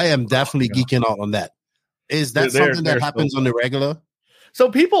 because I am definitely geeking out on that. Is that something that happens on the regular? So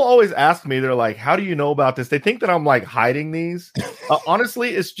people always ask me, they're like, how do you know about this? They think that I'm like hiding these. Honestly,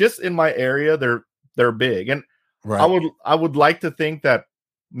 it's just in my area. They're big. And right. I would like to think that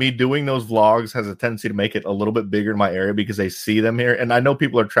me doing those vlogs has a tendency to make it a little bit bigger in my area because they see them here. And I know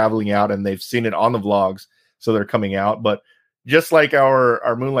people are traveling out and they've seen it on the vlogs, so they're coming out. But just like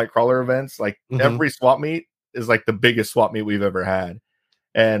our Moonlight Crawler events, like every swap meet is like the biggest swap meet we've ever had.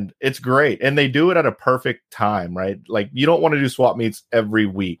 And it's great. And they do it at a perfect time, right? Like you don't want to do swap meets every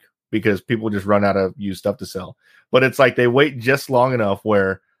week because people just run out of used stuff to sell. But it's like they wait just long enough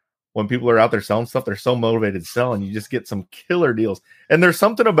where when people are out there selling stuff, they're so motivated to sell, and you just get some killer deals. And there's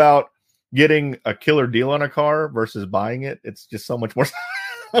something about getting a killer deal on a car versus buying it. It's just so much more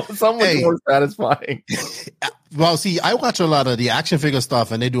more satisfying. Well, see, I watch a lot of the action figure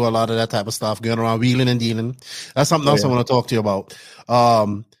stuff, and they do a lot of that type of stuff, going around wheeling and dealing. That's something else I want to talk to you about.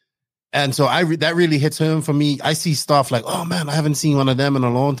 And so that really hits home for me. I see stuff like, oh man, I haven't seen one of them in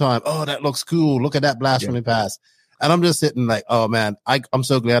a long time. Oh, that looks cool. Look at that blast from the past. And I'm just sitting like, oh man, I'm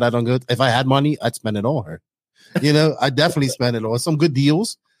so glad I don't go. If I had money, I'd spend it all her. You know, I definitely spend it all. Some good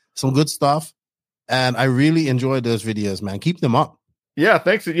deals, some good stuff. And I really enjoyed those videos, man. Keep them up. Yeah,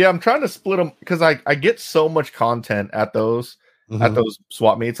 thanks. Yeah, I'm trying to split them because I get so much content at those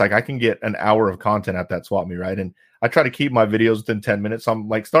swap meets. Like I can get an hour of content at that swap meet, right? And I try to keep my videos within 10 minutes. So I'm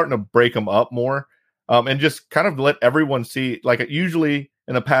like starting to break them up more and just kind of let everyone see. Like usually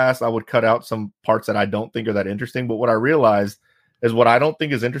in the past, I would cut out some parts that I don't think are that interesting. But what I realized is what I don't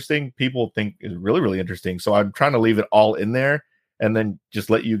think is interesting, people think is really, really interesting. So I'm trying to leave it all in there and then just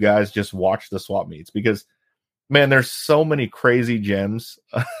let you guys just watch the swap meets because man, there's so many crazy gems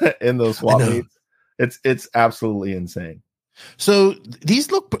in those swap meets. It's absolutely insane. So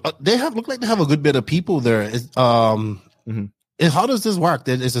these look like they have a good bit of people there. How does this work?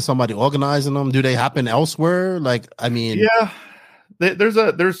 Is there somebody organizing them? Do they happen elsewhere? Like, I mean, yeah, there's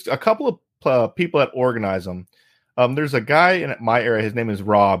a couple of people that organize them. There's a guy in my area. His name is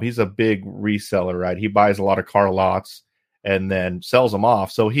Rob. He's a big reseller, right? He buys a lot of car lots and then sells them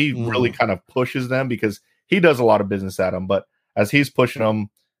off. So he really kind of pushes them because he does a lot of business at them, but as he's pushing them,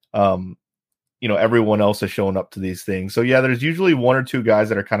 everyone else is showing up to these things. So yeah, there's usually one or two guys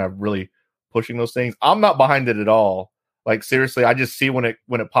that are kind of really pushing those things. I'm not behind it at all. Like seriously, I just see when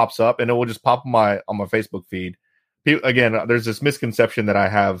it pops up, and it will just pop on my Facebook feed. Again, there's this misconception that I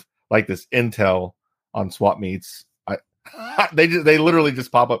have like this intel on swap meets. They literally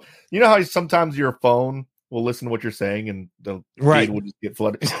just pop up. You know how sometimes your phone will listen to what you're saying and the feed will just get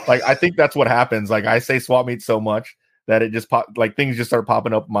flooded. Like I think that's what happens. Like I say swap meet so much that it just things just start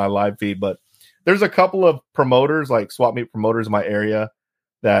popping up in my live feed. But there's a couple of promoters, like swap meet promoters in my area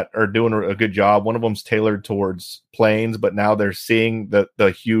that are doing a good job. One of them's tailored towards planes, but now they're seeing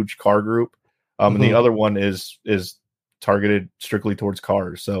the huge car group. And the other one is targeted strictly towards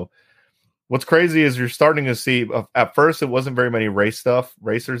cars. So what's crazy is you're starting to see, at first it wasn't very many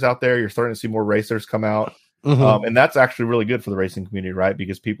racers out there. You're starting to see more racers come out. And that's actually really good for the racing community, right?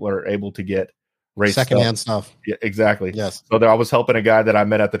 Because people are able to get race secondhand stuff. Yeah, exactly. Yes. So I was helping a guy that I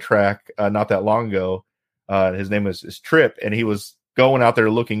met at the track not that long ago. His name is Trip, and he was going out there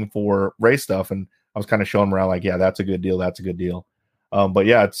looking for race stuff. And I was kind of showing him around like, yeah, that's a good deal. That's a good deal. But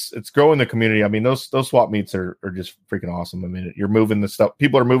yeah, it's growing the community. I mean, those swap meets are just freaking awesome. I mean, you're moving the stuff.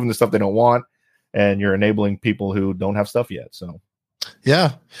 People are moving the stuff they don't want, and you're enabling people who don't have stuff yet. So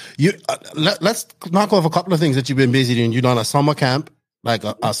yeah, let's knock off a couple of things that you've been busy doing. You've done a summer camp, like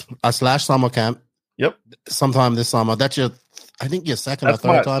a slash summer camp. Yep. Sometime this summer. I think your second or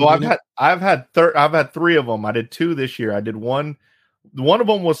third time. So I've had 3 of them. I did 2 this year. I did one. One of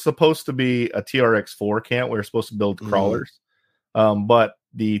them was supposed to be a TRX4 camp. We were supposed to build crawlers. But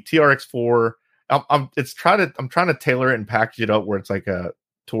the TRX4, I'm trying to tailor it and package it up where it's like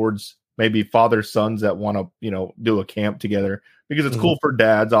towards maybe father sons that want to, do a camp together, because it's cool for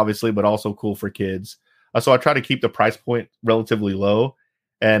dads, obviously, but also cool for kids. So I try to keep the price point relatively low.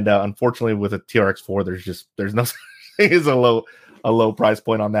 And unfortunately, with a TRX4, there's no is a low price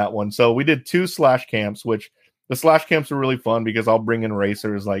point on that one. So we did 2 slash camps, which the slash camps are really fun because I'll bring in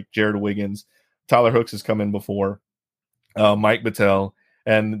racers like Jared Wiggins, Tyler Hooks has come in before. Mike Battelle,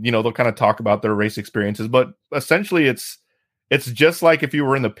 and they'll kind of talk about their race experiences, but essentially it's just like if you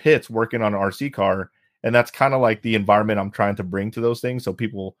were in the pits working on an RC car, and that's kind of like the environment I'm trying to bring to those things, so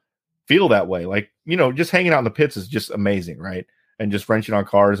people feel that way. Like, just hanging out in the pits is just amazing, right? And just wrenching on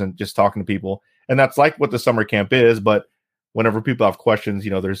cars and just talking to people, and that's like what the summer camp is. But whenever people have questions,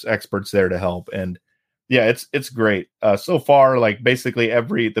 there's experts there to help, and yeah, it's great. So far, like basically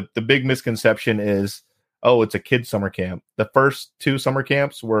the big misconception is, oh, it's a kid summer camp. The first 2 summer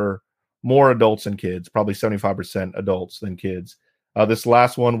camps were more adults than kids, probably 75% adults than kids. This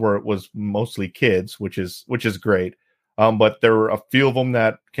last one where it was mostly kids, which is great. But there were a few of them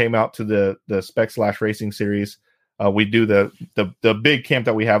that came out to the Spec Slash Racing series. We do the big camp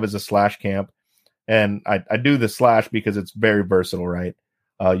that we have is a slash camp, and I do the slash because it's very versatile, right?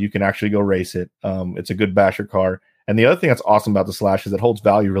 You can actually go race it. It's a good basher car. And the other thing that's awesome about the slash is it holds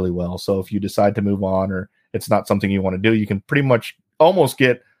value really well. So if you decide to move on or it's not something you want to do, you can pretty much almost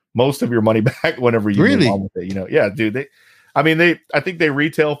get most of your money back whenever you move on with it. Yeah, dude. I think they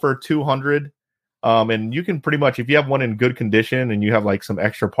retail for $200. And you can pretty much, if you have one in good condition and you have like some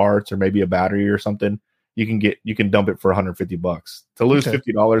extra parts or maybe a battery or something, you can dump it for $150. To lose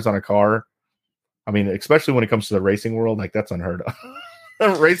 $50 on a car, I mean, especially when it comes to the racing world, like that's unheard of.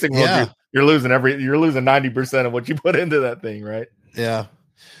 Racing world, you're losing 90% of what you put into that thing, right? Yeah.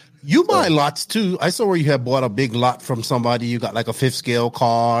 You buy lots too. I saw where you had bought a big lot from somebody. You got like a 5th scale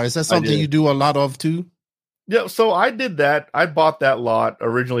car. Is that something you do a lot of too? Yeah, so I did that. I bought that lot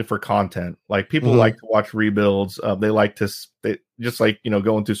originally for content. Like people like to watch rebuilds. They like to just like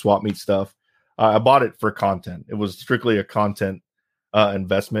going through swap meet stuff. I bought it for content. It was strictly a content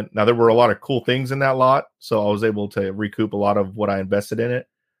investment. Now there were a lot of cool things in that lot, so I was able to recoup a lot of what I invested in it.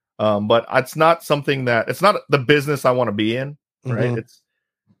 But it's not something it's not the business I want to be in, right?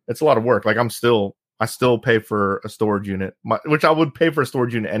 It's a lot of work. Like I still pay for a storage unit, which I would pay for a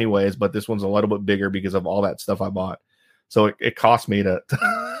storage unit anyways, but this one's a little bit bigger because of all that stuff I bought. So it cost me to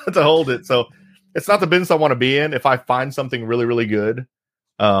to hold it. So it's not the business I want to be in. If I find something really, really good,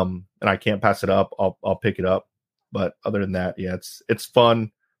 and I can't pass it up, I'll pick it up. But other than that, yeah, it's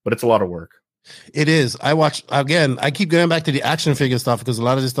fun, but it's a lot of work. It is. I keep going back to the action figure stuff because a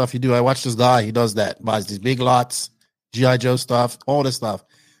lot of the stuff you do, I watch this guy, he does that, buys these big lots, G.I. Joe stuff, all this stuff,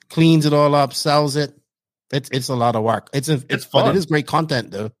 cleans it all up, sells it. It's a lot of work. It's fun. But it is great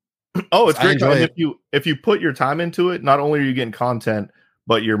content though. Oh, it's great. If you put your time into it, not only are you getting content,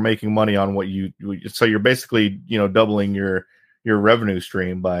 but you're making money on what so you're basically, doubling your revenue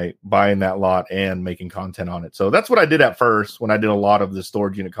stream by buying that lot and making content on it. So that's what I did at first when I did a lot of the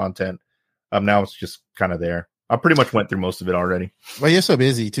storage unit content. Now it's just kind of there. I pretty much went through most of it already. Well, you're so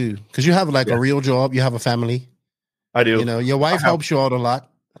busy too, because you have like a real job. You have a family. I do. Your wife helps you out a lot.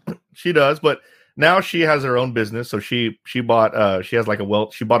 She does, but now she has her own business. So she bought she has like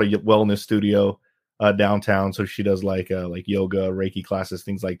she bought a wellness studio downtown. So she does like yoga, Reiki classes,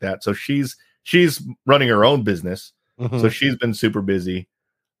 things like that. So she's running her own business. So she's been super busy.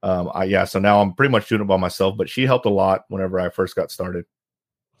 So now I'm pretty much doing it by myself, but she helped a lot whenever I first got started.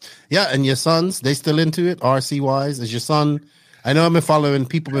 Yeah, and your sons, they still into it, RC wise? Is your son? I know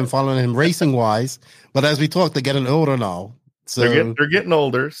people been following him racing wise, but as we talk, they're getting older now. So they're getting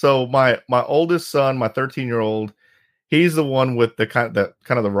older. So my oldest son, my 13-year-old, he's the one with the kind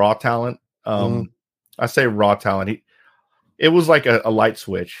of the raw talent. I say raw talent. It was like a light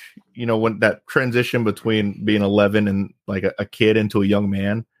switch, when that transition between being 11 and like a kid into a young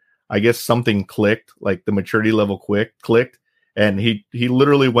man. I guess something clicked, like the maturity level clicked. And he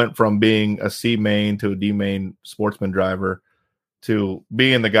literally went from being a C main to a D main sportsman driver to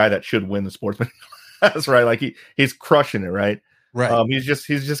being the guy that should win the sportsman class, right? Like he's crushing it, right? Right. He's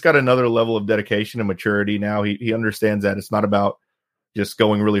just got another level of dedication and maturity now. He understands that it's not about just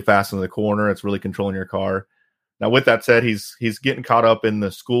going really fast in the corner. It's really controlling your car. Now, with that said, he's getting caught up in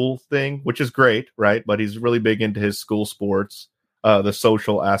the school thing, which is great, right? But he's really big into his school sports, the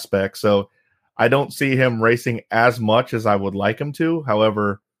social aspect. So I don't see him racing as much as I would like him to.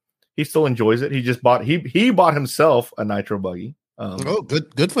 However, he still enjoys it. He just bought himself a nitro buggy.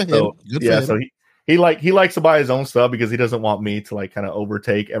 Good for him. So, Good yeah, for him. so he likes to buy his own stuff because he doesn't want me to like kind of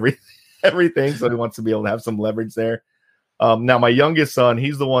overtake everything. So he wants to be able to have some leverage there. Now, my youngest son,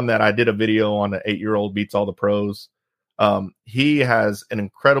 he's the one that I did a video on. The 8-year-old beats all the pros. He has an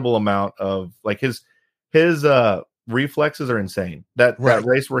incredible amount of like his reflexes are insane. That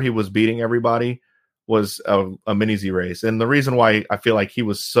race where he was beating everybody was a Mini Z race. And the reason why I feel like he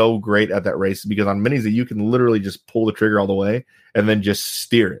was so great at that race is because on Mini Z, you can literally just pull the trigger all the way and then just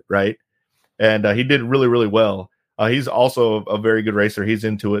steer it, right? And he did really, really well. He's also a very good racer. He's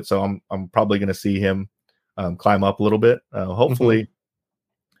into it. So I'm probably going to see him climb up a little bit. Hopefully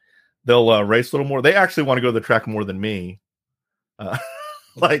they'll race a little more. They actually want to go to the track more than me.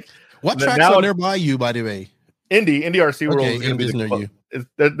 Like what tracks are nearby you, by the way? Indy RC World is going to be near you.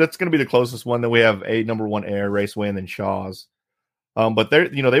 That's going to be the closest one. Then we have a number 1 Air Raceway and then Shaw's. But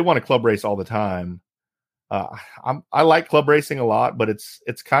they want to club race all the time. I like club racing a lot, but it's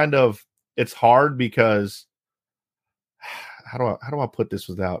hard because how do I put this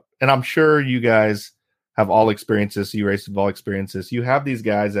without? And I'm sure you guys have all experiences. You race have all experiences. You have these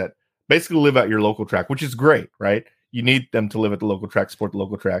guys that basically live at your local track, which is great, right? You need them to live at the local track, support the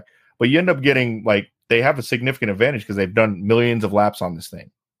local track, but you end up getting like they have a significant advantage because they've done millions of laps on this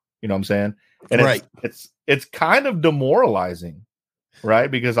thing. You know what I'm saying? And it's kind of demoralizing, right?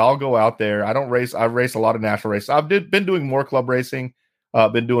 Because I'll go out there. I don't race. I race a lot of national races. I've been doing more club racing,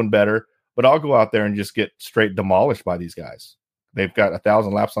 been doing better, but I'll go out there and just get straight demolished by these guys. They've got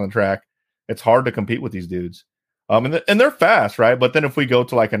 1,000 laps on the track. It's hard to compete with these dudes. And they're fast, right? But then if we go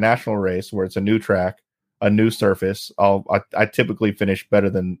to like a national race where it's a new track, a new surface, I typically finish better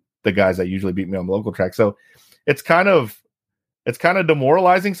than the guys that usually beat me on the local track. So it's kind of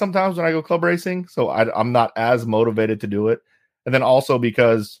demoralizing sometimes when I go club racing. So I'm not as motivated to do it. And then also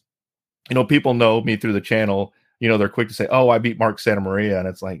because, people know me through the channel, they're quick to say, oh, I beat Mark Santa Maria. And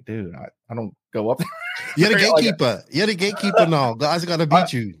it's like, dude, I don't go up there. You're the gatekeeper. You're the gatekeeper now. Guys got to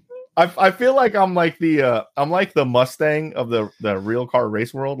beat you. I feel like I'm like the Mustang of the real car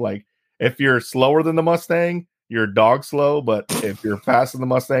race world. Like if you're slower than the Mustang, you're dog slow. But if you're faster than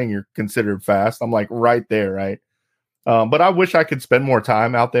the Mustang, you're considered fast. I'm like right there, right? But I wish I could spend more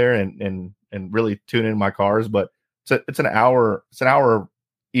time out there and really tune in my cars. But it's an hour. It's an hour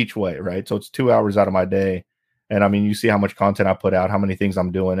each way, right? So it's 2 hours out of my day. And I mean, you see how much content I put out, how many things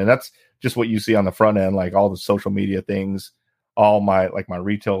I'm doing, and that's just what you see on the front end, like all the social media things, all my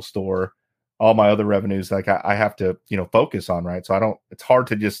retail store, all my other revenues. Like I have to focus on, right? So it's hard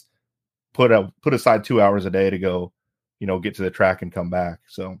to just put aside 2 hours a day to go get to the track and come back.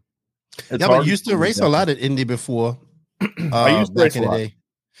 So but you used to race a lot at Indy before. I used to race in the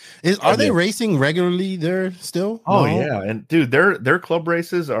day. Are they racing regularly there still? Oh yeah, and dude, their club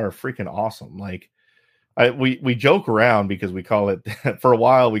races are freaking awesome. Like we joke around because we call it for a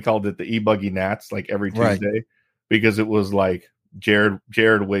while we called it the e-buggy Nats, like every Tuesday, because it was like Jared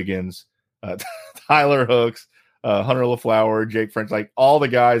Wiggins, Tyler Hooks, Hunter LaFlower, Jake French, like all the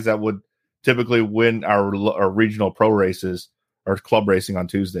guys that would typically win our regional pro races or club racing on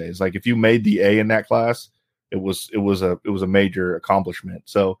Tuesdays. Like if you made the A in that class, it was a major accomplishment.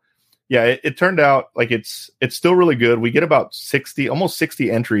 So yeah, it turned out like it's still really good. We get about almost 60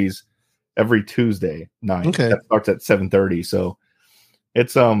 entries every Tuesday night. Okay. That starts at 7:30. So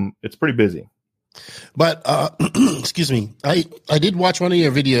it's pretty busy. But excuse me, I did watch one of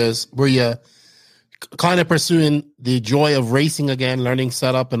your videos where you're kind of pursuing the joy of racing again, learning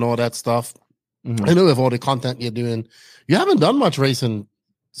setup and all that stuff. Mm-hmm. I know with all the content you're doing, you haven't done much racing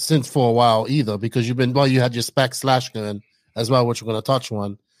since for a while either, because you had your spec slash gun as well, which we're going to touch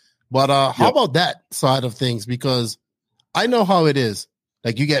on. But how about that side of things? Because I know how it is.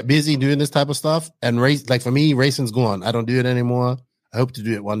 Like you get busy doing this type of stuff and race. Like for me, racing's gone. I don't do it anymore. I hope to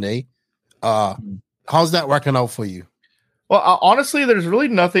do it one day. How's that working out for you? Well, honestly, there's really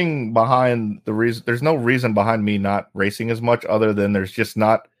nothing behind the reason. There's no reason behind me not racing as much other than there's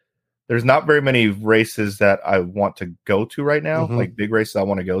not very many races that I want to go to right now, like big races I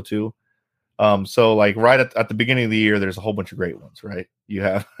want to go to. So like right at the beginning of the year, there's a whole bunch of great ones, right? You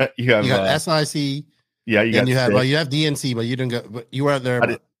have SIC. Yeah, you have DNC, but you didn't go. But you weren't there.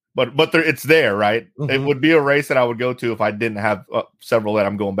 But it's there, right? Mm-hmm. It would be a race that I would go to if I didn't have several that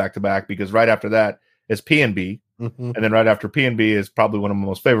I'm going back to back, because right after that is PNB, and then right after PNB is probably one of my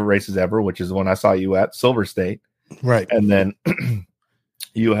most favorite races ever, which is the one I saw you at, Silver State, right? And then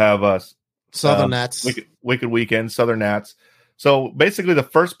You have Southern Nats, Wicked Weekend, Southern Nats. So basically, the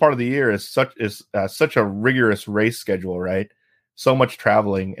first part of the year is such a rigorous race schedule, right? So much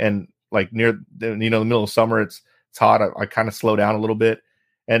traveling, and like near the middle of summer, it's hot. I kind of slow down a little bit,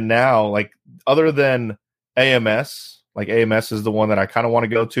 and now like other than AMS, like AMS is the one that I kind of want to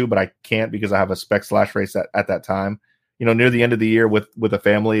go to, but I can't because I have a spec slash race at that time. Near the end of the year with a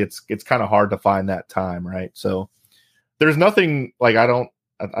family, it's kind of hard to find that time, right? So there's nothing like I don't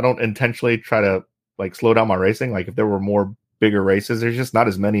intentionally try to like slow down my racing. Like if there were more bigger races, there's just not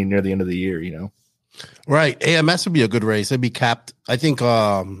as many near the end of the year, Right. AMS would be a good race. It'd be capped. I think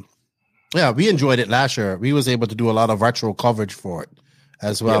we enjoyed it last year. We was able to do a lot of retro coverage for it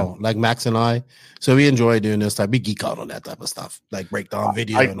as well, like Max and I. So we enjoy doing this type. We geek out on that type of stuff, like breakdown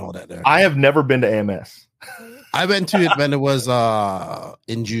video and all that there. I have never been to AMS. I went to it when it was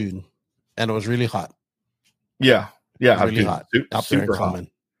in June, and it was really hot. Yeah. Really hot. Up there in Super hot. Cumming,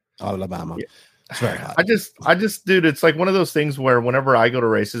 Alabama. Yeah. It's very hot. I just, dude, it's like one of those things where whenever I go to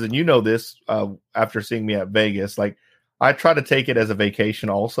races, and this after seeing me at Vegas, like I try to take it as a vacation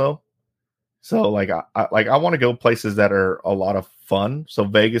also. So like I want to go places that are a lot of fun. So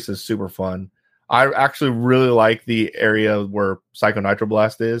Vegas is super fun. I actually really like the area where Psycho Nitro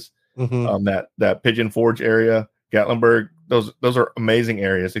Blast is. Mm-hmm. That Pigeon Forge area, Gatlinburg. Those are amazing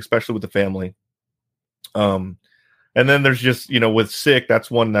areas, especially with the family. And then there's just, with Sick, that's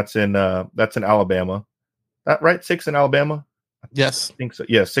one that's in Alabama. That right? Sick's in Alabama? Yes. I think so.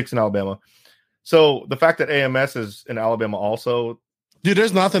 Yeah, Sick's in Alabama. So the fact that AMS is in Alabama also. Dude,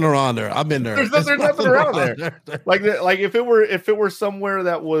 there's nothing around there. I've been there. There's nothing around there. Like if it were somewhere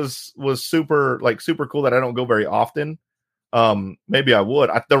that was super cool that I don't go very often, maybe I would.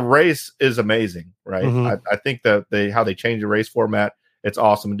 The race is amazing, right? Mm-hmm. I think that how they change the race format, it's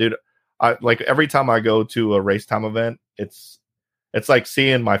awesome, dude. I like every time I go to a race time event, it's like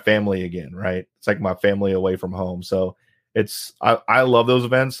seeing my family again, right? It's like my family away from home. So I love those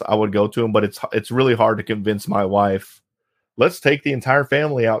events. I would go to them, but it's really hard to convince my wife, let's take the entire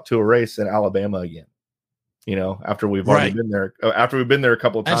family out to a race in Alabama again. After we've already been there, after we've been there a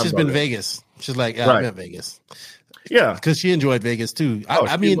couple of times. And she's been Vegas. She's like, I've been Vegas. Yeah. Because she enjoyed Vegas too.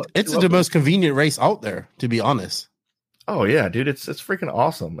 I mean, it's the most convenient race out there, to be honest. Oh yeah, dude, it's freaking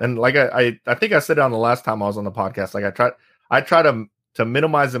awesome. And like I think I said it on the last time I was on the podcast. Like I try to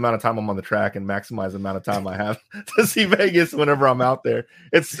minimize the amount of time I'm on the track and maximize the amount of time I have to see Vegas whenever I'm out there.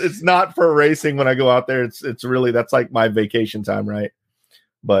 It's not for racing when I go out there. It's really, that's like my vacation time, right?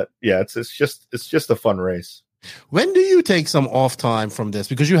 But yeah, it's just a fun race. When do you take some off time from this?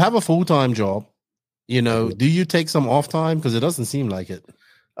 Because you have a full-time job. Do you take some off time? Because it doesn't seem like it.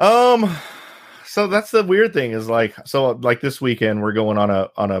 So that's the weird thing is like this weekend we're going on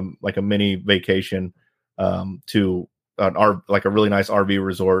a mini vacation to a really nice RV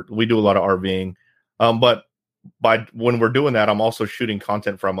resort. We do a lot of RVing. But when we're doing that, I'm also shooting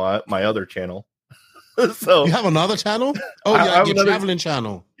content from my other channel. So you have another channel? Oh yeah, your traveling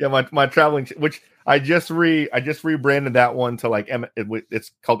channel. Yeah, my traveling, which I just rebranded that one to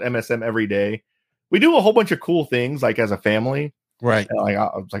it's called MSM Every Day. We do a whole bunch of cool things like as a family. Right. And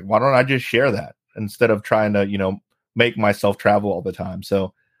I was like, why don't I just share that instead of trying to, make myself travel all the time?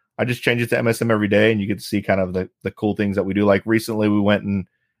 So I just changed it to MSM Every Day, and you get to see kind of the cool things that we do. Like recently we went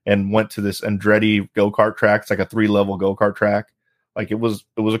went to this Andretti go-kart track. It's like a 3-level go-kart track. Like it was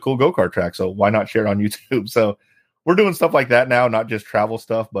a cool go-kart track. So why not share it on YouTube? So we're doing stuff like that now, not just travel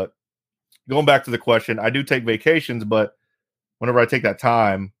stuff. But going back to the question, I do take vacations, but whenever I take that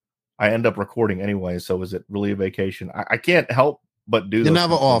time, I end up recording anyway. So is it really a vacation? I can't help but do. You're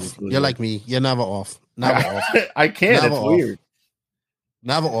never off. Really You're like me. You're never off. Never off. I can't. Never it's off. Weird.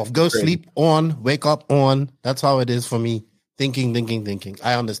 Never off. Go sleep on, wake up on. That's how it is for me. Thinking.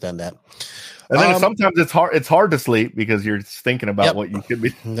 I understand that. And then sometimes it's hard. It's hard to sleep because you're thinking about what you could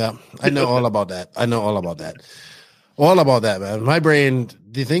be. Yeah, I know all about that. All about that, man. My brain,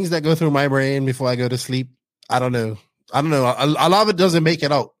 the things that go through my brain before I go to sleep, I don't know. A lot of it doesn't make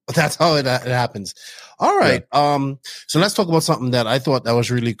it out. That's how it happens. All right. Yeah. So let's talk about something that I thought that was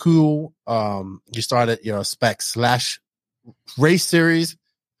really cool. You started your spec / race series.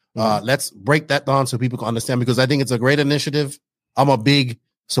 Let's break that down so people can understand, because I think it's a great initiative. I'm a big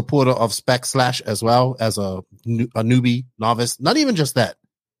supporter of spec / as well as a newbie novice. Not even just that,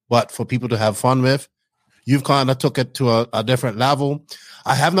 but for people to have fun with. You've kind of took it to a different level.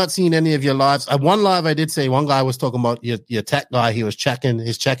 I have not seen any of your lives. One live I did say one guy was talking about your tech guy. He was checking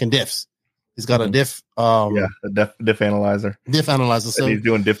diffs. He's got a diff. A diff analyzer. Diff analyzer. So he's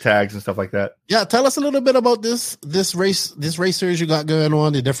doing diff tags and stuff like that. Yeah, tell us a little bit about this race series you got going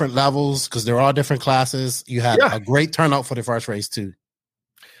on, the different levels, because there are different classes. You had a great turnout for the first race too.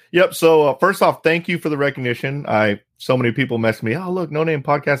 Yep. So first off, thank you for the recognition. So many people messaged me. Oh, look, No Name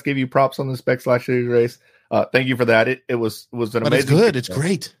Podcast gave you props on the Spec/Series race. Thank you for that. It was an amazing. But it's good. It's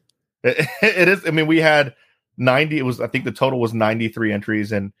great. It is. I mean, we had 90. It was. I think the total was 93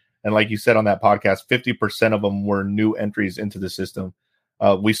 entries, and like you said on that podcast, 50% of them were new entries into the system.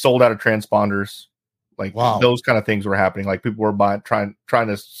 We sold out of transponders. Like those kind of things were happening. Like people were trying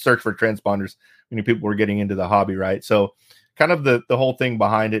to search for transponders. People were getting into the hobby, right? So kind of the whole thing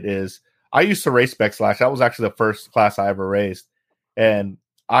behind it is I used to race Spec/. That was actually the first class I ever raced. And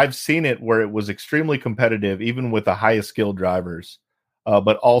I've seen it where it was extremely competitive, even with the highest skilled drivers.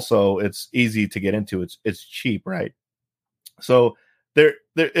 But also it's easy to get into. It's cheap, right? So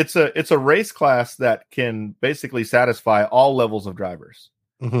it's a race class that can basically satisfy all levels of drivers.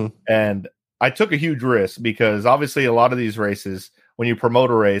 Mm-hmm. And I took a huge risk because obviously a lot of these races, when you promote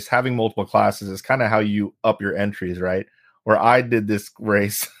a race, having multiple classes is kind of how you up your entries, right? Where I did this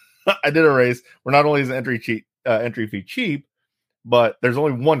race, I did a race where not only is the entry fee cheap, but there's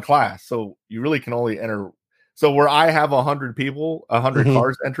only one class, so you really can only enter. So where I have 100 people, 100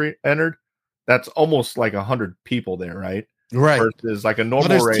 cars entered, that's almost like 100 people there, right? Right. Versus like a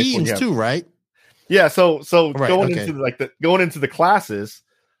normal race. Teams too, right? Yeah. So right, going into the classes.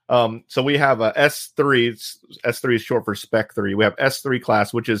 So we have a S3. S3 is short for Spec 3. We have S3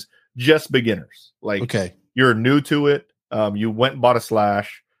 class, which is just beginners. Like you're new to it. You went and bought a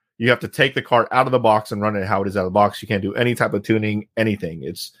Slash. You have to take the car out of the box and run it how it is out of the box. You can't do any type of tuning, anything.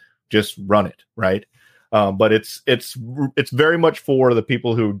 It's just run it, right? But it's very much for the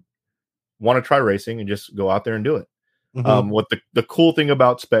people who want to try racing and just go out there and do it. Mm-hmm. What the cool thing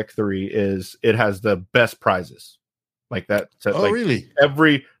about Spec 3 is it has the best prizes. Like that. Really?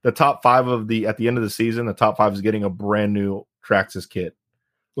 The top 5 at the end of the season, the top 5 is getting a brand new Traxxas kit.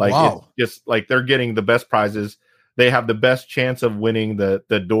 Like it's just like they're getting the best prizes. They have the best chance of winning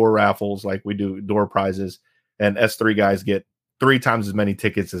the door raffles, like we do door prizes. And S3 guys get 3 times as many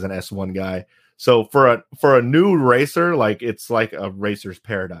tickets as an S1 guy. So for a new racer, like it's like a racer's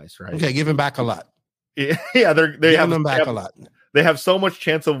paradise, right? Okay, giving back a lot. Yeah, they have them back a lot. They have so much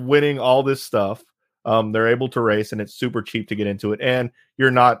chance of winning all this stuff. They're able to race, and it's super cheap to get into it. And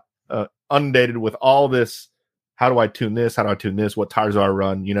you're not inundated with all this. How do I tune this? How do I tune this? What tires do I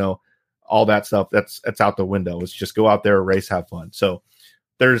run? All that stuff. That's out the window. It's just go out there, race, have fun. So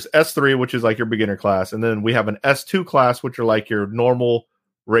there's S3, which is like your beginner class, and then we have an S2 class, which are like your normal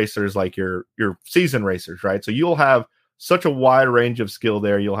racers, like your season racers, right? So you'll have such a wide range of skill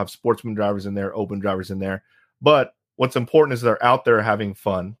there. You'll have sportsman drivers in there, open drivers in there. But what's important is they're out there having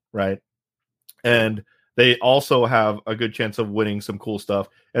fun, right? And they also have a good chance of winning some cool stuff.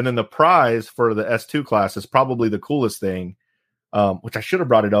 And then the prize for the S2 class is probably the coolest thing, which I should have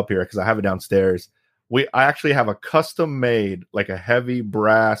brought it up here because I have it downstairs. I actually have a custom made, like a heavy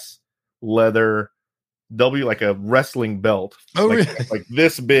brass leather like a wrestling belt, like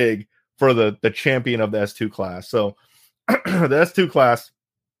this big for the champion of the S2 class. So the S2 class,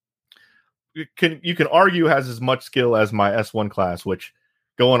 you can argue has as much skill as my S1 class, which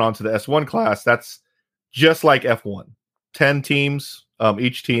going on to the S1 class, that's just like F1. 10 teams.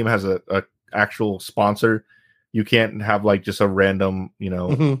 Each team has a actual sponsor. You can't have like just a random,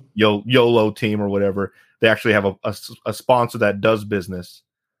 YOLO team or whatever. They actually have a sponsor that does business.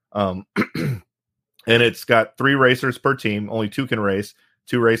 And it's got 3 racers per team. Only 2 can race,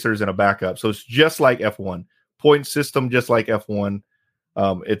 2 racers and a backup. So it's just like F1. Point system, just like F1.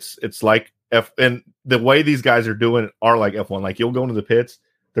 It's like and the way these guys are doing it are like F1. Like you'll go into the pits,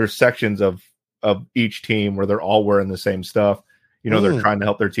 there's sections of each team where they're all wearing the same stuff. They're trying to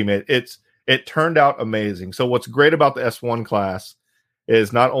help their teammate. It turned out amazing. So what's great about the S1 class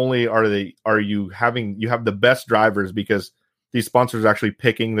is not only you have the best drivers because these sponsors are actually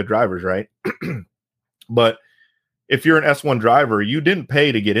picking the drivers, right? But if you're an S1 driver, you didn't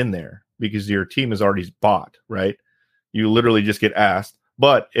pay to get in there because your team is already bought, right? You literally just get asked.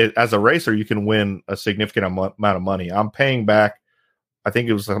 But as a racer, you can win a significant amount of money. I'm paying back, I think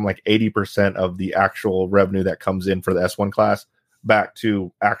it was something like 80% of the actual revenue that comes in for the S1 class back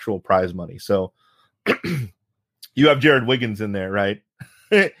to actual prize money. So you have Jared Wiggins in there, right?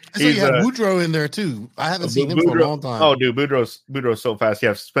 So you have Boudreaux in there too. I haven't seen him for a long time. Oh, dude, Boudreaux's so fast. You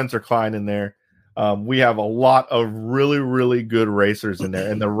have Spencer Klein in there. We have a lot of really, really good racers in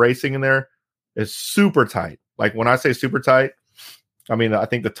there, and the racing in there is super tight. Like when I say super tight, I mean I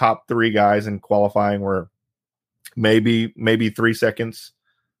think the top 3 guys in qualifying were maybe 3 seconds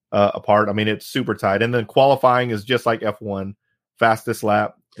apart. I mean it's super tight, and then qualifying is just like F1, fastest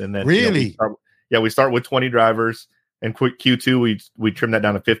lap, and then really, we start with 20 drivers, and Q2 we trim that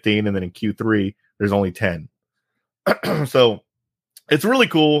down to 15, and then in Q3 there's only 10. So it's really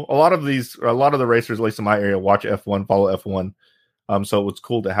cool. A lot of the racers, at least in my area, watch F1, follow F1. So it's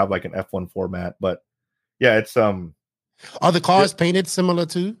cool to have like an F1 format. But yeah, it's Are the cars painted similar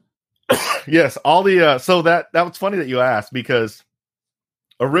too? yes, all the so that was funny that you asked, because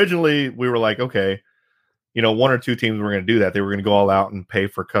originally we were like, okay, one or two teams were going to do that. They were going to go all out and pay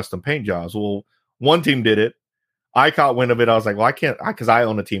for custom paint jobs. Well, one team did it. I caught wind of it. I was like, well, I can't, because I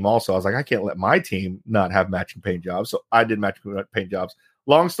own a team also. I was like, I can't let my team not have matching paint jobs. So I did matching paint jobs.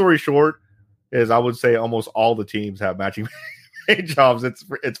 Long story short is I would say almost all the teams have matching paint jobs. It's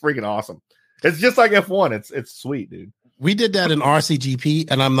freaking awesome. It's just like F1. It's sweet, dude. We did that in RCGP,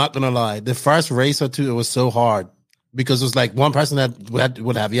 and I'm not going to lie. The first race or two, it was so hard because it was like one person that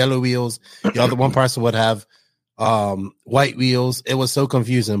would have yellow wheels. The other one person would have white wheels. It was so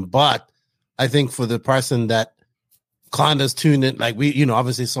confusing. But I think for the person that kind of tuned in, like we,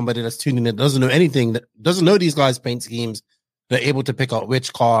 obviously somebody that's tuning in doesn't know anything, that doesn't know these guys' paint schemes, they're able to pick out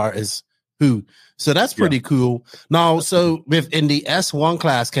which car is who. So that's pretty cool. Now, so within the S1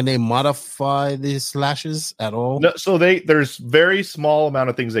 class, can they modify the slashes at all? No, so there's very small amount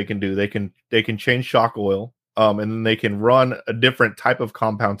of things they can do. They can change shock oil, and then they can run a different type of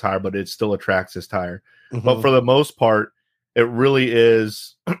compound tire, but it's still a Traxxas tire. Mm-hmm. But for the most part, it really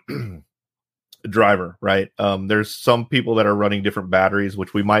is driver, right? There's some people that are running different batteries,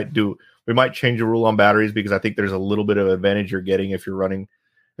 which we might do. We might change the rule on batteries, because I think there's a little bit of advantage you're getting if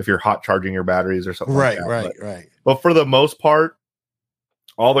you're hot charging your batteries or something like that. Right. But for the most part,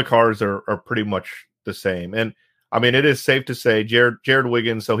 all the cars are pretty much the same. And I mean, it is safe to say Jared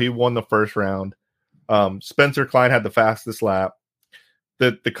Wiggins, so he won the first round. Spencer Klein had the fastest lap.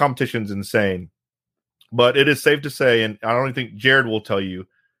 The competition's insane. But it is safe to say, and I don't think Jared will tell you,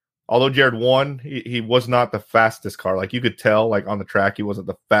 although Jared won, he was not the fastest car. Like, you could tell, like, on the track, he wasn't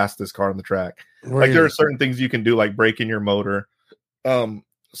the fastest car on the track. Really? Like, there are certain things you can do, like break in your motor.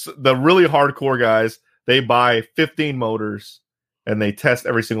 So the really hardcore guys, they buy 15 motors and they test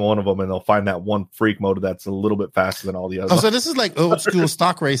every single one of them, and they'll find that one freak motor that's a little bit faster than all the others. Oh, so this is like old school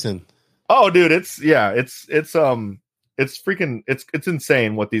stock racing. Oh, dude, it's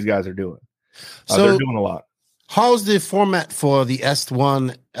insane what these guys are doing. So they're doing a lot. How's the format for the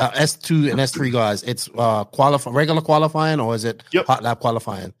S1, S2, and S3 guys? It's regular qualifying, or is it hot lap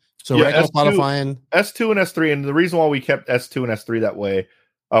qualifying? So regular S2, qualifying, S2 and S3, and the reason why we kept S2 and S3 that way,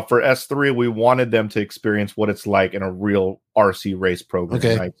 for S3, we wanted them to experience what it's like in a real RC race program.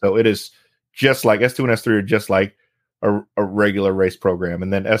 Okay. Right? So it is just like S2 and S3 are just like a regular race program,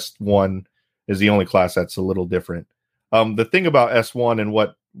 and then S1 is the only class that's a little different. The thing about S1 and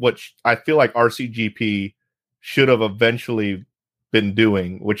what I feel like RCGP should have eventually been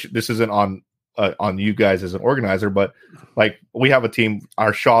doing, which this isn't on you guys as an organizer, but like, we have a team,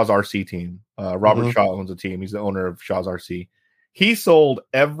 our Shaw's RC team. Robert Shaw owns a team. He's the owner of Shaw's RC. He sold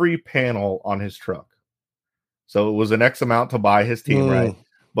every panel on his truck. So it was an X amount to buy his team, right?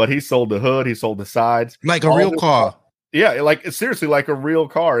 But he sold the hood, he sold the sides. Like a real car. Yeah, like seriously, like a real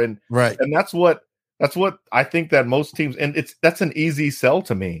car. And right. And that's what I think that most teams, and that's an easy sell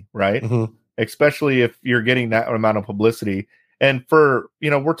to me, right? Mm-hmm. Especially if you're getting that amount of publicity. And for,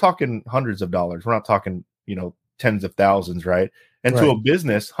 we're talking hundreds of dollars. We're not talking, tens of thousands, right? And to a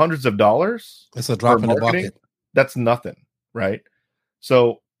business, hundreds of dollars. It's a drop in the bucket. That's nothing, right?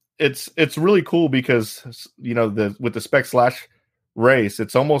 So it's really cool because, with the Spec Slash race,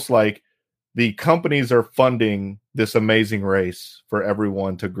 it's almost like the companies are funding this amazing race for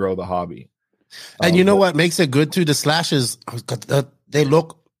everyone to grow the hobby. And you know what makes it good too? The slashes, they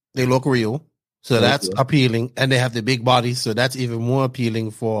look real. So that's appealing, and they have the big body, so that's even more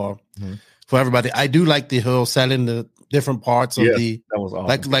appealing for everybody. I do like the whole selling the different parts of that was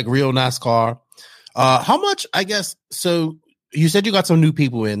awesome. like real NASCAR. How much? I guess so. You said you got some new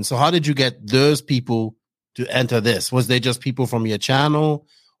people in. So how did you get those people to enter this? Was they just people from your channel,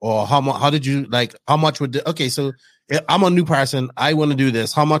 or how did you how much would? Okay, so I'm a new person. I want to do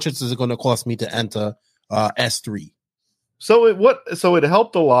this. How much is it going to cost me to enter S3? So it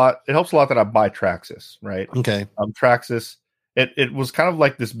helped a lot. It helps a lot that I buy Traxxas, right? Okay. Traxxas. It was kind of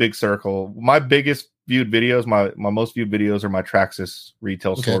like this big circle. My biggest viewed videos, my most viewed videos are my Traxxas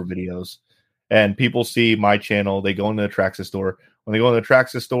retail store videos. And people see my channel, they go into the Traxxas store. When they go into the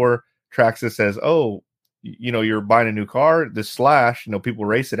Traxxas store, Traxxas says, "Oh, you're buying a new car, the Slash, people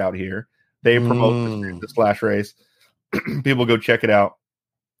race it out here." They promote the Slash race. People go check it out.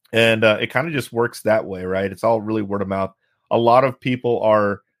 And it kind of just works that way, right? It's all really word of mouth. A lot of people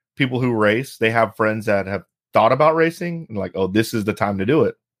are people who race. They have friends that have thought about racing and like, oh, this is the time to do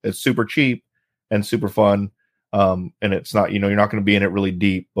it. It's super cheap and super fun. And it's not, you're not going to be in it really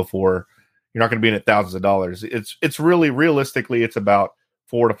deep before you're not going to be in it thousands of dollars. It's really realistically, it's about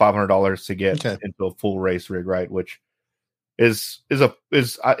 $400 to $500 to get into a full race rig, right? Which is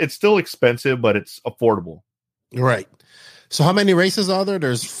it's still expensive, but it's affordable. Right. So how many races are there?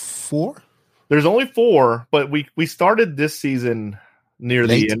 There's 4? There's only 4, but we started this season near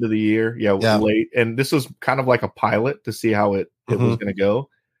late. the end of the year. Yeah, late. And this was kind of like a pilot to see how it was going to go.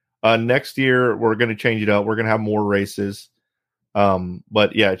 Next year, we're going to change it up. We're going to have more races.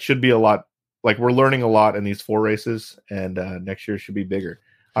 But yeah, it should be a lot. Like, we're learning a lot in these 4 races, and next year should be bigger.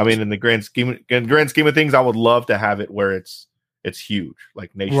 I mean, in the grand scheme of things, I would love to have it where it's huge,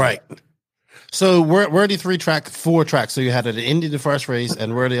 like nationwide. Right. So where are the 4 tracks? So you had the Indy, the first race,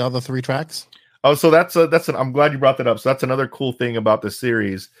 and where are the other 3 tracks? Oh, so I'm glad you brought that up. So that's another cool thing about the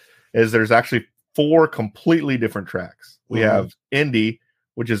series is there's actually 4 completely different tracks. We have Indy,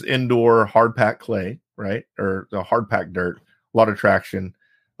 which is indoor hard pack clay, right? Or the hard pack dirt, a lot of traction,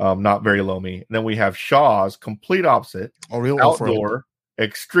 not very loamy. And then we have Shaw's, complete opposite, real outdoor,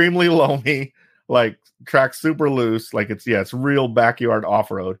 extremely loamy, like track super loose, like it's real backyard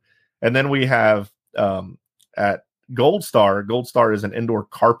off road. And then we have at Gold Star. Gold Star is an indoor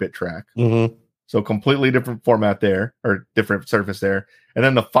carpet track. So completely different format there, or different surface there. And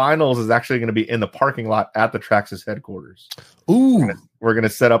then the finals is actually going to be in the parking lot at the Traxxas headquarters. Ooh. We're going to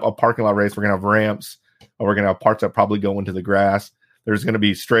set up a parking lot race. We're going to have ramps. And we're going to have parts that probably go into the grass. There's going to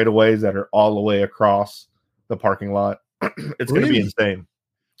be straightaways that are all the way across the parking lot. It's going to be insane.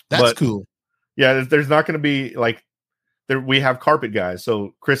 That's cool. Yeah, there's not going to be like there. We have carpet guys.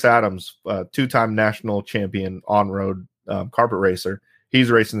 So Chris Adams, 2-time national champion on-road carpet racer. He's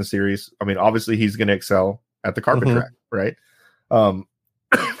racing the series. I mean, obviously, he's going to excel at the carpet track, right? So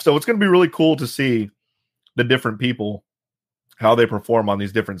it's going to be really cool to see the different people, how they perform on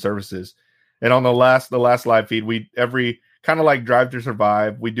these different services. And on the last live feed, we every kind of like Drive to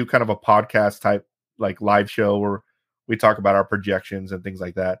Survive, we do kind of a podcast type like live show where we talk about our projections and things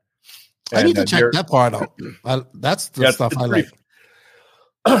like that. I need to check that part out. That's the stuff I like.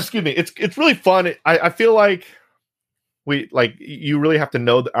 Excuse me. It's really fun. I feel like you really have to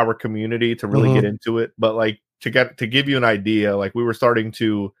know our community to really get into it. But like to give you an idea, like we were starting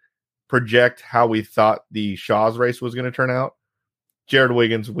to project how we thought the Shaw's race was going to turn out. Jared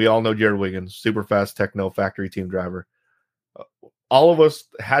Wiggins, we all know Jared Wiggins, super fast Techno factory team driver. All of us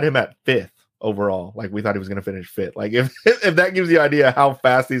had him at 5th overall. Like we thought he was going to finish 5th. Like if that gives you an idea how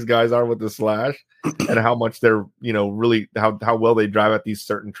fast these guys are with the Slash and how much they're, really how well they drive at these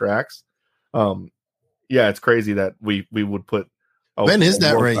certain tracks. Yeah, it's crazy that we would put. When is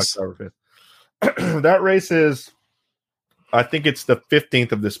that race? That race is, I think it's the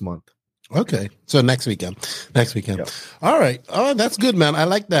 15th of this month. Okay, so next weekend. Yep. All right. Oh, that's good, man. I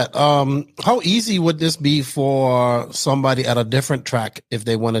like that. How easy would this be for somebody at a different track if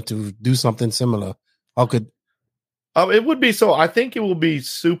they wanted to do something similar? How could? It would be so. I think it will be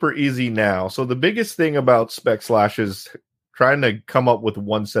super easy now. So the biggest thing about Spec Slash is trying to come up with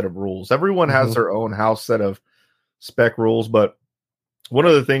one set of rules. Everyone has their own house set of spec rules, but one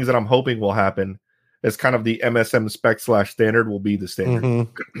of the things that I'm hoping will happen is kind of the MSM Spec Slash standard will be the standard.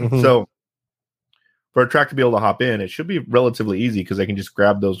 So for a track to be able to hop in, it should be relatively easy because they can just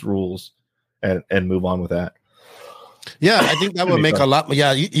grab those rules and move on with that. Yeah, I think that would make a lot.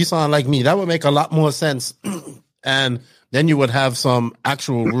 Yeah, you sound like me. That would make a lot more sense. And then you would have some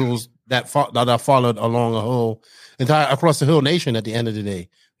actual rules that are followed along across the whole nation at the end of the day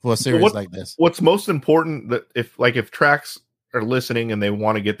for a series like this. What's most important that if tracks are listening and they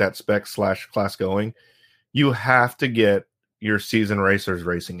want to get that Spec Slash class going, you have to get your seasoned racers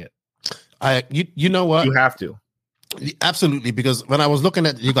racing it. You know what? You have to. Absolutely, because when I was looking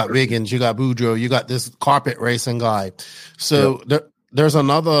at, you got Wiggins, you got Boudreaux, you got this carpet racing guy. So there's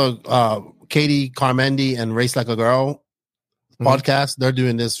another Katie Carmendi and Race Like a Girl podcast. They're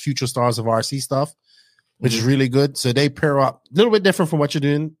doing this Future Stars of RC stuff, which is really good. So they pair up a little bit different from what you're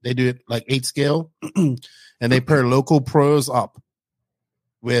doing. They do it like 8 scale, and they pair local pros up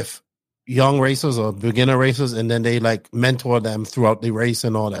with young racers or beginner racers, and then they like mentor them throughout the race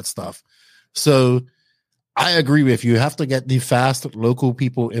and all that stuff. So I agree with you. You have to get the fast local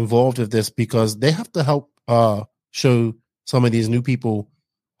people involved with this because they have to help show some of these new people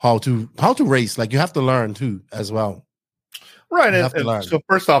how to race. Like you have to learn too as well. Right. And so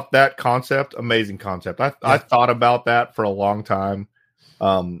first off, that concept, amazing concept. I thought about that for a long time,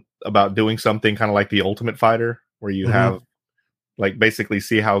 about doing something kind of like the Ultimate Fighter where you have like basically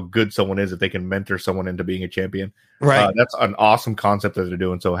see how good someone is if they can mentor someone into being a champion. Right. That's an awesome concept that they're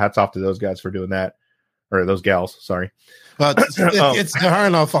doing. So hats off to those guys for doing that. or those gals. Sorry. It's her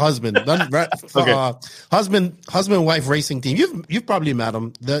and her husband, husband wife racing team. You've probably met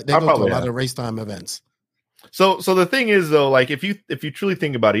them. They go to a lot of race time events. So the thing is though, like if you truly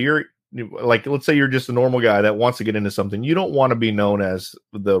think about it, you're like, let's say you're just a normal guy that wants to get into something. You don't want to be known as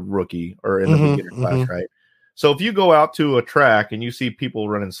the rookie or in the beginner class, right? So if you go out to a track and you see people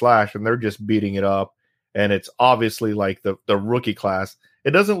running slash and they're just beating it up, and it's obviously like the rookie class,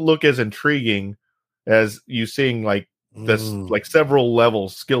 it doesn't look as intriguing as you seeing like this like several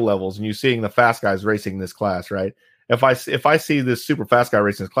skill levels, and you seeing the fast guys racing this class, right? If I see this super fast guy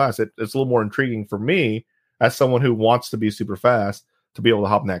racing this class, it's a little more intriguing for me as someone who wants to be super fast to be able to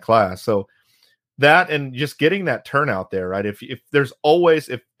hop in that class. So that, and just getting that turnout there, right? If there's always,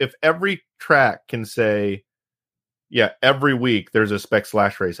 if every track can say, yeah, every week there's a spec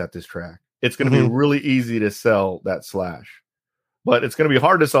slash race at this track, it's going to be really easy to sell that slash. But it's going to be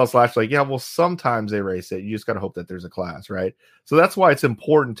hard to sell slash. Like, yeah, well, sometimes they race it. You just got to hope that there's a class, right? So that's why it's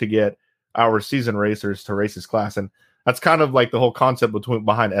important to get our seasoned racers to race this class. And that's kind of like the whole concept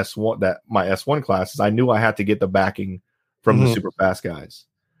behind S1, that my S1 class is I knew I had to get the backing from the super fast guys.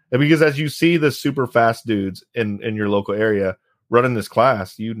 And because as you see the super fast dudes in your local area running this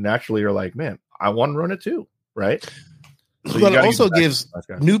class, you naturally are like, man, I want to run it too, right? So but it also gives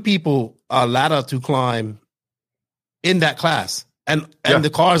new people a ladder to climb in that class. And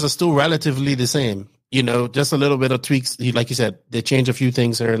the cars are still relatively the same, just a little bit of tweaks. Like you said, they change a few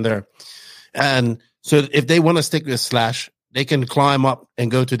things here and there. And so if they want to stick with slash, they can climb up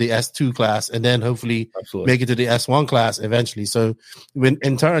and go to the S2 class and then hopefully make it to the S1 class eventually. So when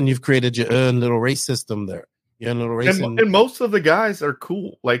in turn, you've created your own little race system there. Your own little racing. And most of the guys are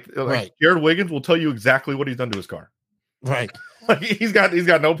cool. Like Jared Wiggins will tell you exactly what he's done to his car. Right. Like he's got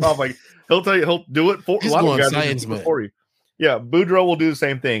no problem. Like he'll tell you, he'll do it for he's a lot of guys science, man. For you. Yeah, Boudreaux will do the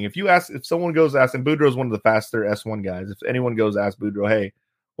same thing. If someone goes ask, and Boudreaux is one of the faster S1 guys. If anyone goes ask Boudreaux, hey,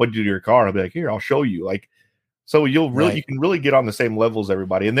 what did you do to your car? I'll be like, here, I'll show you. Like, so you can really get on the same level as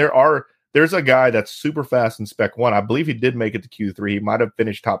everybody. And there's a guy that's super fast in Spec 1. I believe he did make it to Q3. He might have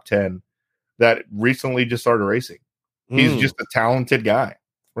finished top 10 that recently just started racing. He's just a talented guy,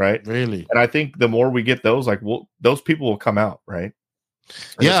 right? Really. And I think the more we get those, those people will come out, right?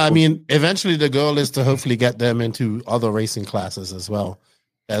 Yeah, I mean, eventually the goal is to hopefully get them into other racing classes as well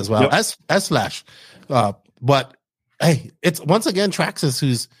as Slash. But hey, it's once again Traxxas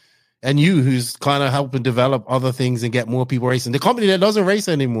who's kind of helping develop other things and get more people racing. The company that doesn't race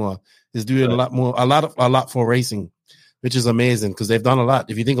anymore is doing a lot for racing, which is amazing because they've done a lot.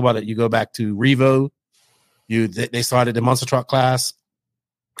 If you think about it, you go back to Revo, they started the monster truck class.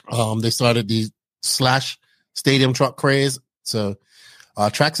 They started the Slash stadium truck craze. So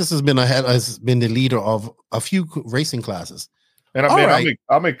Traxxas has been the leader of a few racing classes. And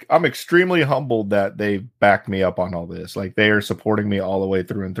I'm extremely humbled that they backed me up on all this. Like they are supporting me all the way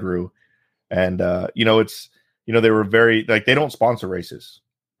through and through. And they were very like they don't sponsor races,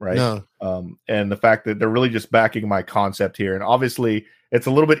 right? No. And the fact that they're really just backing my concept here. And obviously it's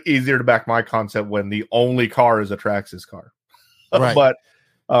a little bit easier to back my concept when the only car is a Traxxas car. Right. But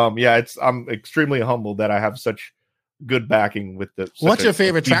I'm extremely humbled that I have such good backing with the. What's your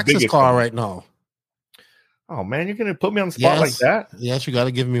favorite Traxxas car right now? Oh man, you're gonna put me on the spot like that? Yes, you got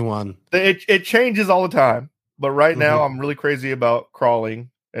to give me one. It changes all the time, but right now I'm really crazy about crawling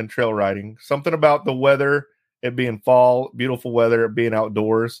and trail riding. Something about the weather, it being fall, beautiful weather, it being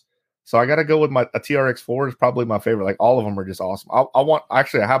outdoors. So I got to go with a TRX4 is probably my favorite. Like all of them are just awesome. I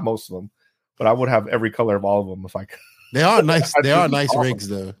have most of them, but I would have every color of all of them if I could. They are nice. They are nice awesome. Rigs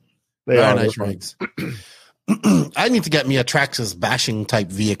though. They are nice rigs. I need to get me a Traxxas bashing type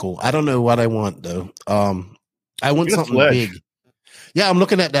vehicle. I don't know what I want though. I want something big. Yeah, I'm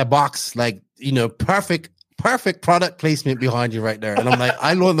looking at that box, like perfect product placement behind you right there, and I'm like,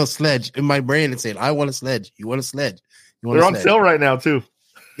 I want a sledge in my brain. It's saying, I want a sledge. You want a sledge? They're on sale right now too.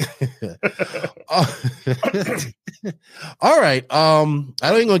 All right. I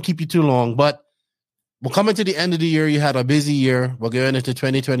don't going to keep you too long, but we're coming to the end of the year. You had a busy year. We're going into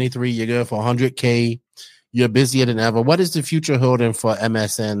 2023. You're going for 100K. You're busier than ever. What is the future holding for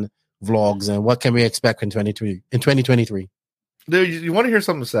MSN vlogs, and what can we expect in 2023? Dude, you want to hear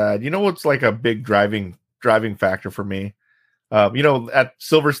something sad? You know what's like a big driving factor for me? At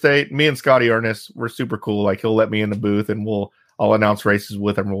Silver State, me and Scotty Ernest, we're super cool. Like he'll let me in the booth and I'll announce races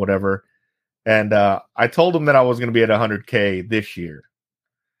with him or whatever. And I told him that I was going to be at 100K this year,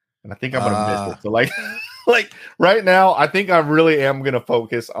 and I think I'm going to miss it. So like right now, I think I really am going to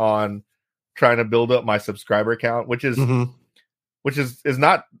focus on trying to build up my subscriber count, which is which is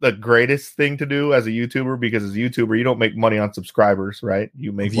not the greatest thing to do as a YouTuber, because as a YouTuber, you don't make money on subscribers, right?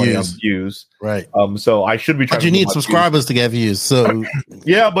 You make money on views. Right. So I should be trying but you need subscribers to get views. So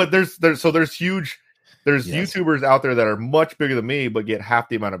yeah, but there's YouTubers out there that are much bigger than me, but get half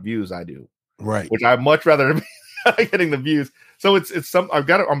the amount of views I do. Right. Which I'd much rather be getting the views. So I'm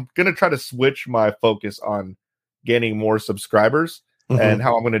gonna try to switch my focus on gaining more subscribers. And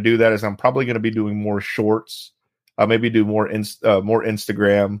how I'm going to do that is I'm probably going to be doing more shorts. Maybe do more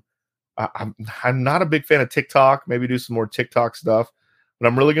Instagram. I'm not a big fan of TikTok. Maybe do some more TikTok stuff. But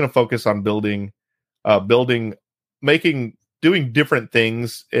I'm really going to focus on doing different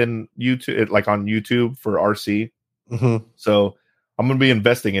things in YouTube, like on YouTube for RC. So I'm going to be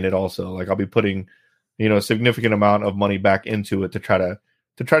investing in it also. Like I'll be putting, a significant amount of money back into it to try to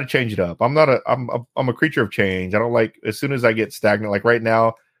change it up. I'm a creature of change. I don't like, as soon as I get stagnant, like right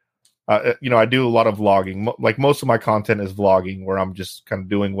now, I do a lot of vlogging. Like most of my content is vlogging, where I'm just kind of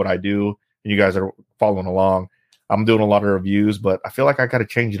doing what I do and you guys are following along. I'm doing a lot of reviews, but I feel like I got to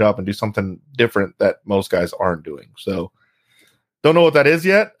change it up and do something different that most guys aren't doing. So don't know what that is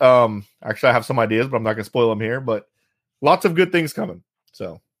yet. Actually I have some ideas, but I'm not going to spoil them here, but lots of good things coming.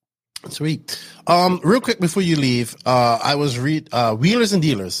 So sweet. Real quick before you leave, I was Wheelers and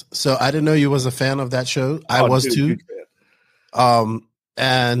Dealers. So I didn't know you was a fan of that show. I was too.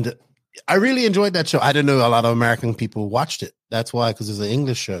 And I really enjoyed that show. I didn't know a lot of American people watched it. That's why, because it's an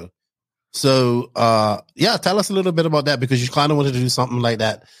English show. So tell us a little bit about that, because you kind of wanted to do something like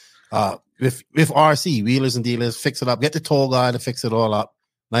that with RC, Wheelers and Dealers, fix it up, get the tall guy to fix it all up,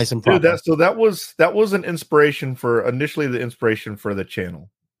 nice and proper. Dude, that was an inspiration for the channel.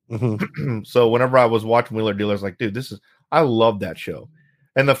 So whenever I was watching Wheeler Dealers, like, dude, I love that show.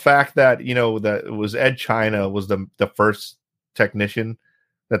 And the fact that, that it was Ed China was the first technician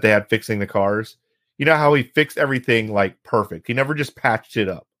that they had fixing the cars. You know how he fixed everything like perfect. He never just patched it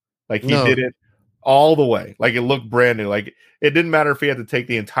up. Like he did it all the way. Like it looked brand new. Like it didn't matter if he had to take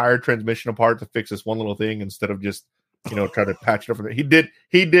the entire transmission apart to fix this one little thing instead of just, try to patch it up. He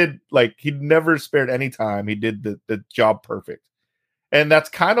did like, he never spared any time. He did the job perfect. And that's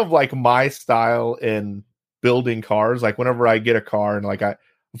kind of like my style in building cars. Like whenever I get a car and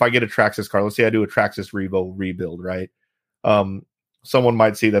if I get a Traxxas car, let's say I do a Traxxas Revo rebuild, right? Someone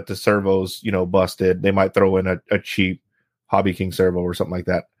might see that the servo's, busted. They might throw in a cheap Hobby King servo or something like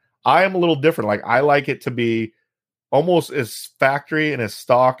that. I am a little different. Like I like it to be almost as factory and as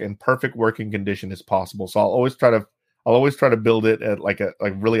stock and perfect working condition as possible. So I'll always try to build it at like a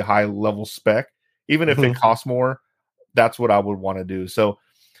really high level spec, even if it costs more. That's what I would want to do. So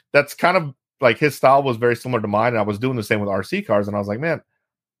that's kind of like his style was very similar to mine. And I was doing the same with RC cars. And I was like, man,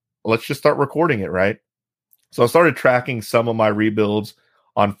 let's just start recording it. Right. So I started tracking some of my rebuilds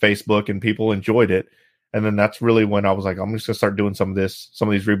on Facebook and people enjoyed it. And then that's really when I was like, I'm just going to start doing some of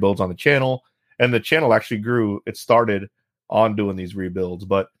these rebuilds on the channel. And the channel actually grew. It started on doing these rebuilds,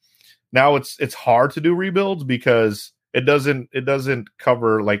 but now it's hard to do rebuilds because it doesn't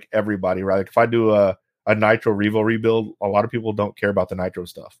cover like everybody, right? Like if I do a Nitro Revo rebuild, a lot of people don't care about the Nitro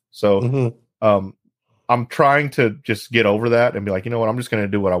stuff. So I'm trying to just get over that and be like, you know what, I'm just going to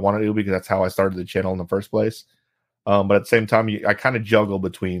do what I want to do because that's how I started the channel in the first place. But at the same time, I kind of juggle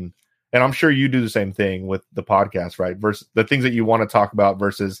between, and I'm sure you do the same thing with the podcast, right? Versus the things that you want to talk about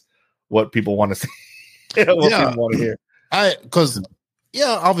versus what people want to see, people want to hear.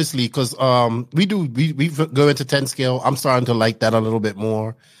 Obviously, because we go into 10 scale. I'm starting to like that a little bit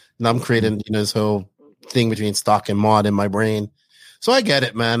more, and I'm creating this whole thing between stock and mod in my brain. So I get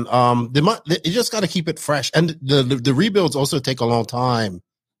it, man. You just got to keep it fresh, and the rebuilds also take a long time.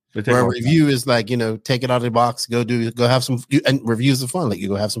 Where a review is like, take it out of the box, go have some, and reviews are fun. Like you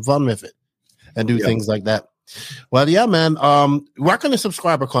go have some fun with it and do things like that. Well, yeah, man. Work on the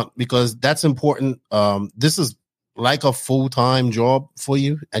subscriber count because that's important. This is like a full-time job for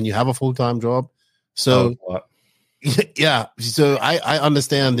you, and you have a full-time job. So yeah. So I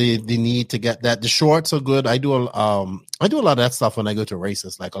understand the need to get that. The shorts are good. I do a lot of that stuff when I go to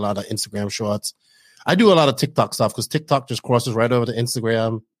races, like a lot of Instagram shorts. I do a lot of TikTok stuff because TikTok just crosses right over to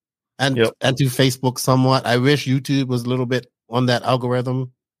Instagram. And to Facebook somewhat. I wish YouTube was a little bit on that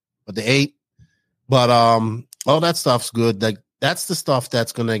algorithm, but they ain't. But all that stuff's good. Like that's the stuff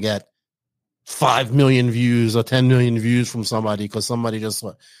that's gonna get 5 million views or 10 million views from somebody because somebody just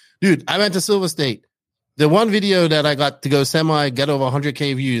dude. I went to Silver State. The one video that I got to go get over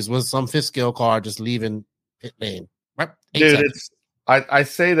 100K views was some fifth scale car just leaving pit lane. Dude, I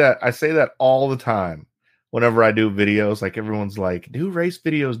say that all the time. Whenever I do videos, like everyone's like, do race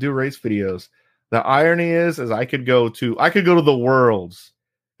videos. The irony is I could go to the Worlds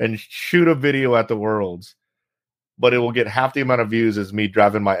and shoot a video at the Worlds, but it will get half the amount of views as me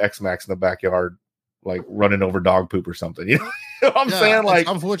driving my X-Max in the backyard, like running over dog poop or something. You know what I'm saying? Like, it's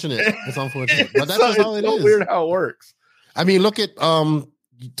unfortunate. It's unfortunate, but that's just how it is. Weird how it works. I mean, look at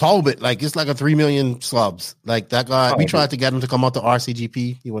Talbot. Like, it's like a 3 million subs. Like that guy. We tried to get him to come out to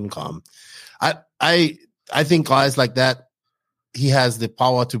RCGP. He wouldn't come. I think guys like that, he has the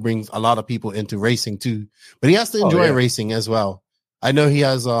power to bring a lot of people into racing too, but he has to enjoy racing as well. I know he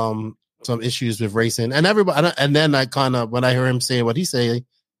has some issues with racing, and everybody. And then I kind of, when I hear him say what he's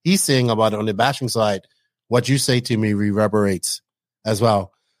saying about it on the bashing side, what you say to me reverberates as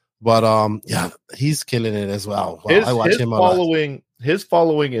well. But yeah, he's killing it as well. Wow, I watch him a lot. His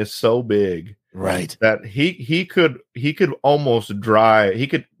following is so big, right, that he could almost drive. He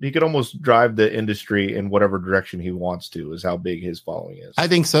could almost drive the industry in whatever direction he wants to. Is how big his following is. I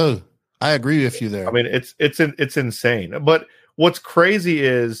think so. I agree with you there. I mean, it's insane. But what's crazy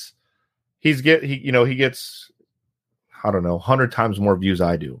is he gets, I don't know, 100 times more views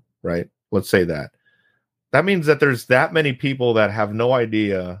I do. Right? Let's say that. That means that there's that many people that have no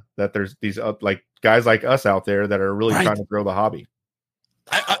idea that there's these like guys like us out there that are really trying to grow the hobby.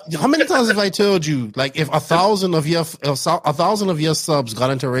 How many times have I told you, like, if 1,000 of your subs got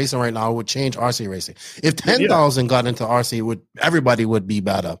into racing right now, it would change RC racing. If 10,000 got into RC, everybody would be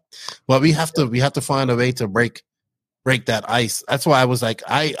better. But we have to find a way to break that ice. That's why I was like,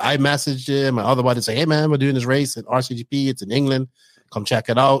 I messaged him, my other buddy, say, hey man, we're doing this race at RCGP. It's in England. Come check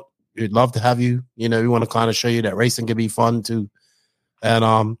it out. We'd love to have you. You know, we want to kind of show you that racing can be fun too.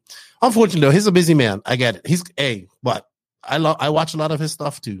 And unfortunately, though, he's a busy man. I get it. But I watch a lot of his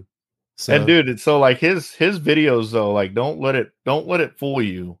stuff too. So. And dude, so like his videos though, like don't let it fool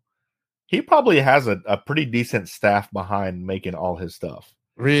you. He probably has a pretty decent staff behind making all his stuff.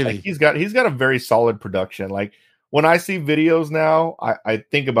 Really, like he's got a very solid production. Like when I see videos now, I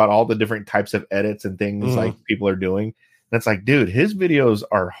think about all the different types of edits and things like people are doing. And it's like, dude, his videos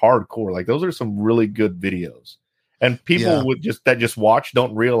are hardcore. Like those are some really good videos. And people would just watch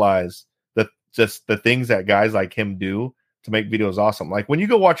don't realize that just the things that guys like him do to make videos awesome. Like when you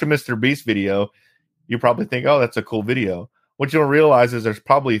go watch a Mr. Beast video, you probably think, oh, that's a cool video. What you don't realize is there's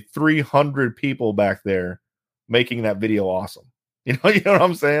probably 300 people back there making that video awesome. You know what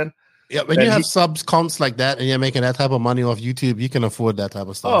I'm saying? Yeah, when you have subs counts like that and you're making that type of money off YouTube, you can afford that type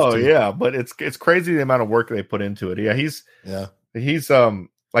of stuff. Oh too. Yeah, but it's crazy the amount of work they put into it. Yeah, he's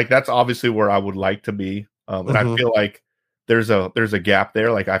like that's obviously where I would like to be. And I feel like there's a gap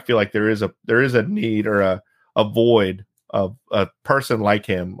there. Like I feel like there is a need or a void of a person like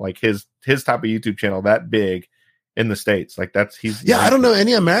him, like his type of YouTube channel that big in the States. Like I don't know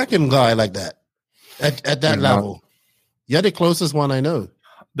any American guy like that at that level. You're the closest one I know.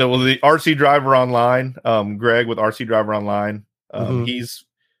 The RC Driver Online, Greg with RC Driver Online.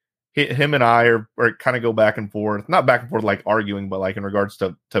 Him and I are kind of go back and forth, not back and forth like arguing, but like in regards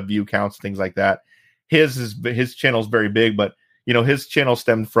to view counts, things like that. His channel is very big, but you know his channel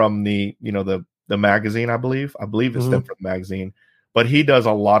stemmed from the magazine. I believe it stemmed from the magazine, but he does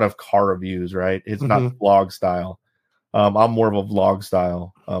a lot of car reviews. Right, it's not vlog style. I'm more of a vlog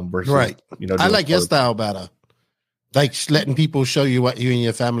style versus right. I like your style better. Like letting people show you what you and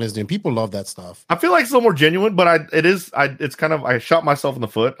your family is doing. People love that stuff. I feel like it's a little more genuine, but it's kind of, I shot myself in the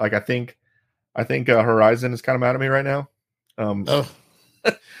foot. Like I think Horizon is kind of mad at me right now.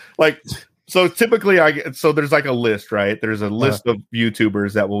 Like, so typically there's like a list, right? There's a list of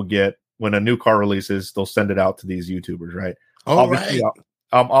YouTubers that will get, when a new car releases, they'll send it out to these YouTubers, right? Obviously, right.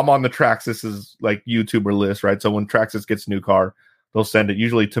 I'm on the Traxxas's like YouTuber list, right? So when Traxxas gets a new car, they'll send it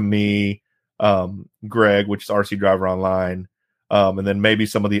usually to me, Greg, which is RC Driver Online, and then maybe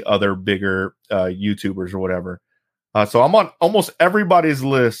some of the other bigger YouTubers or whatever. So I'm on almost everybody's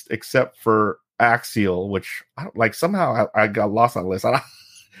list except for Axial, which somehow I got lost on the list.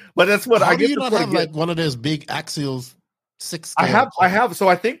 But that's what How I do get. You not have like one of those big Axials 6? I have. So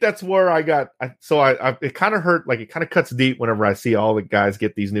I think that's where I got. It kind of hurt. Like it kind of cuts deep whenever I see all the guys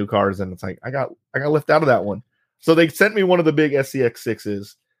get these new cars, and it's like I got left out of that one. So they sent me one of the big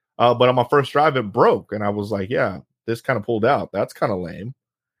SCX6s. But on my first drive, it broke. And I was like, yeah, this kind of pulled out. That's kind of lame.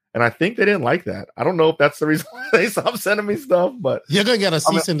 And I think they didn't like that. I don't know if that's the reason why they stopped sending me stuff, but you're going to get a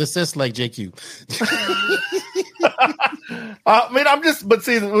cease and desist like JQ. But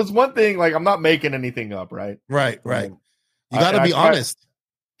see, it was one thing, like I'm not making anything up, right? Right. You got to be honest.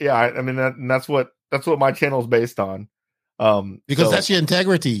 That's what my channel is based on. Because that's your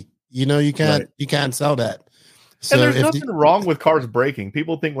integrity. You know, you can't sell that. So and there's nothing wrong with cars breaking.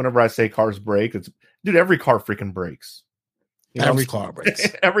 People think whenever I say cars break, dude, every car freaking breaks. Every car breaks.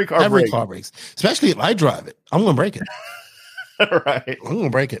 Every car breaks. Especially if I drive it. I'm going to break it. Right. I'm going to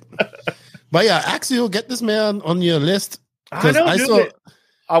break it. But yeah, Axial, get this man on your list. I know,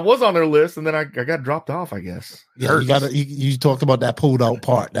 I was on their list, and then I got dropped off, I guess. Yeah, you talked about that pulled out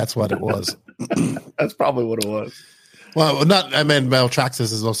part. That's what it was. That's probably what it was. Well,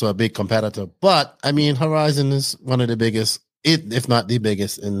 Traxxas is also a big competitor, but I mean, Horizon is one of the biggest, if not the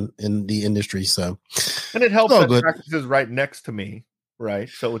biggest in the industry. So, and it helps that Traxxas is right next to me, right?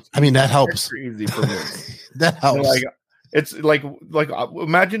 So it's that helps. Easy for me. That helps. It's like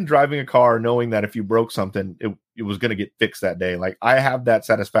imagine driving a car knowing that if you broke something, it was going to get fixed that day. Like I have that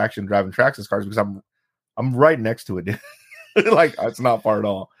satisfaction driving Traxxas cars because I'm right next to it. Like it's not far at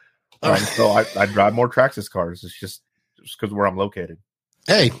all. So I drive more Traxxas cars. It's just because where I'm located.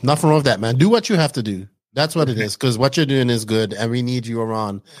 Hey, nothing wrong with that, man. Do what you have to do. That's what it is. Because what you're doing is good, and we need you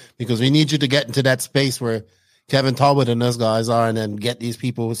around because we need you to get into that space where Kevin Talbot and those guys are, and then get these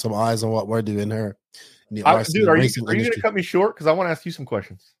people with some eyes on what we're doing here. Dude, are you going to cut me short? Because I want to ask you some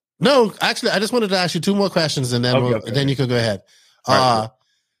questions. No, actually, I just wanted to ask you 2 more questions, and then then you could go ahead. Right.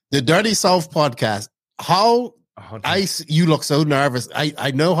 The Dirty South podcast. How you look so nervous.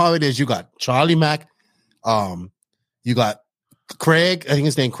 I know how it is. You got Charlie Mack. You got Craig. I think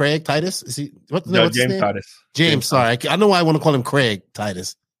his name Craig Titus. Is he? What's James his name? Titus. James. Sorry, I know why I want to call him Craig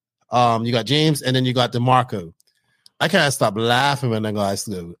Titus. You got James, and then you got DeMarco. I can't stop laughing when the guys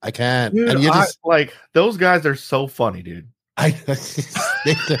do. I can't. Dude, and you just like those guys are so funny, dude. I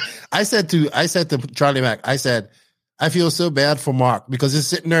said to Charlie Mack, I said, I feel so bad for Mark because he's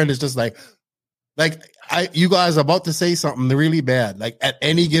sitting there and it's just like you guys are about to say something really bad, like at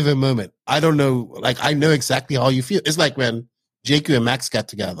any given moment. I don't know, like I know exactly how you feel. It's like when JQ and Max got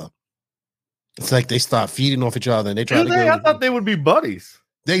together. It's like they start feeding off each other and they try I thought they would be buddies.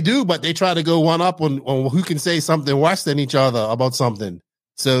 They do, but they try to go one up on who can say something worse than each other about something.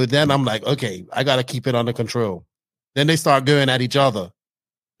 So then I'm like, okay, I got to keep it under control. Then they start going at each other.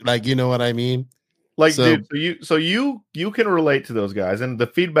 Like, you know what I mean? Like, dude, so you can relate to those guys. And the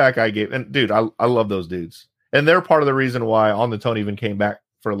feedback I gave, and dude, I love those dudes. And they're part of the reason why On the Tone even came back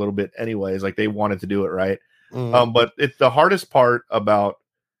for a little bit anyways. Like, they wanted to do it, right? Mm. But it's the hardest part about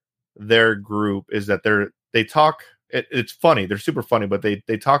their group is that they talk, it's funny. They're super funny, but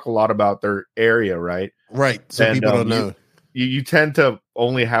they talk a lot about their area, right? Right. So and, people don't know. You tend to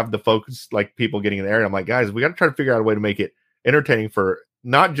only have the focus, like people getting in the area. I'm like, guys, we got to try to figure out a way to make it entertaining for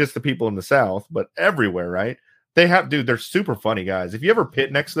not just the people in the South, but everywhere, right? They're super funny guys. If you ever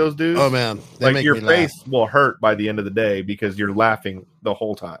pit next to those dudes, oh man, like your face will hurt by the end of the day because you're laughing the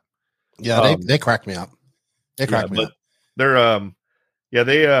whole time. Yeah, they crack me up. They crack me up. They're for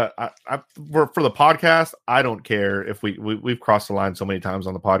the podcast, I don't care if we've crossed the line so many times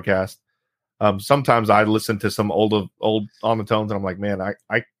on the podcast. Sometimes I listen to some old On the Tones and I'm like, man,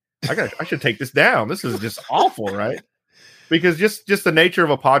 I should take this down. This is just awful, right? Because just the nature of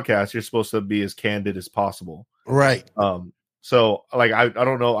a podcast, you're supposed to be as candid as possible. Right. So like I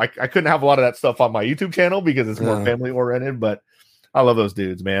don't know. I couldn't have a lot of that stuff on my YouTube channel because it's more family oriented, but I love those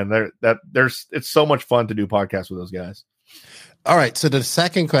dudes, man. It's so much fun to do podcasts with those guys. All right. So the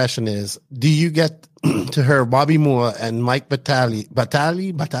second question is, do you get to hear Bobby Moore and Mike Batali?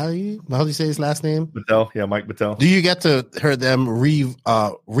 How do you say his last name? Battel. Yeah, Mike Battel. Do you get to hear them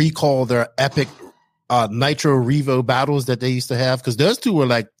recall their epic Nitro Revo battles that they used to have? Because those two were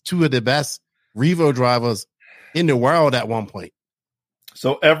like two of the best Revo drivers in the world at one point.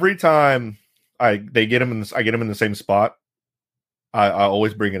 So every time I get them in the same spot, I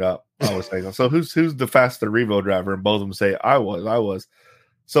always bring it up. I always say, so who's the faster Revo driver? And both of them say, I was.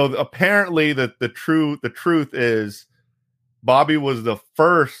 So apparently the truth is Bobby was the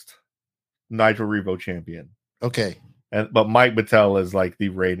first Nitro Revo champion. Okay. But Mike Battel is like the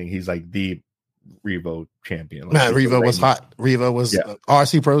reigning. He's like the Revo champion. Like, man, Revo was hot. Revo was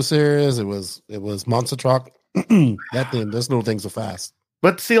RC Pro Series. It was Monster Truck. That thing, those little things are fast.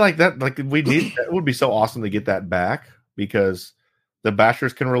 But see, like that, like it would be so awesome to get that back because the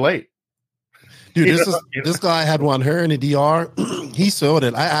bashers can relate. Dude, this guy had one here in the DR. He sold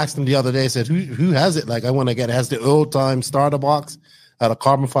it. I asked him the other day. I said, "Who has it? Like, I want to get it. It has the old time starter box, had a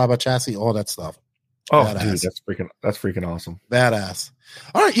carbon fiber chassis, all that stuff." Oh, badass. Dude, that's freaking awesome. Badass.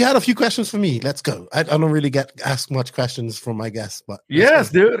 All right, you had a few questions for me. Let's go. I don't really get asked much questions from my guests, but yes,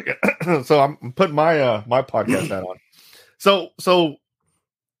 dude. So I'm putting my my podcast hat on. So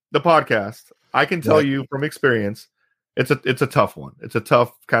the podcast, I can tell you from experience, it's a tough one. It's a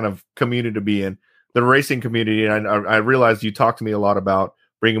tough kind of community to be in. The racing community, and I realized you talked to me a lot about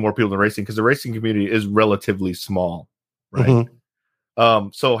bringing more people to racing because the racing community is relatively small, right? Mm-hmm.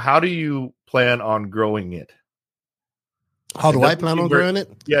 So how do you plan on growing it? How do I plan on growing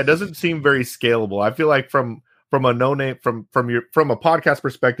it? Yeah, it doesn't seem very scalable. I feel like from from a no name from a podcast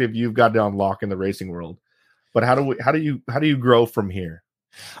perspective, you've got to unlock in the racing world. But how do you grow from here?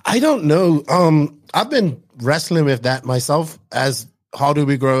 I don't know. I've been wrestling with that myself. As how do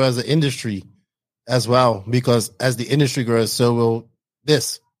we grow as an industry as well? Because as the industry grows, so will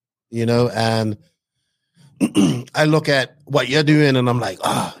this, and I look at what you're doing and I'm like,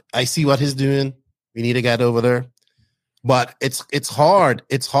 I see what he's doing. We need to get over there. But it's hard.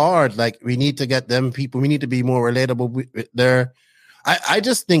 It's hard. Like, we need to get them people. We need to be more relatable there. I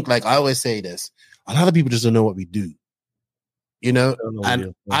just think, like I always say this, a lot of people just don't know what we do. And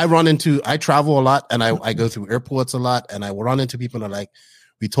I travel a lot and I go through airports a lot and I will run into people and are like,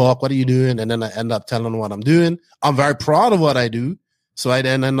 we talk, what are you doing? And then I end up telling them what I'm doing. I'm very proud of what I do. So I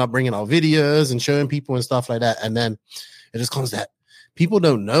then end up bringing out videos and showing people and stuff like that. And then it just comes that people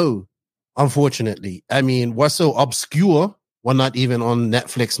don't know, unfortunately. I mean, we're so obscure. We're not even on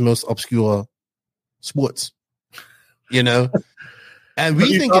Netflix most obscure sports, and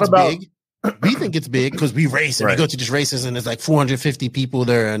we think it's big. We think it's big because we race and we go to these races and there's like 450 people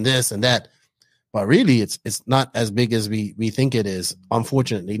there and this and that. But really, it's not as big as we think it is,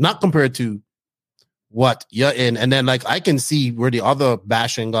 unfortunately. Not compared to what you're in. And then, like, I can see where the other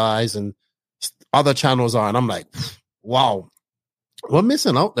bashing guys and other channels are. And I'm like, wow, we're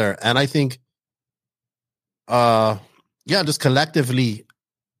missing out there. And I think, just collectively,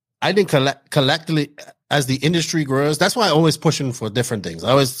 I think collectively, as the industry grows, that's why I always pushing for different things.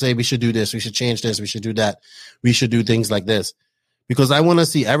 I always say we should do this, we should change this, we should do that, we should do things like this, because I want to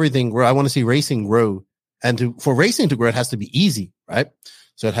see everything grow. I want to see racing grow, and for racing to grow, it has to be easy, right?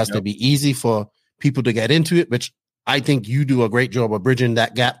 So it has to be easy for people to get into it, which I think you do a great job of bridging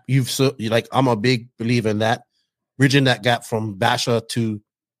that gap. I'm a big believer in that, bridging that gap from basher to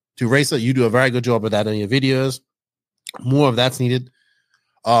racer. You do a very good job of that in your videos. More of that's needed.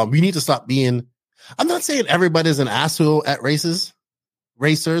 We need to stop being. I'm not saying everybody's an asshole at racers,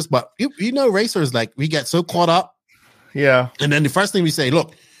 but racers, like, we get so caught up. Yeah. And then the first thing we say,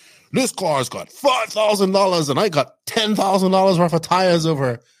 look, this car's got $5,000 and I got $10,000 worth of tires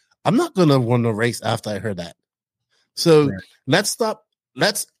over. I'm not going to want to race after I heard that. So let's stop.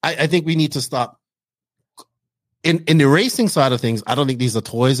 I think we need to stop. In the racing side of things, I don't think these are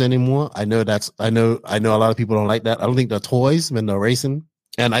toys anymore. I know a lot of people don't like that. I don't think they're toys when they're racing.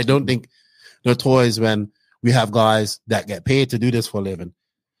 And I don't think they're toys when we have guys that get paid to do this for a living.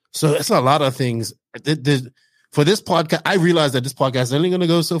 So it's a lot of things. For this podcast, I realize that this podcast is only going to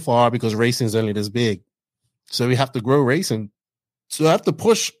go so far because racing is only this big. So we have to grow racing. So I have to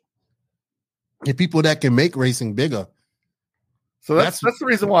push the people that can make racing bigger. So that's the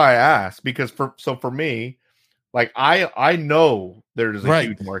reason why I asked, because for me, like, I know there's a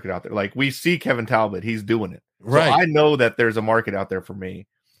huge market out there. Like, we see Kevin Talbot, he's doing it. So I know that there's a market out there for me.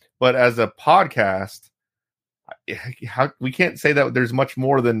 But as a podcast, we can't say that there's much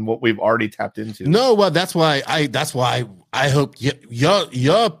more than what we've already tapped into. No, well, that's why I hope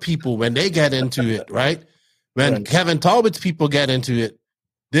your people, when they get into it, right? When Kevin Talbot's people get into it,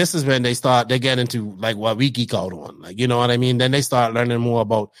 this is when they get into, like, what we geek out on. Like, you know what I mean? Then they start learning more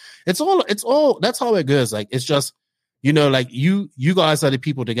about it's all that's how it goes. Like, it's just, like, you guys are the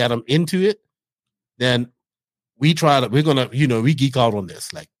people to get them into it. Then we're gonna, we geek out on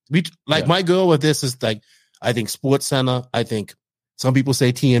this. Like, my goal with this is, like, I think Sports Center, I think some people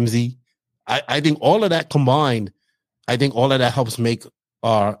say TMZ. I think all of that combined, I think all of that helps make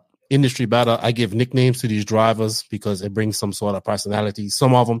our industry better. I give nicknames to these drivers because it brings some sort of personality.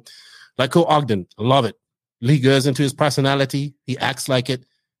 Some of them, like Cole Ogden, I love it. He goes into his personality. He acts like it.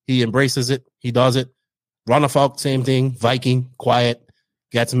 He embraces it. He does it. Runner Falk, same thing. Viking, quiet,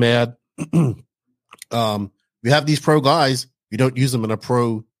 gets mad. We have these pro guys. We don't use them in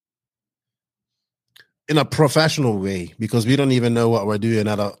a professional way because we don't even know what we're doing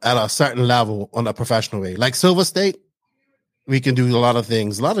at a certain level on a professional way. Like Silver State, we can do a lot of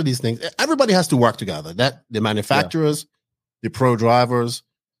things. A lot of these things, everybody has to work together. That the manufacturers, the pro drivers,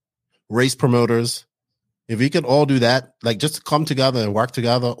 race promoters. If we could all do that, like, just come together and work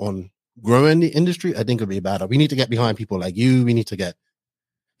together on growing the industry, I think it'd be better. We need to get behind people like you. We need to get,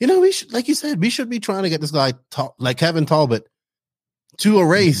 we should, like you said, we should be trying to get this guy like Kevin Talbot to a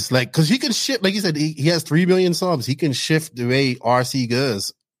race, like, because he can shift. Like you said, he has 3 million subs. He can shift the way RC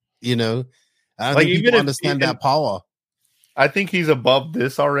goes. I don't think people understand that power. I think he's above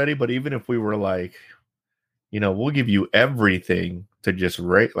this already, but even if we were like, we'll give you everything to just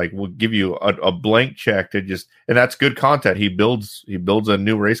rate, like, we'll give you a blank check to just, and that's good content. He builds a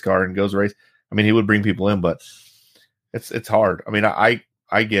new race car and goes race. I mean, he would bring people in, but it's hard. I mean, I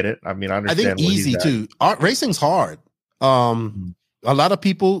get it. I mean, I understand. I think easy too. Racing's hard. a lot of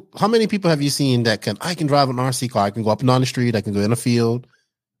people, how many people have you seen that I can drive an RC car, I can go up and down the street, I can go in a field,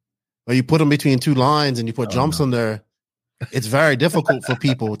 or you put them between two lines and you put jumps on there. It's very difficult for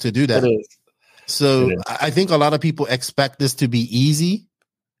people to do that. It is. So I think a lot of people expect this to be easy,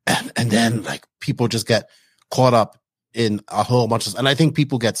 and then like people just get caught up in a whole bunch of, and I think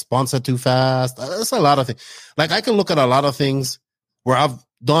people get sponsored too fast. That's a lot of things. Like I can look at a lot of things where I've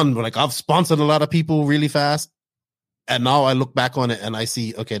sponsored a lot of people really fast. And now I look back on it and I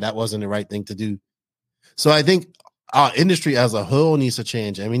see, okay, that wasn't the right thing to do. So I think our industry as a whole needs to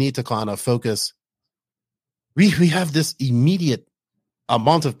change, and we need to kind of focus. We have this immediate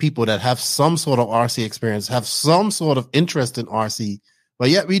amount of people that have some sort of RC experience, have some sort of interest in RC, but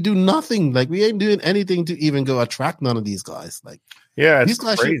yet we do nothing. Like we ain't doing anything to even go attract none of these guys. Like, yeah, these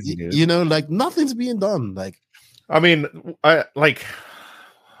guys crazy, should, like nothing's being done. Like, I mean,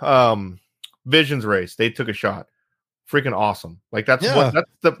 Visions Race, they took a shot. Freaking awesome. Like that's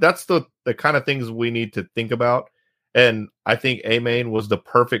the kind of things we need to think about. And I think A-Main was the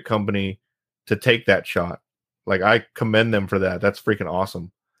perfect company to take that shot. Like I commend them for that. That's freaking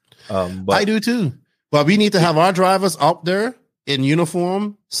awesome. But I do too. But we need to have our drivers out there in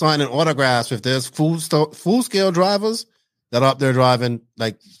uniform signing autographs. If there's full scale drivers that are up there driving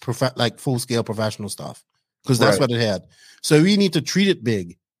like full scale professional stuff, because that's what it had. So we need to treat it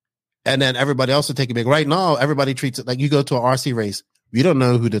big. And then everybody else will take it big. Right now, everybody treats it like you go to an RC race. We don't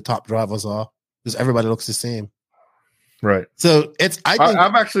know who the top drivers are because everybody looks the same. Right. So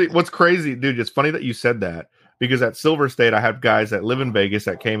I'm actually, what's crazy, dude, it's funny that you said that because at Silver State, I have guys that live in Vegas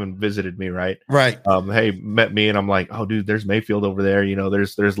that came and visited me, right? Right. Hey, met me and I'm like, oh, dude, there's Mayfield over there.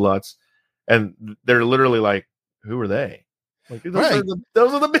 There's Lutz. And they're literally like, who are they? Like,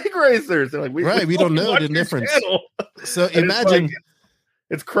 those are the big racers. They're like, we don't know the difference. So imagine.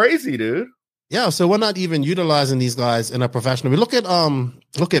 It's crazy, dude. Yeah, so we're not even utilizing these guys in a professional. We look at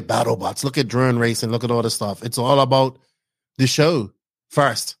BattleBots, look at drone racing, look at all this stuff. It's all about the show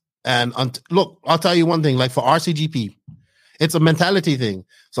first. And look, I'll tell you one thing. Like for RCGP, it's a mentality thing.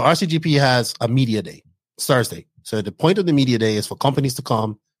 So RCGP has a media day. It's Thursday. So the point of the media day is for companies to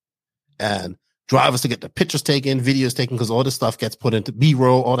come and drivers to get the pictures taken, videos taken, because all this stuff gets put into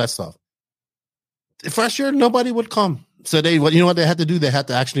B-roll, all that stuff. The first year, nobody would come. So what they had to do? They had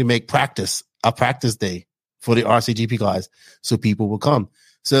to actually make a practice day for the RCGP guys so people will come.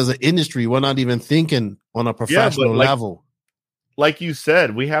 So as an industry, we're not even thinking on a professional level. Like you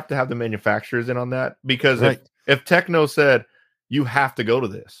said, we have to have the manufacturers in on that because if Techno said, you have to go to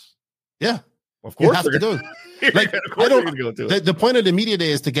this. Yeah. Of course you have to go. Like, the point of the media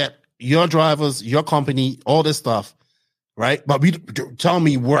day is to get your drivers, your company, all this stuff, right? But tell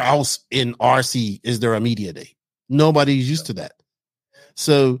me where else in RC is there a media day? Nobody's used to that.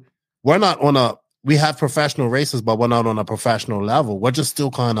 So we're not we have professional races, but we're not on a professional level. We're just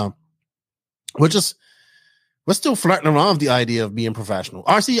still we're still flirting around with the idea of being professional.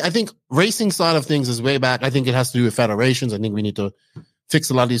 RC, I think racing side of things is way back. I think it has to do with federations. I think we need to fix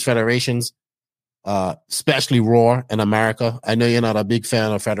a lot of these federations, especially Raw in America. I know you're not a big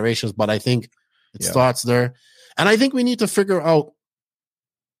fan of federations, but I think it starts there. And I think we need to figure out,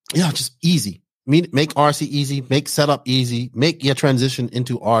 just easy. Make RC easy, make setup easy, make your transition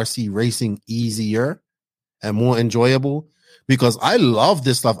into RC racing easier and more enjoyable, because I love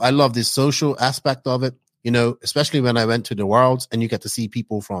this stuff. I love this social aspect of it, especially when I went to the Worlds and you get to see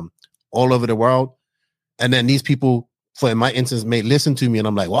people from all over the world. And then these people, in my instance, may listen to me and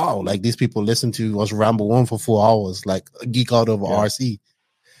I'm like, wow, like these people listen to us ramble on for 4 hours, like geek out over RC.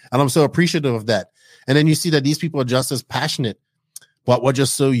 And I'm so appreciative of that. And then you see that these people are just as passionate, but we're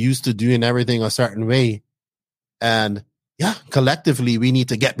just so used to doing everything a certain way. And collectively, we need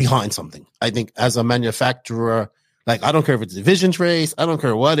to get behind something. I think as a manufacturer, like, I don't care if it's a Visions race, I don't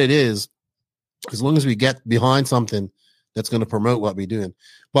care what it is, as long as we get behind something that's going to promote what we're doing.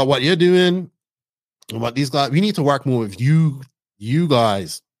 But what you're doing, what these guys, we need to work more with you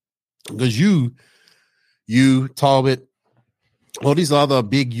guys, because you, Talbot, all these other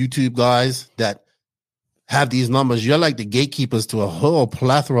big YouTube guys that have these numbers, you're like the gatekeepers to a whole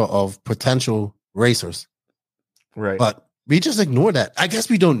plethora of potential racers. Right. But we just ignore that. I guess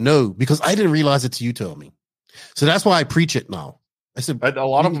we don't know, because I didn't realize it till you told me. So that's why I preach it now. I said a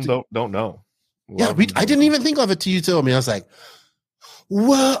lot of them don't know. I didn't even think of it till you told me. I was like,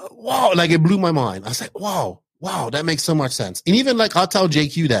 wow, like it blew my mind. I was like, wow, that makes so much sense. And even like I'll tell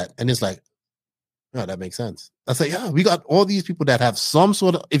JQ that, and it's like, yeah, that makes sense. I say, we got all these people that have some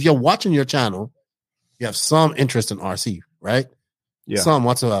sort of, if you're watching your channel, you have some interest in RC, right? Yeah. Some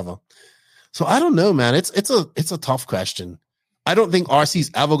whatsoever. So I don't know, man. It's a tough question. I don't think RC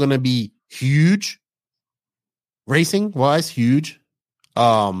is ever going to be huge, racing wise, huge.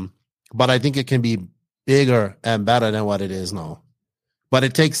 But I think it can be bigger and better than what it is now. But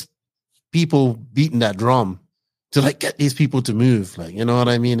it takes people beating that drum to like get these people to move, like, you know what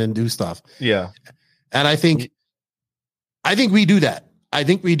I mean, and do stuff. Yeah. And I think we do that.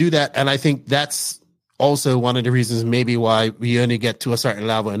 And I think that's also one of the reasons maybe why we only get to a certain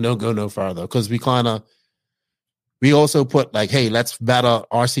level and don't go no further. Because we also put like, hey, let's better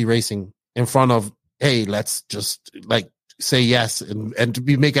RC racing in front of, hey, let's just like say yes and to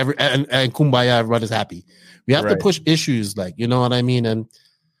be make and kumbaya, everybody's happy. We have to push issues, like, you know what I mean? And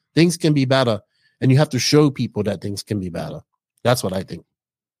things can be better. And you have to show people that things can be better. That's what I think.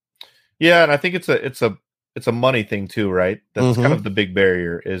 Yeah, and I think it's a money thing too, right? That's kind of the big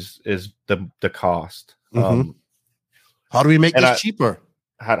barrier is the cost. How do we make this cheaper?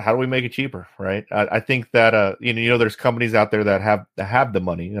 How do we make it cheaper, right? I think that you know there's companies out there that have the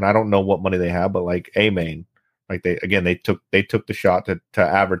money, and I don't know what money they have, but like A-Main, like they took the shot to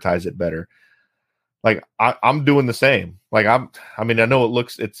advertise it better. Like I'm doing the same. Like I know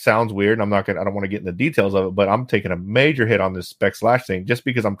it sounds weird, and I don't want to get in the details of it, but I'm taking a major hit on this spec slash thing just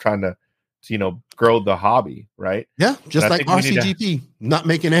because I'm trying to grow the hobby, right? Yeah, just like RCGP, not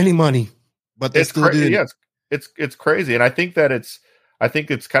making any money, but they're still doing it. Yeah, it's crazy, and I think it's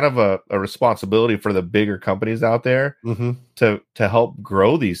kind of a responsibility for the bigger companies out there to help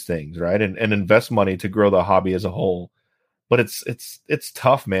grow these things, right? And invest money to grow the hobby as a whole. But it's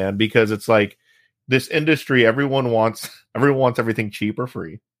tough, man, because it's like this industry, everyone wants everything cheap or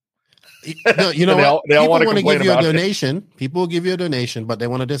free. You know what? They all want to give you a donation. People will give you a donation, but they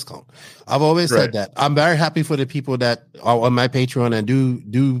want a discount. I've always said that. I'm very happy for the people that are on my Patreon and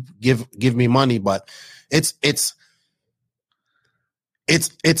do give me money, but it's a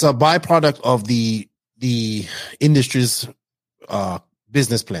byproduct of the industry's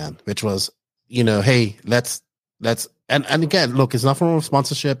business plan, which was, hey, let's and again, look, it's not from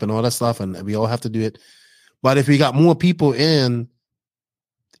sponsorship and all that stuff, and we all have to do it. But if we got more people in,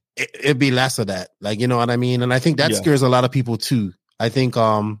 it'd be less of that. Like, you know what I mean? And I think that scares a lot of people too. I think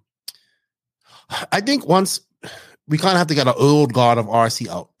once we kind of have to get an old guard of RC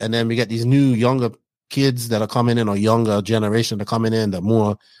out, and then we get these new younger kids that are coming in, or younger generation that are coming in, the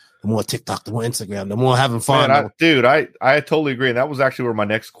more TikTok, the more Instagram, the more having fun. Man, I totally agree. And that was actually where my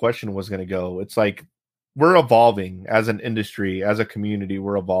next question was going to go. It's like, we're evolving as an industry, as a community,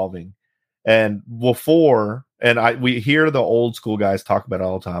 we're evolving. And we hear the old school guys talk about it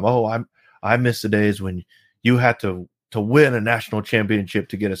all the time. Oh, I miss the days when you had to win a national championship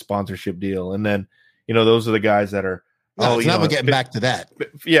to get a sponsorship deal. And then, those are the guys that are, we're getting back to that.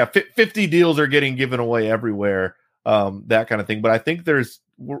 Yeah. 50 deals are getting given away everywhere. That kind of thing. But I think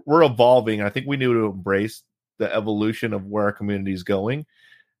we're evolving. And I think we need to embrace the evolution of where our community is going.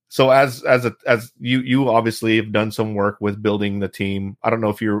 So as you obviously have done some work with building the team. I don't know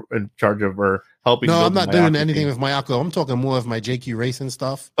if you're in charge of or helping. No, I'm not doing anything with Mayako. I'm talking more of my JQ Racing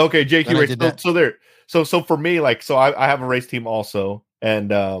stuff. Okay, JQ Racing. So for me, like, I have a race team also, and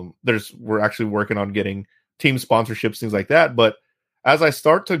we're actually working on getting team sponsorships, things like that. But as I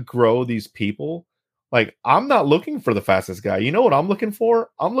start to grow these people, like, I'm not looking for the fastest guy. You know what I'm looking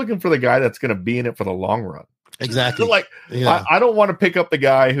for? I'm looking for the guy that's going to be in it for the long run. Exactly. So I don't want to pick up the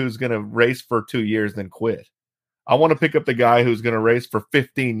guy who's going to race for 2 years then quit. I want to pick up the guy who's going to race for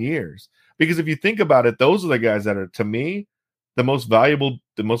 15 years. Because if you think about it, those are the guys that are, to me, the most valuable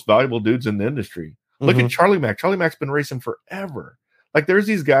dudes in the industry. Look at Charlie Mack. Charlie Mack's been racing forever. Like, there's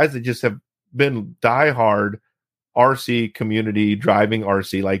these guys that just have been diehard RC community, driving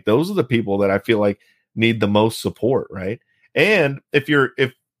RC. Like, those are the people that I feel like need the most support, right? And if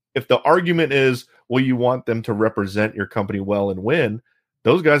the argument is, well, you want them to represent your company well and win,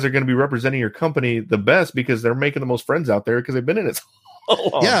 those guys are going to be representing your company the best because they're making the most friends out there because they've been in it so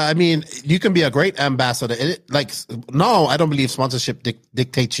long. Yeah, I mean, you can be a great ambassador. No, I don't believe sponsorship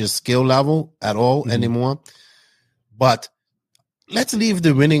dictates your skill level at all anymore. But let's leave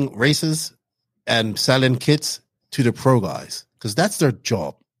the winning races and selling kits to the pro guys, because that's their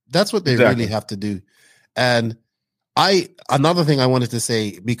job. That's what they really have to do. And another thing I wanted to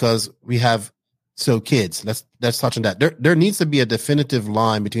say, because we have kids, let's touch on that. There needs to be a definitive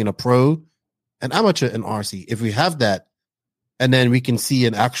line between a pro and amateur in RC. If we have that, and then we can see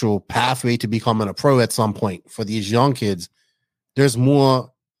an actual pathway to becoming a pro at some point for these young kids,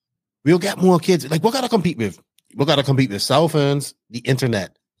 we'll get more kids. Like, we got to compete with? We got to compete with cell phones, the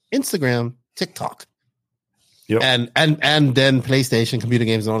internet, Instagram, TikTok, and then PlayStation, computer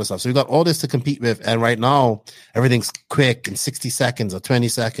games, and all this stuff. So we got all this to compete with. And right now, everything's quick in 60 seconds or 20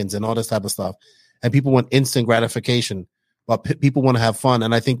 seconds and all this type of stuff. And people want instant gratification, but people want to have fun.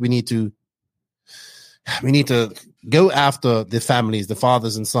 And I think we need to we need to go after the families, the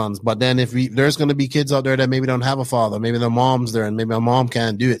fathers and sons. But then there's going to be kids out there that maybe don't have a father, maybe their mom's there and maybe a mom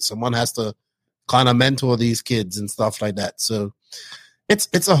can't do it. Someone has to kind of mentor these kids and stuff like that. So it's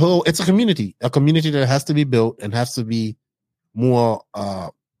a community that has to be built and has to be more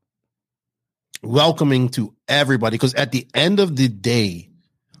welcoming to everybody. Because at the end of the day,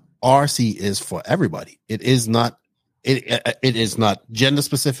 RC is for everybody. It is not gender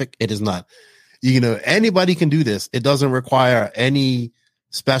specific. It is not, anybody can do this. It doesn't require any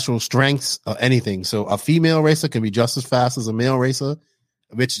special strengths or anything. So a female racer can be just as fast as a male racer,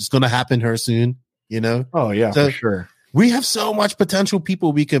 which is going to happen here soon, Oh yeah, so for sure. We have so much potential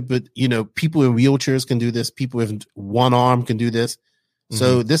people we could, but people in wheelchairs can do this. People with one arm can do this.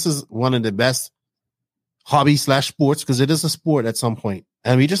 So this is one of the best hobby / sports, because it is a sport at some point.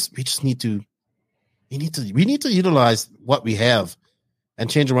 And we just need to utilize what we have and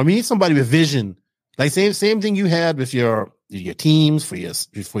change them. We need somebody with vision. Like same thing you had with your teams for your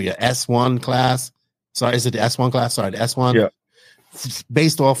S1 class. Sorry, is it the S1 class? Sorry, the S1. Yeah.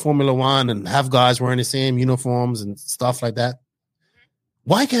 Based off Formula One, and have guys wearing the same uniforms and stuff like that.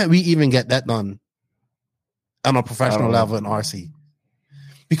 Why can't we even get that done on a professional level in RC?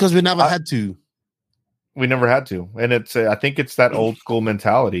 Because we never had to. We never had to. And I think it's that old school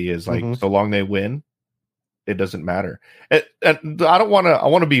mentality is like, so long they win, it doesn't matter. And I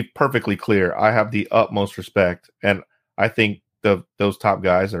want to be perfectly clear. I have the utmost respect. And I think those top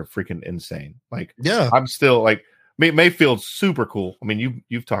guys are freaking insane. Like, yeah, I'm still like, Mayfield's super cool. I mean,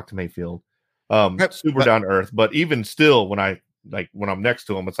 you've talked to Mayfield, super down to earth. But even still, when I'm next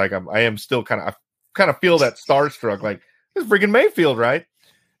to him, it's like I am still kind of feel that starstruck. Like, it's freaking Mayfield, right?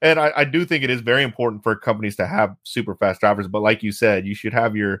 And I do think it is very important for companies to have super fast drivers. But like you said, you should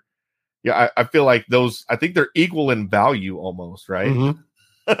have I feel like those. I think they're equal in value almost, right?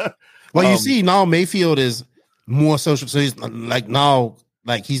 Mm-hmm. Well, you see now Mayfield is more social. So he's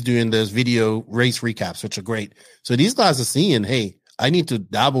he's doing those video race recaps, which are great. So these guys are seeing, hey, I need to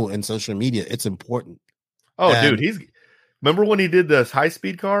dabble in social media. It's important. Oh, dude, remember when he did this high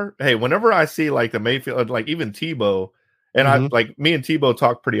speed car? Hey, whenever I see like the Mayfield, like even Tebow, and I like me and Tebow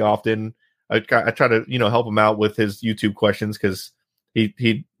talk pretty often. I try to help him out with his YouTube questions because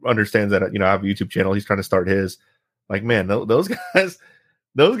he understands that I have a YouTube channel. He's trying to start his. Like, man, those guys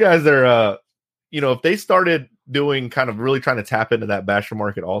are if they started doing kind of really trying to tap into that basher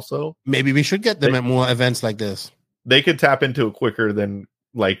market also, maybe we should get them at more events like this. They could tap into it quicker than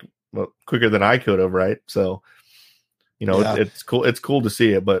I could have, right? So it's cool. It's cool to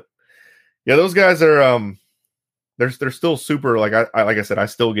see it, but yeah, those guys are they're still super. Like I said, I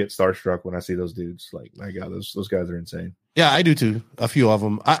still get starstruck when I see those dudes. Like, my God, those guys are insane. Yeah, I do too. A few of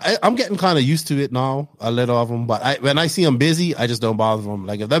them. I'm getting kind of used to it now. A little of them, but when I see them busy, I just don't bother them.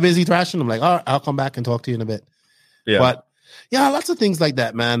 Like, if they're busy thrashing, I'm like, all right, I'll come back and talk to you in a bit. Yeah. But yeah, lots of things like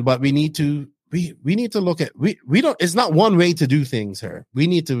that, man. But we need to look at we don't. It's not one way to do things here. We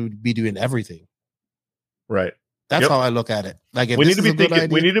need to be doing everything. Right. That's how I look at it. Like, if we need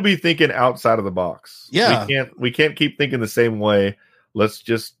to be thinking outside of the box. Yeah. We can't keep thinking the same way. Let's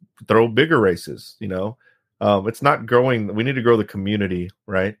just throw bigger races. It's not growing. We need to grow the community,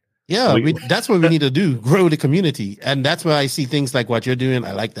 right? Yeah, that's what we need to do. Grow the community. And that's why I see things like what you're doing.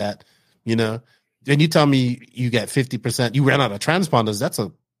 I like that. When you tell me you get 50%, you ran out of transponders.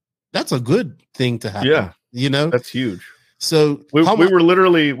 That's a good thing to happen. Yeah. That's huge. So we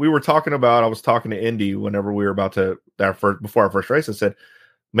were talking about, I was talking to Indy whenever we were about to, before our first race. I said,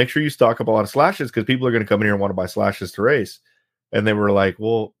 make sure you stock up a lot of slashes because people are going to come in here and want to buy slashes to race. And they were like,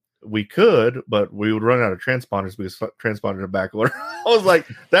 well, we could, but we would run out of transponders because transponders are backorder. I was like,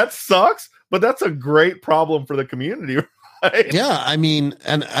 that sucks, but that's a great problem for the community, right? Yeah, I mean,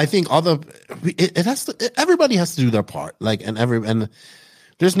 and I think everybody has to do their part. Like, and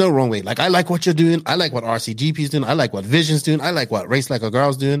there's no wrong way. Like, I like what you're doing. I like what RCGP's doing. I like what Vision's doing. I like what Race Like a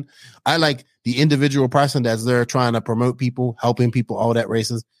Girl's doing. I like the individual person that's there trying to promote people, helping people, all that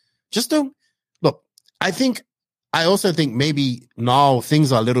races. Just don't look. I also think maybe now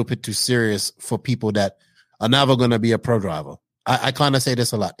things are a little bit too serious for people that are never going to be a pro driver. I kind of say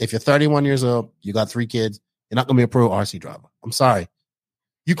this a lot. If you're 31 years old, you got 3 kids, you're not going to be a pro RC driver. I'm sorry.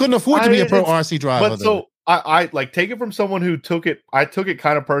 You couldn't afford to be a pro RC driver. But so I like take it from someone who took it. I took it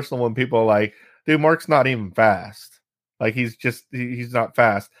kind of personal when people are like, dude, Mark's not even fast. Like, he's not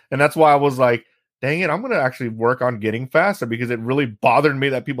fast. And that's why I was like, dang it, I'm going to actually work on getting faster because it really bothered me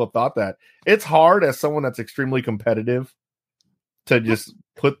that people thought that. It's hard as someone that's extremely competitive to just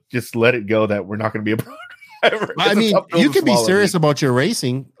let it go that we're not going to be a pro driver. I mean, you can be serious about your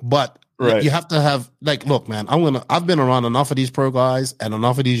racing, but Right. You have to have like, look, man, I've been around enough of these pro guys and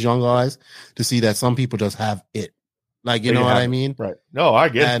enough of these young guys to see that some people just have it. Like, you know what I mean? Right. No, I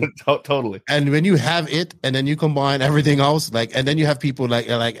get it. Totally. And when you have it and then you combine everything else, like, and then you have people like,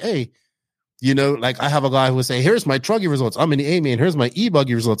 hey, you know, like I have a guy who will say, here's my truggy results. I'm in the A main. Here's my E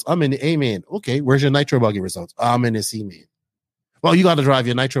buggy results. I'm in the A main. Okay. Where's your nitro buggy results? I'm in the C main. Well, you got to drive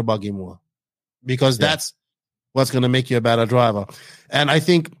your nitro buggy more because that's what's going to make you a better driver. And I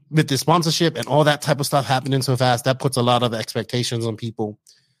think with the sponsorship and all that type of stuff happening so fast, that puts a lot of expectations on people.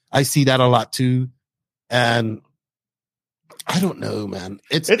 I see that a lot too. And I don't know, man.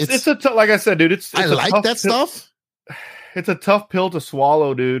 It's like I said, dude, I like that stuff. It's a tough pill to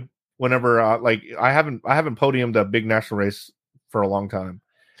swallow, dude. Whenever like I haven't podiumed a big national race for a long time,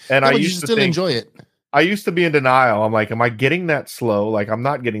 and I used to still enjoy it. I used to be in denial. I'm like, am I getting that slow? Like, I'm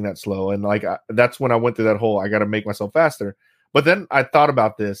not getting that slow, and like that's when I went through that whole I got to make myself faster. But then I thought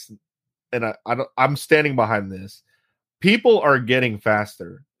about this, and I'm standing behind this. People are getting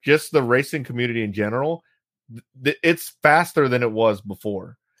faster. Just the racing community in general, it's faster than it was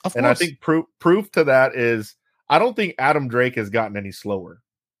before. Of and course. I think proof to that is I don't think Adam Drake has gotten any slower.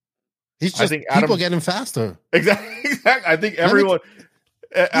 He's just people getting faster. Exactly. I think everyone.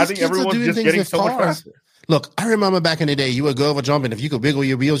 I think everyone's just getting so much faster. Look, I remember back in the day, you would go over jumping. If you could wiggle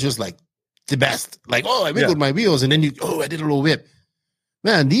your wheels, just like the best. Like, oh, I wiggled my wheels, and then I did a little whip.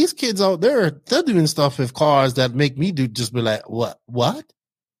 Man, these kids out there, they're doing stuff with cars that make me just be like, what?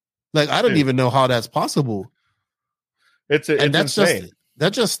 Like, I don't even know how that's possible. That's insane. They're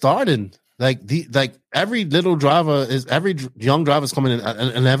just starting. Like every little driver every young driver is coming in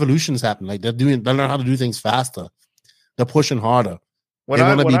and evolution's happening. Like they learn how to do things faster. They're pushing harder. When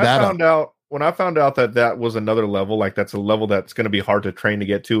I found out that was another level, like that's a level that's going to be hard to train to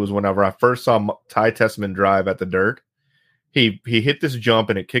get to, was whenever I first saw Ty Tessman drive at the dirt. He hit this jump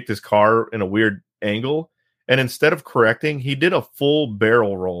and it kicked his car in a weird angle, and instead of correcting, he did a full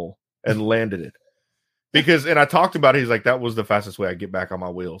barrel roll and landed it. And I talked about it, he's like, that was the fastest way I get back on my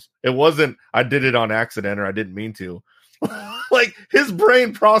wheels. It wasn't, I did it on accident or I didn't mean to. Like, his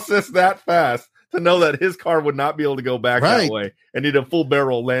brain processed that fast to know that his car would not be able to go back that way. And he did a full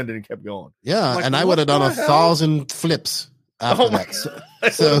barrel landed and kept going. Yeah, like, and I would have done 1,000 flips after that.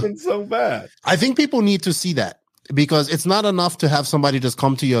 That would have been so bad. I think people need to see that because it's not enough to have somebody just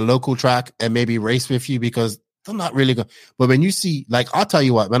come to your local track and maybe race with you because they're not really good. But when you see, like, I'll tell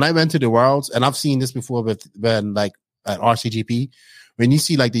you what, when I went to the Worlds, and I've seen this before when like at RCGP, when you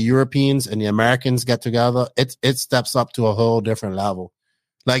see like the Europeans and the Americans get together, it steps up to a whole different level.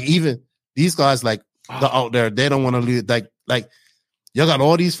 Like even these guys, like they're out there, they don't want to lose. Like you got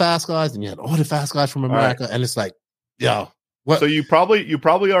all these fast guys, and you had all the fast guys from America, and it's like, what? So you probably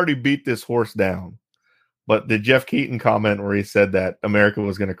already beat this horse down. But the Jeff Keaton comment where he said that America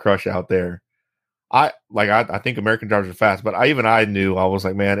was going to crush out there. I think American drivers are fast, but I knew, I was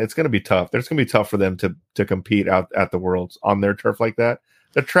like, man, it's going to be tough. It's going to be tough for them to compete out at the Worlds on their turf like that.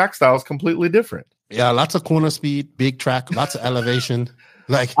 The track style is completely different. Yeah, lots of corner speed, big track, lots of elevation.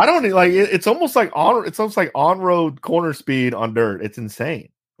 Like I don't like it's almost like on road corner speed on dirt. It's insane.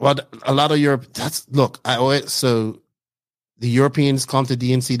 Well, a lot of Europe. So the Europeans come to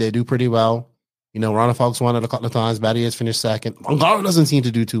DNC, they do pretty well. You know, Ronald Fox won it a couple of times. Battiers finished second. Ongaro doesn't seem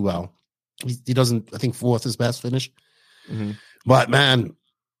to do too well. He doesn't, I think fourth is best finish. Mm-hmm. But man,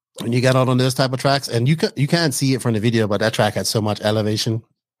 when you get out on those type of tracks, and you can't see it from the video, but that track had so much elevation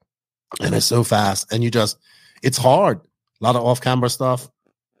and it's so fast, and it's hard. A lot of off-camber stuff.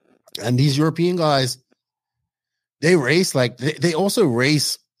 And these European guys, they race like they also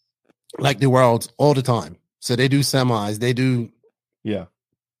race like the Worlds all the time. So they do semis, they do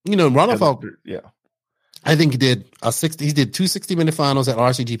Ronald Falk. Yeah. I think he did 2 60-minute finals at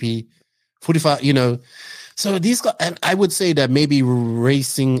RCGP. 45, so these guys, and I would say that maybe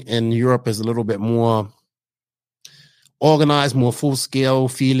racing in Europe is a little bit more organized, more full scale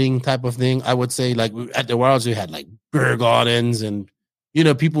feeling type of thing. I would say like at the Worlds, we had like beer gardens and,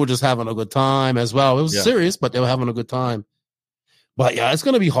 people were just having a good time as well. It was serious, but they were having a good time. But yeah, it's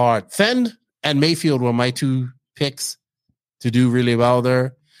going to be hard. Fend and Mayfield were my two picks to do really well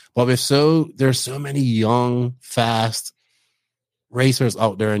there. But there's so many young, fast racers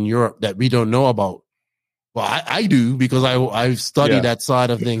out there in Europe that we don't know about. Well, I do because I've studied that side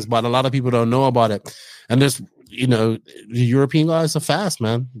of things, but a lot of people don't know about it. And there's, the European guys are fast,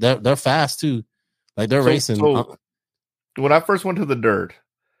 man. They're fast too. Like they're racing. So when I first went to the dirt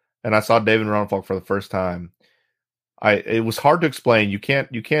and I saw David Ronfalk for the first time, it was hard to explain. You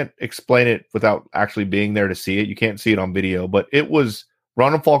can't explain it without actually being there to see it. You can't see it on video, but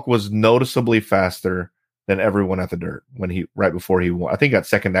Ronald Falk was noticeably faster than everyone at the dirt right before he won. I think he got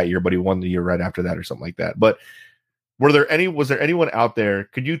second that year, but he won the year right after that or something like that. But was there anyone out there?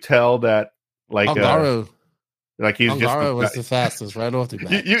 Could you tell that like Ongaro, like he was Ongaro was the fastest right off the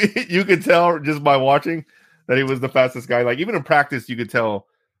bat. You could tell just by watching that he was the fastest guy. Like even in practice, you could tell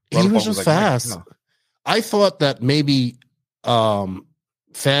he was just fast. I thought that maybe Fan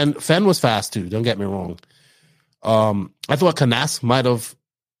was fast too. Don't get me wrong. I thought Canas might have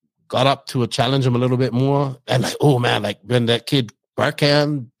got up to challenge him a little bit more. And like, oh man, like when that kid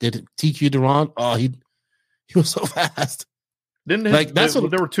Barkan did TQ Durant, he was so fast. There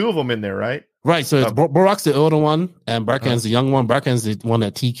were two of them in there, right? Right. So Barak's the older one, and Barkan's the young one. Barkan's the one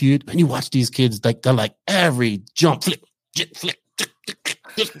that TQ'd. And you watch these kids, like they're like every jump, flick.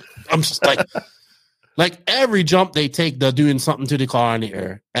 I'm just like every jump they take, they're doing something to the car in the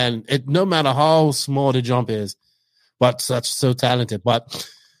air, and it no matter how small the jump is, but so talented. But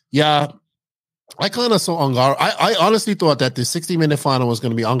yeah, I kind of saw Ongaro. I honestly thought that the 60-minute final was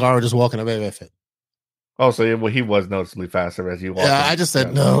going to be Ongaro just walking away with it. Oh, so he was noticeably faster as you walked. Yeah, I just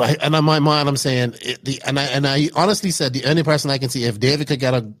said no, and in my mind, I'm saying I honestly said the only person I can see if David could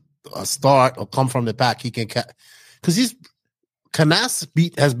get a start or come from the pack, he can because Canas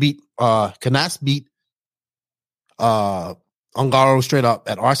beat Ongaro straight up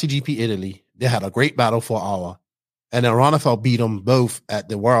at RCGP Italy. They had a great battle for an hour, and then Ronefeld beat them both at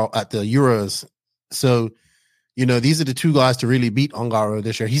the Euros. So, these are the two guys to really beat Ongaro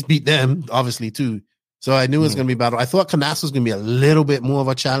this year. He's beat them obviously too. So I knew it was going to be a battle. I thought Canas was going to be a little bit more of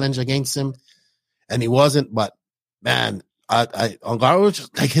a challenge against him, and he wasn't. But man, Ongaro,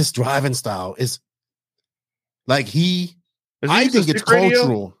 just like his driving style is like I think it's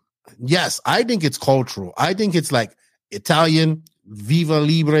cultural. Yes, I think it's cultural. I think it's like Italian Viva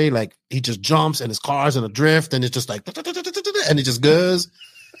Libre. Like he just jumps and his car's in a drift, and it's just like, and it just goes,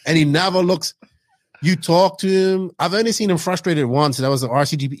 and he never looks. You talk to him. I've only seen him frustrated once. And that was the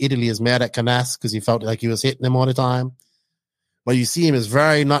RCGP Italy is mad at Canas because he felt like he was hitting him all the time. But you see him is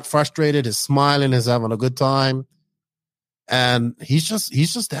very not frustrated. He's smiling. He's having a good time. And he's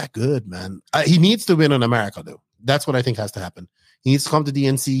just that good, man. He needs to win in America, though. That's what I think has to happen. He needs to come to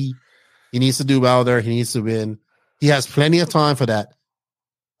DNC. He needs to do well there. He needs to win. He has plenty of time for that.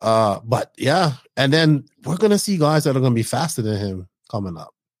 But yeah. And then we're going to see guys that are going to be faster than him coming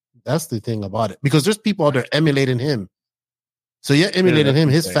up. That's the thing about it. Because there's people out there emulating him. So you're emulating him.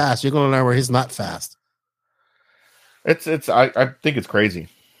 He's fast. You're going to learn where he's not fast. I think it's crazy.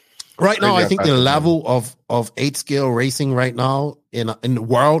 Right now, I think the level of 8-scale racing right now in the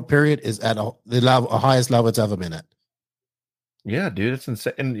world period is at the highest level it's ever been at. Yeah, dude, it's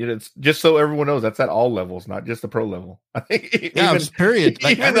insane. And it's just so everyone knows that's at all levels, not just the pro level. I think just period.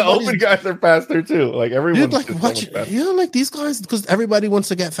 Like even the open guys are faster too. Like everyone's like these guys because everybody wants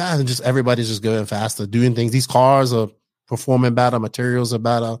to get fast and just everybody's just going faster, doing things. These cars are performing better, materials are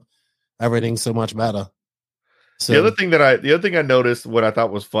better, everything's so much better. So the other thing I noticed, what I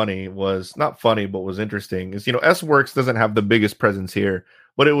thought was funny was not funny, but was interesting is S Works doesn't have the biggest presence here,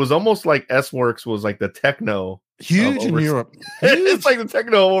 but it was almost like S Works was like the techno. Huge in Europe. It's like the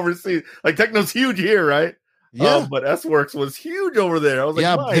techno overseas. Like techno's huge here, right? Yeah. But S Works was huge over there. I was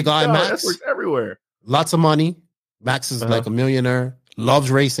like, big guy Max. S Works everywhere. Lots of money. Max is like a millionaire. Loves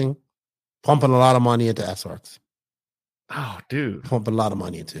racing. Pumping a lot of money into S Works. Oh, dude. Pumping a lot of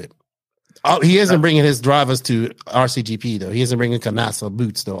money into it. Oh, he isn't bringing his drivers to RCGP though. He isn't bringing Canas or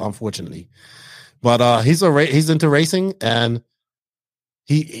Boots though, unfortunately. But he's into racing and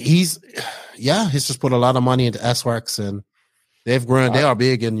he's just put a lot of money into S-Works and they've grown. They are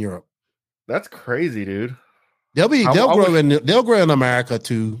big in Europe. That's crazy, dude. They'll grow in America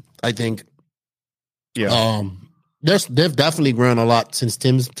too, I think. Yeah. They've definitely grown a lot since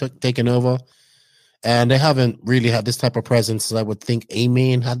Tim's taken over, and they haven't really had this type of presence. I would think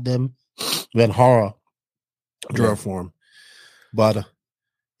A-Main had them when Horror drove for him. But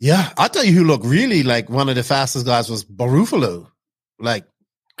I'll tell you who looked really like one of the fastest guys was Barufalo. Like,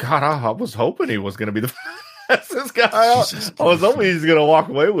 God, I was hoping he was going to be the fastest guy. I was hoping he's going to walk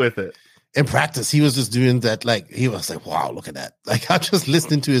away with it. In practice, he was just doing that. Like, he was like, wow, look at that. Like, I'm just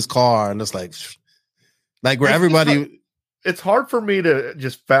listening to his car and it's like where everybody. It's hard for me to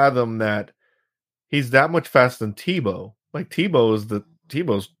just fathom that he's that much faster than Tebow. Like,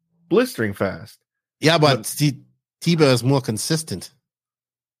 Tebow's blistering fast. Yeah, but Tebow is more consistent.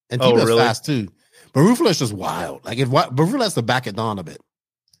 And Tebow's fast too. Barufalo is just wild. Like, Barufalo has to back it down a bit.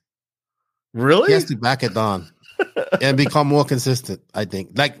 Really? He has to back it down and become more consistent, I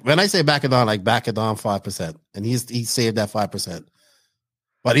think. Like, when I say back it down, like back it down 5%. And he saved that 5%.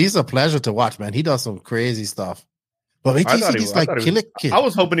 But he's a pleasure to watch, man. He does some crazy stuff. But wait till you see these like killer kids. I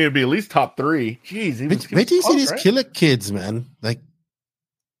was hoping he'd be at least top 3. Jeez, wait till you see these killer kids, man. Like,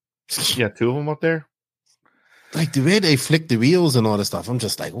 yeah, 2 of them up there. Like the way they flick the wheels and all this stuff, I'm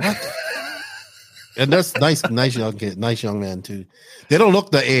just like, what? And that's nice young kid, nice young man too. They don't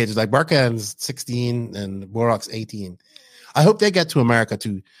look the age. Like Barkan's 16 and Borok's 18. I hope they get to America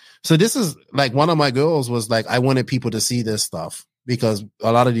too. So this is like one of my goals was like I wanted people to see this stuff because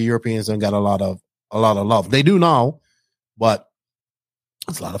a lot of the Europeans don't get a lot of love. They do now, but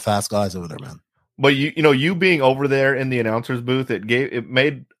it's a lot of fast guys over there, man. But you being over there in the announcer's booth, it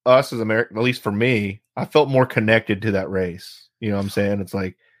made us as American, at least for me, I felt more connected to that race. You know what I'm saying? It's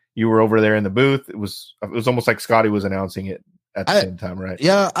like you were over there in the booth. It was almost like Scotty was announcing it at the same time, right?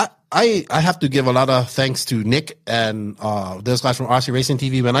 Yeah, I have to give a lot of thanks to Nick and those guys from RC Racing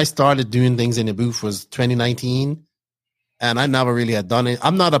TV. When I started doing things in the booth was 2019, and I never really had done it.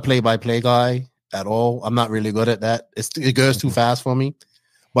 I'm not a play-by-play guy at all. I'm not really good at that. It goes too fast for me,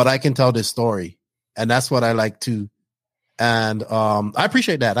 but I can tell this story, and that's what I like too. And I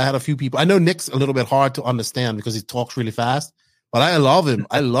appreciate that. I had a few people. I know Nick's a little bit hard to understand because he talks really fast, but I love him.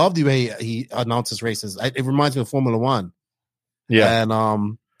 I love the way he announces races. It reminds me of Formula One. Yeah.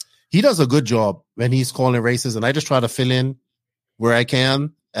 And he does a good job when he's calling races, and I just try to fill in where I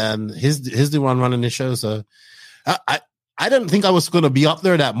can. And he's the one running the show. So I didn't think I was going to be up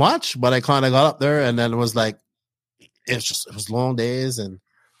there that much, but I kind of got up there, and then it was like, it was long days. And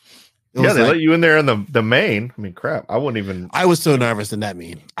they let you in there in the main. I mean, crap. I wouldn't even. I was so nervous in that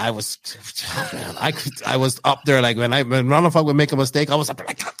mean. I was up there like when Ronald would make a mistake. I was up there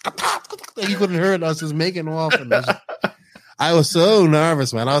like he couldn't hear us just making off. And I was so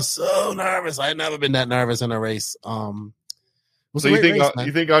nervous, man. I was so nervous. I had never been that nervous in a race. So you think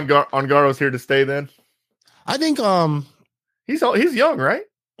Ongaro's here to stay? Then I think he's young, right?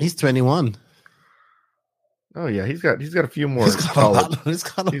 He's 21. Oh yeah, he's got a few more. He's got a lot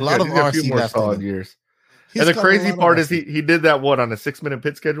of RC more left solid years. And the crazy part is he did that on a 6-minute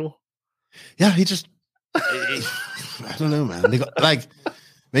pit schedule. Yeah, he just I don't know, man. Like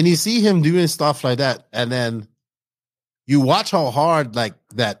when you see him doing stuff like that, and then you watch how hard like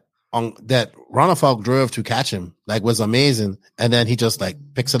that Ronald drove to catch him, like was amazing, and then he just like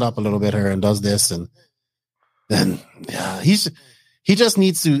picks it up a little bit here and does this, and then he just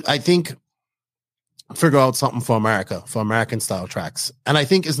needs to, I think, figure out something for America, for American style tracks. And I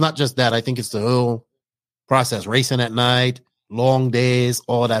think it's not just that. I think it's the whole process, racing at night, long days,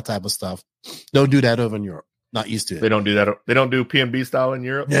 all that type of stuff. Don't do that over in Europe. Not used to it. They don't do that. They don't do P&B style in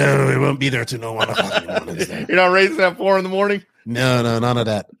Europe. No, it won't be there to no 1 o'clock. You're not racing at 4 a.m? No, none of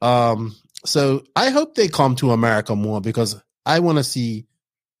that. So I hope they come to America more because I want to see.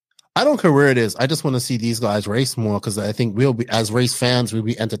 I don't care where it is. I just want to see these guys race more because I think we'll be, as race fans, we'll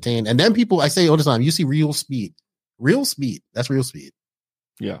be entertained. And then people, I say all the time, you see real speed. That's real speed.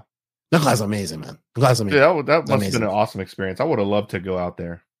 Yeah. That guy's amazing, man. That guy's amazing. Yeah, that must have been an awesome experience. I would have loved to go out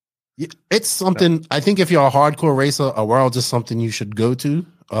there. It's something, I think if you're a hardcore racer, a world is something you should go to.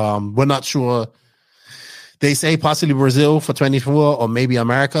 We're not sure. They say possibly Brazil for 24 or maybe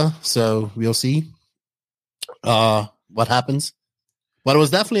America. So we'll see what happens. But it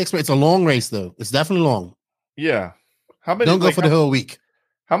was definitely it's a long race though. It's definitely long. Yeah. How many? Don't go for the whole week.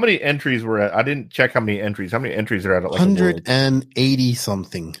 How many entries were at? I didn't check how many entries. How many entries are at? Like 180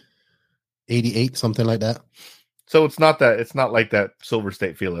 something, 88 something like that. So it's not like that Silver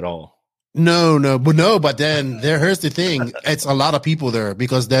State feel at all. No. But then here's the thing: it's a lot of people there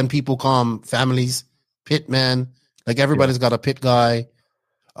because then people come, families, pitmen, like everybody's got a pit guy.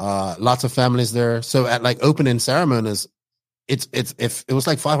 Lots of families there. So at like opening ceremonies. It was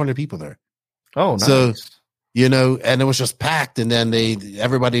like 500 people there. Oh, nice. So, and it was just packed, and then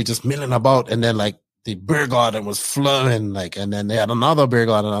everybody just milling about, and then like the beer garden was flowing, like, and then they had another beer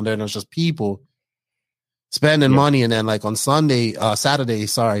garden on there, and it was just people spending money, and then like on Saturday,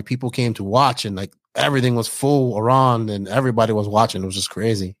 people came to watch, and like everything was full around, and everybody was watching. It was just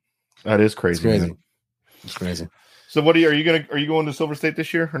crazy. That is crazy. It's crazy. So, are you going to Silver State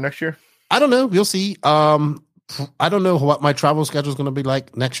this year or next year? I don't know. We'll see. I don't know what my travel schedule is going to be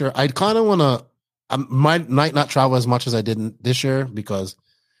like next year. I kind of want to, might not travel as much as I did this year because,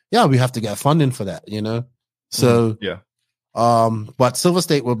 we have to get funding for that, So, but Silver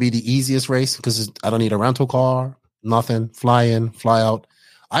State will be the easiest race because I don't need a rental car, nothing, fly in, fly out.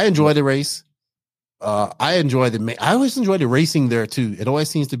 I enjoy the race. I always enjoy the racing there too. It always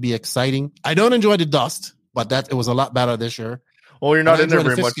seems to be exciting. I don't enjoy the dust, but it was a lot better this year. Well, you're not in there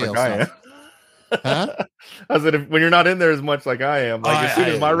very much like I am. Huh? I said, when you're not in there as much like I am, like as soon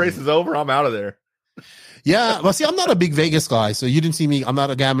as my race is over, I'm out of there. Yeah, but see, I'm not a big Vegas guy, so you didn't see me. I'm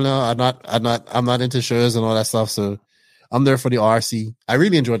not a gambler. I'm not into shows and all that stuff. So I'm there for the RC. I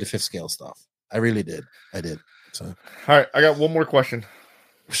really enjoyed the fifth scale stuff. I really did. I did. So, all right, I got one more question.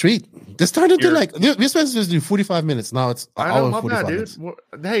 Sweet. This turned into we're supposed to do 45 minutes. Now it's an hour and 45 minutes.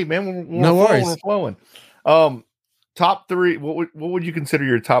 Hey man, no worries. We're flowing. Top three. What would you consider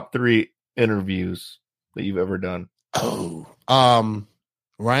your top three interviews that you've ever done? Oh,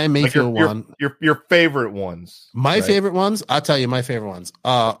 Ryan Mayfield one. Your favorite ones. My favorite ones. I'll tell you my favorite ones.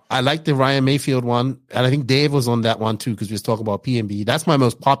 I like the Ryan Mayfield one, and I think Dave was on that one too because we was talking about P&B. That's my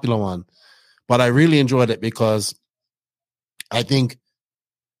most popular one, but I really enjoyed it because I think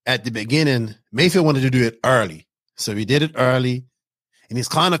at the beginning Mayfield wanted to do it early, so he did it early, and he's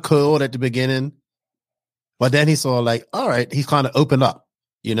kind of cold at the beginning, but then he saw like, all right, he's kind of opened up.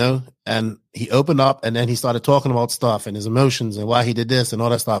 And he opened up and then he started talking about stuff and his emotions and why he did this and all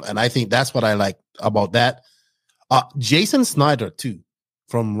that stuff. And I think that's what I like about that. Jason Snyder, too,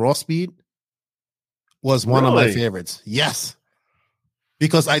 from Raw Speed was one of my favorites. Yes.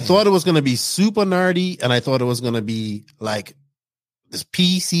 Because I thought it was going to be super nerdy and I thought it was going to be like this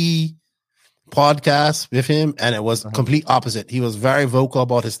PC podcast with him. And it was complete opposite. He was very vocal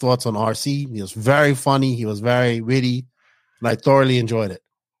about his thoughts on RC. He was very funny. He was very witty. And I thoroughly enjoyed it.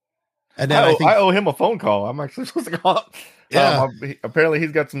 And then I owe him a phone call. I'm actually supposed to call up. Yeah. Apparently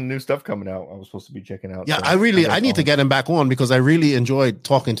he's got some new stuff coming out. I was supposed to be checking out. Yeah, so I need to get him back on because I really enjoyed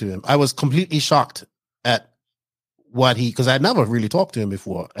talking to him. I was completely shocked at because I had never really talked to him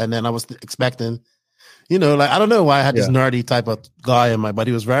before. And then I was expecting, I don't know why I had this nerdy type of guy in my, but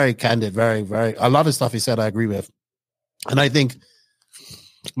he was very candid, very, very, a lot of stuff he said I agree with. And I think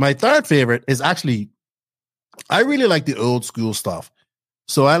my third favorite is actually, I really like the old school stuff.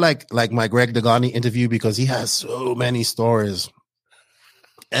 So I like my Greg Degani interview because he has so many stories.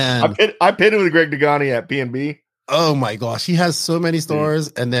 And I pitted with Greg Degani at P&B. Oh my gosh, he has so many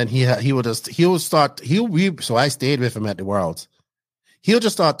stories. And then so I stayed with him at the Worlds. He'll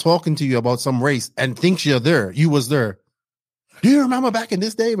just start talking to you about some race and thinks you're there. You was there. Do you remember back in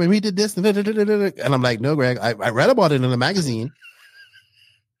this day when we did this? And I'm like, no, Greg, I read about it in a magazine.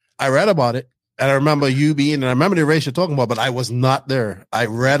 I read about it. And I remember and I remember the race you're talking about, but I was not there. I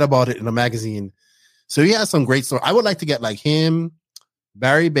read about it in a magazine. So he has some great stories. I would like to get like him,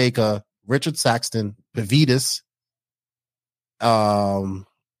 Barry Baker, Richard Saxton, Pavitas, and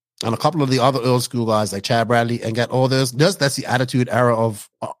a couple of the other old school guys like Chad Bradley and get all this. That's the attitude era of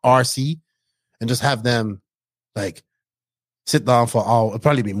RC and just have them like sit down for an hour. It'd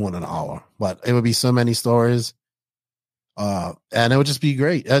probably be more than an hour, but it would be so many stories. And it would just be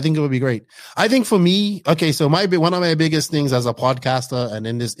great. I think it would be great. I think for me, okay, so one of my biggest things as a podcaster and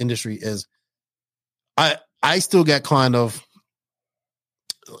in this industry is I still get kind of,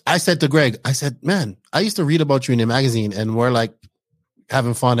 I said to Greg, I said, man, I used to read about you in a magazine and we're like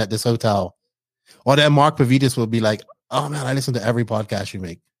having fun at this hotel. Or then Mark Pavitas will be like, oh man, I listen to every podcast you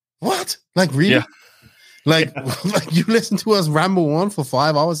make. What? Like really? Yeah. Like you listen to us ramble on for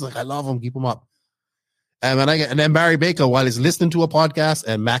 5 hours. Like I love them. Keep them up. And then Barry Baker, while he's listening to a podcast,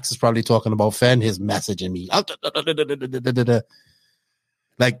 and Max is probably talking about Fenn, his messaging me,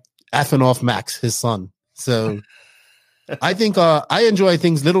 like effing off Max, his son. So I think I enjoy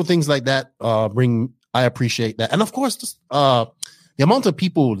little things like that. I appreciate that, and of course, just the amount of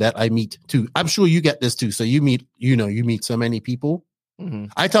people that I meet too. I'm sure you get this too. So you meet so many people.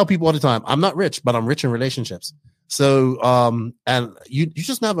 Mm-hmm. I tell people all the time, I'm not rich, but I'm rich in relationships. So and you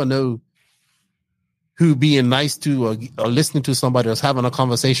just never know who being nice to or listening to somebody or having a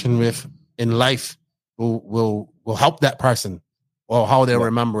conversation with in life will help that person or how they'll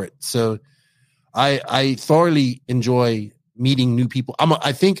remember it. So I thoroughly enjoy meeting new people.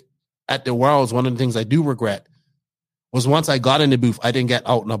 I think at the Worlds, one of the things I do regret was once I got in the booth, I didn't get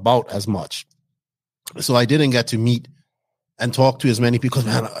out and about as much. So I didn't get to meet and talk to as many people.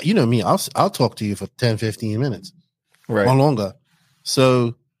 Man, you know me, I'll talk to you for 10, 15 minutes or longer.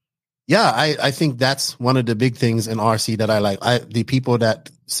 So yeah, I think that's one of the big things in RC that I like. The people that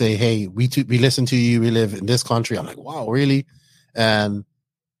say, hey, we listen to you, we live in this country. I'm like, wow, really? And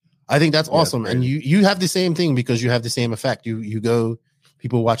I think that's awesome. And you have the same thing because you have the same effect. You go,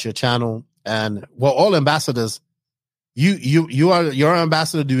 people watch your channel, and all ambassadors, you're an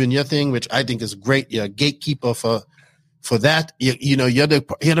ambassador doing your thing, which I think is great. You're a gatekeeper for that. You're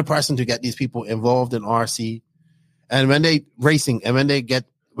the person to get these people involved in RC. And when they racing and when they get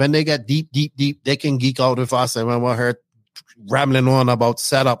deep, they can geek out with us. And when we're here rambling on about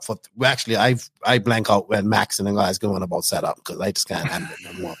setup actually, I blank out when Max and the guys going about setup because I just can't handle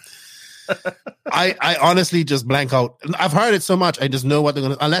it no more. I honestly just blank out. I've heard it so much. I just know what they're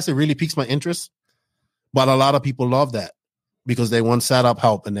going to, unless it really piques my interest. But a lot of people love that. because they want setup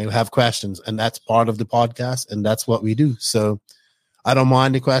help and they have questions, and that's part of the podcast, and that's what we do. So I don't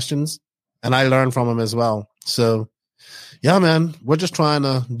mind the questions, and I learn from them as well. So yeah, man, we're just trying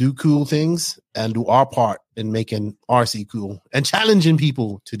to do cool things and do our part in making RC cool and challenging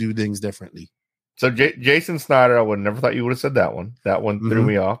people to do things differently. So Jason Snyder, I would never thought you would have said that one. That one threw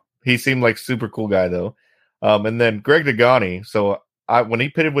me off. He seemed like super cool guy though. And then Greg Degani. So when he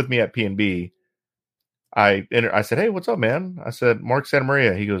pitted with me at P&B, I said, "Hey, what's up, man?" I said, "Mark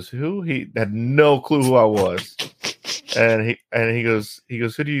Santamaria." He goes, "Who?" He had no clue who I was. And he goes,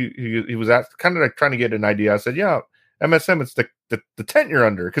 "Who do you?" He was kind of like trying to get an idea. I said, "Yeah, MSM. It's the tent you're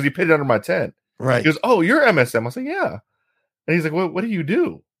under," because he pitted under my tent. Right. He goes, "Oh, you're MSM." I said, "Yeah." And he's like, "What do you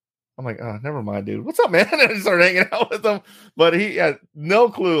do?" I'm like, "Oh, never mind, dude. What's up, man?" And I started hanging out with him, but he had no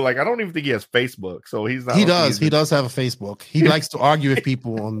clue. Like, I don't even think he has Facebook, so he's not. He does. He does have a Facebook. He likes to argue with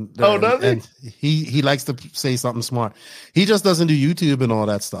people on. There, oh, does he? And he likes to say something smart. He just doesn't do YouTube and all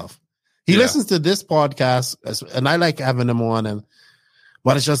that stuff. He listens to this podcast, and I like having him on.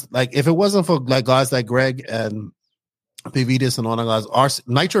 But it's just like, if it wasn't for like guys like Greg and Pividis and all the guys, our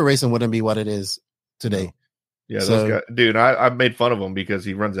Nitro Racing wouldn't be what it is today. Yeah, those guys, dude. I made fun of him because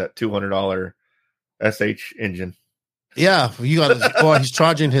he runs that $200 SH engine. Yeah, you got. Or he's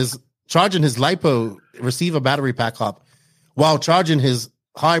charging his LiPo receiver battery pack up while charging his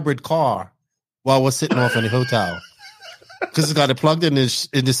hybrid car while we're sitting off in the hotel, because it's got it plugged in the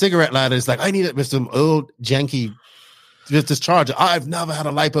cigarette lighter. It's like, I need it with some old janky with this charger. I've never had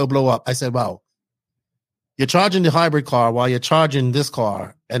a LiPo blow up. I said, wow. You're charging the hybrid car while you're charging this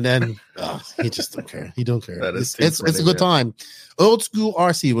car, and then he just don't care. He don't care. It's a good time. Old school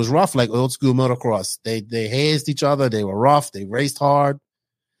RC was rough, like old school motocross. They hazed each other. They were rough. They raced hard.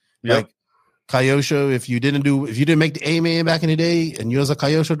 Yep. Like Kyosho, if you didn't make the A-man back in the day, and you was a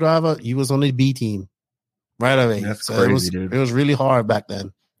Kyosho driver, you was on the B team right away. That's crazy, dude. It was really hard back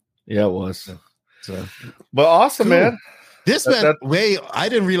then. Yeah, it was. So, but awesome, cool. Man. This went way. I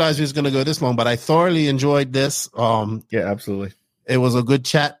didn't realize it was going to go this long, but I thoroughly enjoyed this. Yeah, absolutely. It was a good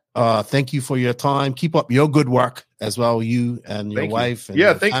chat. Thank you for your time. Keep up your good work as well, you and your wife. And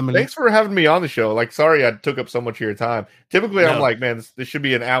yeah, thanks for having me on the show. Like, sorry I took up so much of your time. Typically, I'm like, man, this should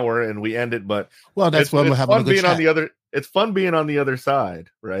be an hour and we end it, but that's when we're having a good chat. It's fun being on the other side,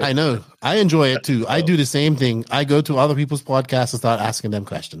 right? I know. I enjoy it too. I do the same thing. I go to other people's podcasts and start asking them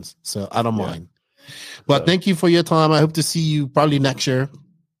questions, so I don't mind. But thank you for your time. I hope to see you probably next year.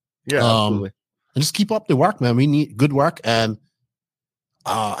 Yeah, absolutely. And just keep up the work, man. We need good work, and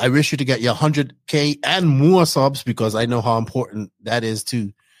I wish you to get your 100K and more subs, because I know how important that is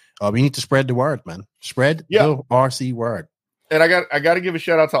too. We need to spread the word, man. Spread the RC word. And I got to give a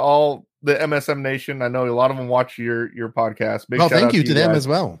shout out to all the MSM Nation. I know a lot of them watch your podcast. Big shout thank out you to them guys. As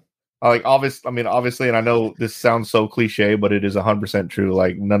well. Like, obviously, and I know this sounds so cliche, but it is 100% true.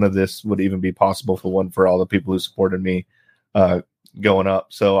 Like, none of this would even be possible for all the people who supported me going up.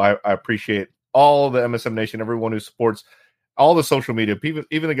 So I appreciate all the MSM Nation, everyone who supports all the social media,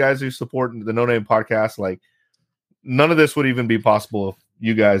 even the guys who support the No Name podcast. Like, none of this would even be possible if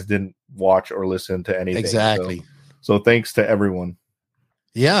you guys didn't watch or listen to anything. Exactly. So thanks to everyone.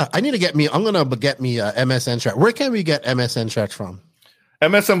 Yeah, I'm gonna get me a MSN shirt. Where can we get MSN shirts from?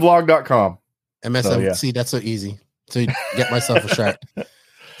 MSMvlog.com. MSM. See, that's so easy to get myself a shirt.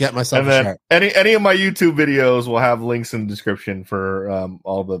 Get myself and a then shirt. Any of my YouTube videos will have links in the description for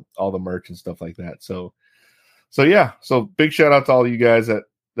all the merch and stuff like that. So yeah. So big shout out to all you guys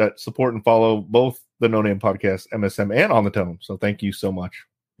that support and follow both the No Name Podcast, MSM, and On the Tone. So thank you so much.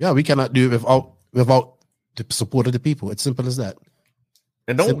 Yeah, we cannot do it without the support of the people. It's simple as that.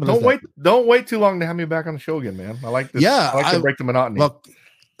 And don't wait too long to have me back on the show again, man. I like this. Yeah, I like to break the monotony. Well,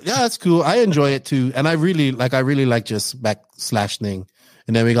 yeah, that's cool. I enjoy it too, and I really like just backslash thing.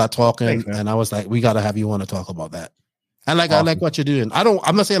 And then we got talking, and I was like, we got to have you on to talk about that. And I like what you're doing.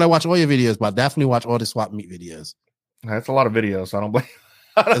 I'm not saying I watch all your videos, but I definitely watch all the swap meet videos. That's a lot of videos. So I don't blame.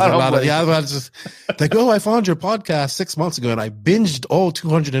 I was just like, I found your podcast 6 months ago, and I binged all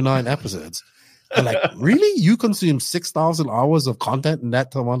 209 episodes. I'm like, really? You consume 6,000 hours of content in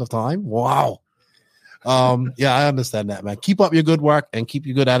that amount of time? Wow. Yeah, I understand that, man. Keep up your good work and keep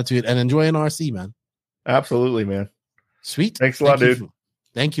your good attitude and enjoy an RC, man. Absolutely, man. Sweet. Thanks a lot, dude.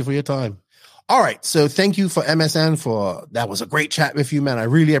 Thank you for your time. All right. So thank you for MSN that was a great chat with you, man. I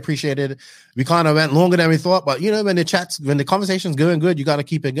really appreciated it. We kind of went longer than we thought, but when the conversation's going good, you got to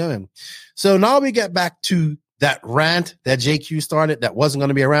keep it going. So now we get back to that rant that JQ started that wasn't going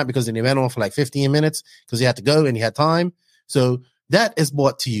to be a rant because then he went on for like 15 minutes because he had to go and he had time. So That is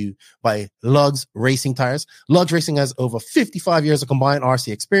brought to you by Lugs Racing Tires. Lugs Racing has over 55 years of combined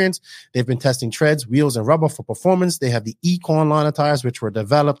RC experience. They've been testing treads, wheels, and rubber for performance. They have the Econ line of tires, which were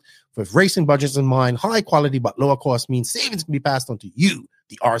developed with racing budgets in mind. High quality but lower cost means savings can be passed on to you,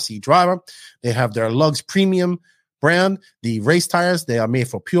 the RC driver. They have their Lugs Premium brand, the race tires. They are made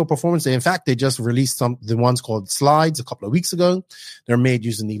for pure performance. In fact, they just released the ones called Slides a couple of weeks ago. They're made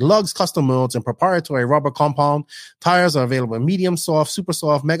using the Lugs custom molds and proprietary rubber compound. Tires are available in medium soft, super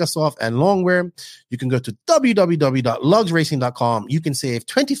soft, mega soft, and long wear. You can go to www.lugsracing.com. You can save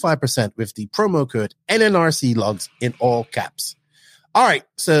 25% with the promo code NNRC Lugs in all caps. All right.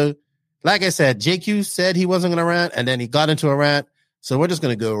 So like I said, JQ said he wasn't going to rant, and then he got into a rant. So we're just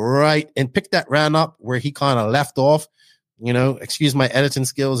going to go right and pick that round up where he kind of left off, excuse my editing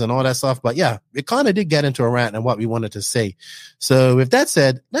skills and all that stuff. But yeah, it kind of did get into a rant and what we wanted to say. So with that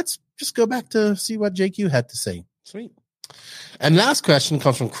said, let's just go back to see what JQ had to say. Sweet. And last question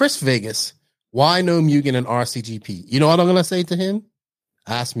comes from Chris Vegas. Why no Mugen in RCGP? You know what I'm going to say to him?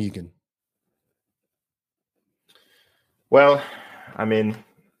 Ask Mugen. Well, I mean,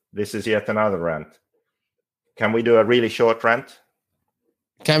 this is yet another rant. Can we do a really short rant?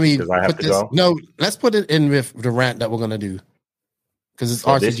 Can we put this? Go? No, let's put it in with the rant that we're going to do. Because it's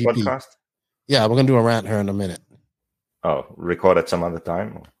RCGP. Yeah, we're going to do a rant here in a minute. Oh, record it some other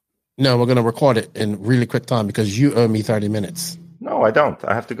time? No, we're going to record it in really quick time because you owe me 30 minutes. No, I don't.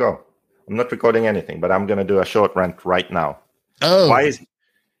 I have to go. I'm not recording anything, but I'm going to do a short rant right now. Oh. Why is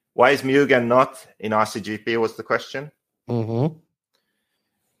Mugen not in RCGP was the question? Mm-hmm.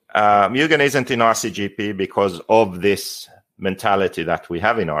 Mugen isn't in RCGP because of this mentality that we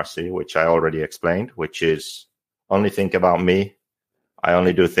have in RC, which I already explained, which is only think about me. I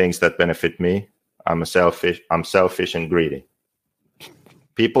only do things that benefit me. I'm selfish and greedy.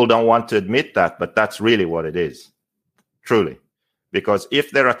 People don't want to admit that, but that's really what it is. Truly. Because if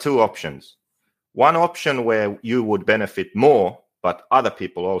there are two options, one option where you would benefit more, but other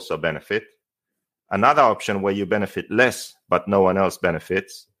people also benefit. Another option where you benefit less, but no one else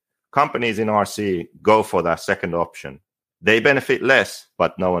benefits. Companies in RC go for that second option. They benefit less,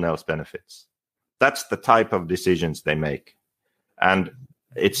 but no one else benefits. That's the type of decisions they make. And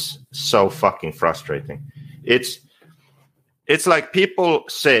it's so fucking frustrating. It's like people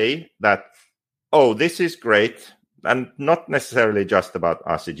say that, oh, this is great. And not necessarily just about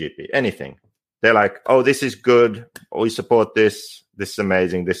RCGP, anything. They're like, oh, this is good. We support this. This is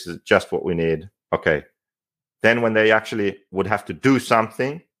amazing. This is just what we need. Okay. Then when they actually would have to do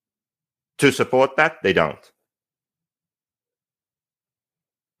something to support that, they don't.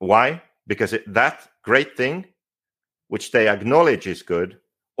 Why? Because that great thing, which they acknowledge is good,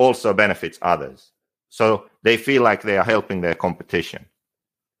 also benefits others. So they feel like they are helping their competition.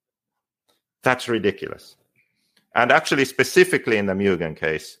 That's ridiculous. And actually, specifically in the Mugen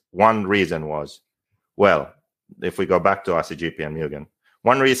case, one reason was, well, if we go back to RCGP and Mugen,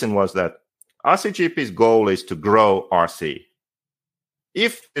 one reason was that RCGP's goal is to grow RC.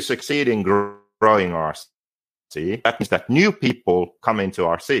 If you succeed in growing RC, that means that new people come into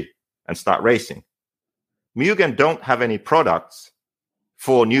RC and start racing. Mugen don't have any products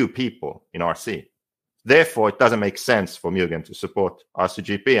for new people in RC. Therefore, it doesn't make sense for Mugen to support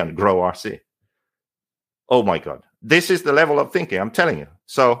RCGP and grow RC. Oh my God. This is the level of thinking, I'm telling you.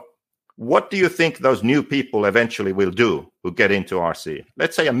 So what do you think those new people eventually will do who get into RC?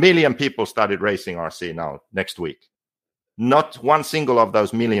 Let's say 1 million people started racing RC now, next week. Not one single of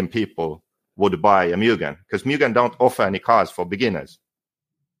those 1 million people would buy a Mugen, because Mugen don't offer any cars for beginners.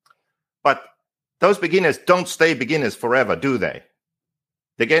 But those beginners don't stay beginners forever, do they?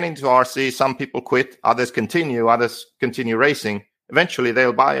 They get into RC, some people quit, others continue racing. Eventually,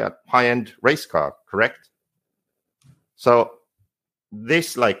 they'll buy a high-end race car, correct? So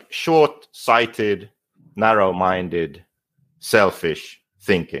this short-sighted, narrow-minded, selfish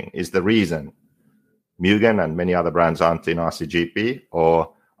thinking is the reason Mugen and many other brands aren't in RCGP,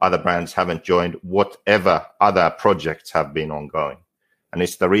 or other brands haven't joined whatever other projects have been ongoing. And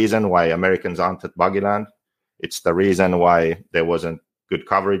it's the reason why Americans aren't at Buggyland. It's the reason why there wasn't good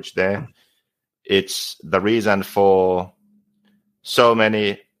coverage there. It's the reason for so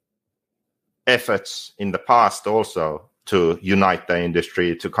many efforts in the past also to unite the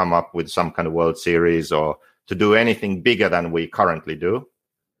industry, to come up with some kind of World Series or to do anything bigger than we currently do.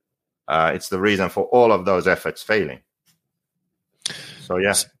 It's the reason for all of those efforts failing. So,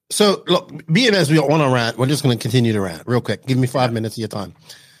 yeah. So, look, being as we want to rant, we're just going to continue to rant real quick. Give me 5 minutes of your time.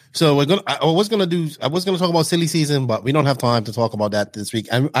 So I was going to talk about silly season, but we don't have time to talk about that this week.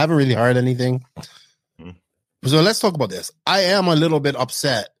 I haven't really heard anything. So let's talk about this. I am a little bit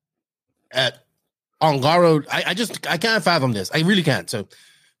upset at Ongaro, I can't fathom this. I really can't. So,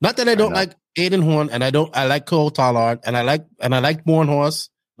 not that I don't like Aiden Horn, and I like Cole Tallard, and I like Bornhorst,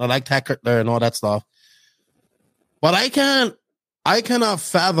 I like Tackler and all that stuff. But I cannot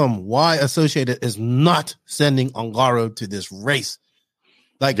fathom why Associated is not sending Ongaro to this race.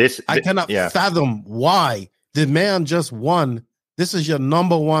 Like I cannot fathom why the man just won. This is your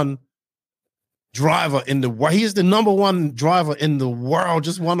number one driver in the world. He is the number one driver in the world.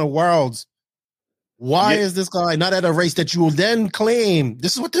 Just won the worlds. Why is this guy not at a race that you will then claim?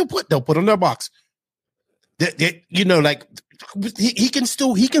 This is what they'll put on their box. You know, like he can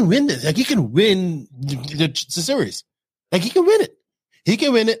win this. Like he can win the series. Like he can win it. He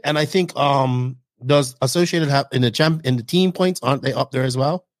can win it. And I think does Associated have in the team points, aren't they up there as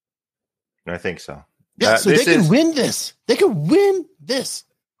well? I think so. Yeah, so they can win this. They can win this.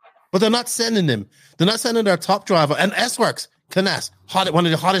 But they're not sending them. They're not sending their top driver. And S-Works, Canas, one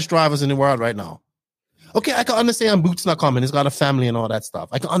of the hottest drivers in the world right now. Okay, I can understand Boots not coming. He's got a family and all that stuff.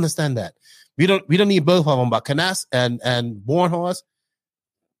 I can understand that. We don't need both of them, but Canas and Bornhorst,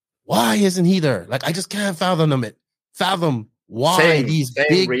 why isn't he there? Like, I just can't fathom why these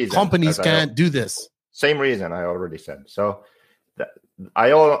big companies can't do this. Same reason I already said. So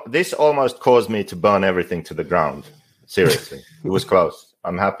this almost caused me to burn everything to the ground. Seriously, it was close.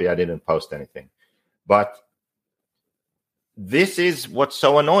 I'm happy I didn't post anything. But this is what's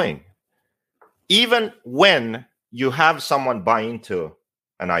so annoying. Even when you have someone buy into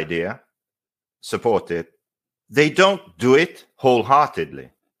an idea, support it, they don't do it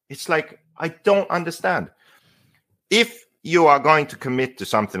wholeheartedly. It's like, I don't understand. If you are going to commit to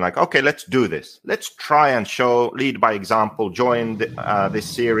something like, okay, let's do this. Let's try and lead by example, join this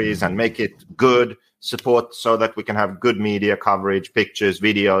series and make it good, support so that we can have good media coverage, pictures,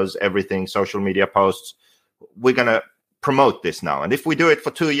 videos, everything, social media posts. We're going to promote this now. And if we do it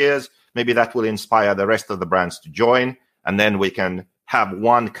for 2 years, maybe that will inspire the rest of the brands to join. And then we can have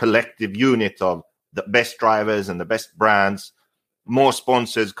one collective unit of the best drivers and the best brands. More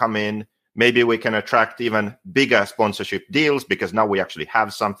sponsors come in. Maybe we can attract even bigger sponsorship deals because now we actually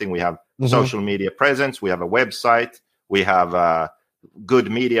have something. We have social media presence. We have a website. We have a good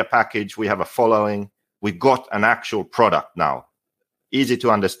media package. We have a following. We've got an actual product now. Easy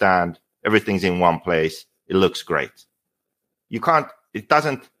to understand. Everything's in one place. It looks great. It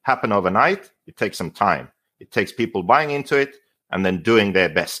doesn't happen overnight. It takes some time. It takes people buying into it and then doing their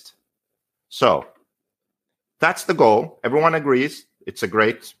best. So that's the goal. Everyone agrees. It's a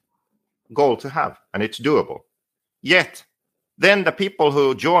great goal to have, and it's doable. Yet, then the people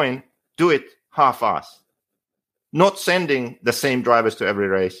who join do it half-ass. Not sending the same drivers to every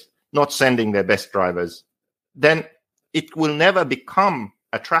race, not sending their best drivers. Then it will never become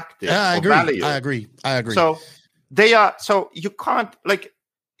attractive or valuable. I agree. So you can't, like,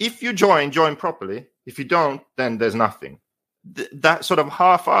 if you join properly. If you don't, then there's nothing. That sort of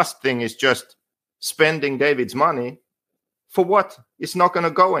half-assed thing is just spending David's money for what? It's not going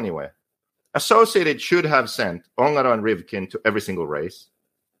to go anywhere. Associated should have sent Ongaro and Rivkin to every single race.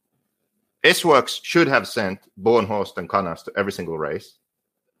 S-Works should have sent Bornhorst and Canas to every single race.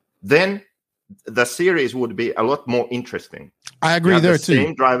 Then the series would be a lot more interesting. I agree there too. The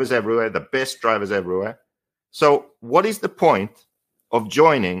same drivers everywhere, the best drivers everywhere. So what is the point of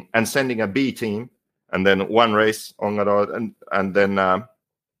joining and sending a B team and then one race, Ongaro, and then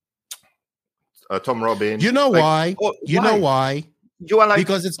Tom Robin? You know why? Know why? You are like,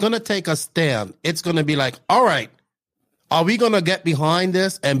 because it's going to take a stand. It's going to be like, all right, are we going to get behind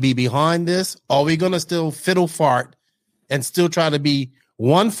this and be behind this? Are we going to still fiddle fart and still try to be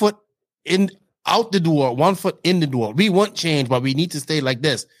 1 foot out the door, 1 foot in the door? We want change, but we need to stay like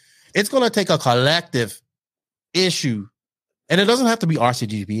this. It's going to take a collective issue. And it doesn't have to be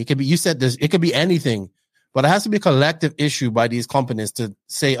RCGP. It could be, you said this, it could be anything, but it has to be a collective issue by these companies to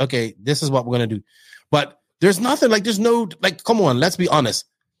say, okay, this is what we're going to do. But there's nothing like, there's no, like, come on, let's be honest.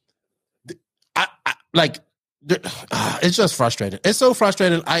 It's just frustrating. It's so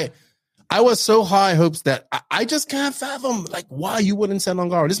frustrating. I was so high hopes that I just can't fathom, like, why you wouldn't send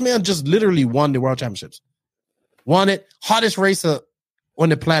Ongaro. This man just literally won the world championships. Won it. Hottest racer on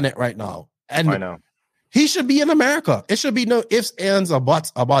the planet right now. And I know. He should be in America. It should be no ifs, ands, or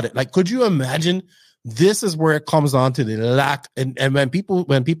buts about it. Like, could you imagine? This is where it comes on to the lack. And when people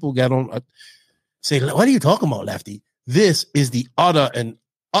get on, say, what are you talking about, Lefty? This is the utter and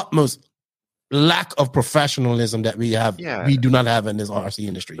utmost lack of professionalism that we have. Yeah. We do not have in this RC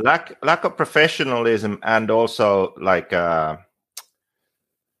industry. Lack of professionalism, and also like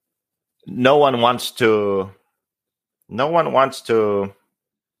no one wants to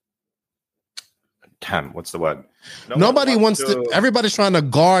damn, what's the word? Nobody wants to. Everybody's trying to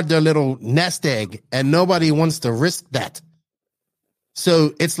guard their little nest egg, and nobody wants to risk that.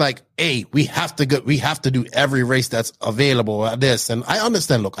 So it's like, hey, we have to go. We have to do every race that's available at this. And I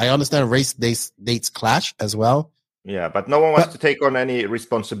understand. Look, I understand race dates clash as well. Yeah, but no one wants to take on any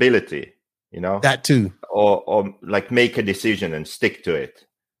responsibility. That too, or like make a decision and stick to it.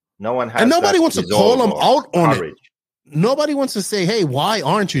 No one has, and nobody wants to call them out on courage. it. Nobody wants to say, "Hey, why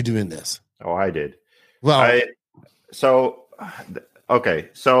aren't you doing this?" Oh, I did. Well, so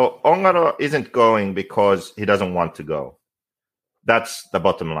Ongaro isn't going because he doesn't want to go. That's the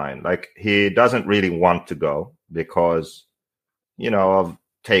bottom line. Like, he doesn't really want to go because, of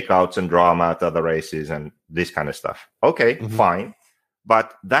takeouts and drama at other races and this kind of stuff. Okay, fine.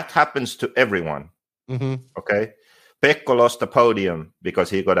 But that happens to everyone. Okay. Pecco lost the podium because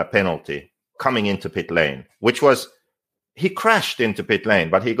he got a penalty coming into pit lane, which was, he crashed into pit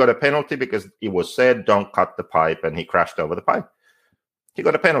lane, but he got a penalty because it was said, don't cut the pipe, and he crashed over the pipe. He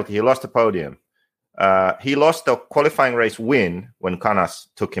got a penalty. He lost the podium. He lost the qualifying race win when Canas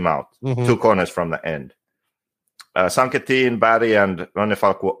took him out, 2 corners from the end. Sanketin, Barry, and Ronne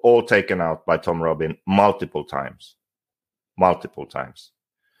Falk were all taken out by Tom Robin multiple times.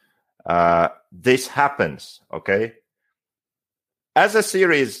 This happens, okay? As a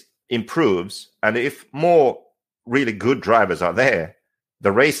series improves, and if more really good drivers are there,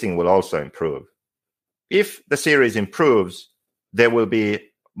 the racing will also improve. If the series improves, there will be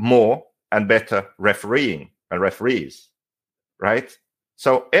more and better refereeing and referees, right?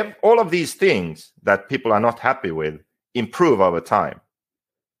 So all of these things that people are not happy with improve over time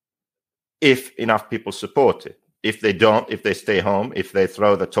if enough people support it. If they don't, if they stay home, if they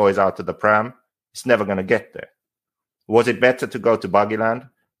throw the toys out of the pram, it's never going to get there. Was it better to go to Buggyland?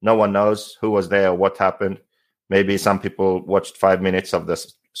 No one knows who was there or what happened. Maybe some people watched 5 minutes of the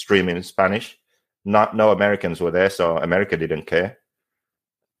stream in Spanish. No Americans were there, so America didn't care.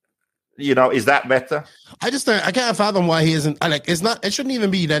 Is that better? I can't fathom why he isn't. It shouldn't even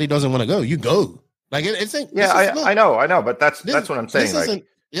be that he doesn't want to go. You go. Like, it's I know, but that's what I'm saying. Like,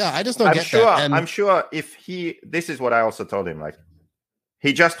 I just don't get that. I'm sure if this is what I also told him, like,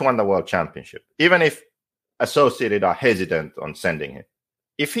 he just won the world championship. Even if Associated are hesitant on sending him,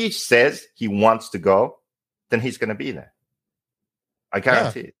 if he says he wants to go, then he's going to be there. I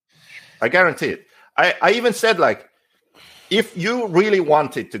guarantee it. I guarantee it. I even said, like, if you really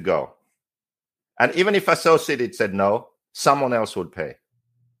wanted to go, and even if Associated said no, someone else would pay.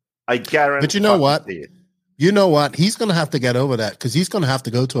 I guarantee. But you know what? You know what? He's going to have to get over that, because he's going to have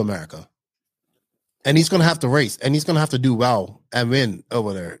to go to America. And he's going to have to race. And he's going to have to do well and win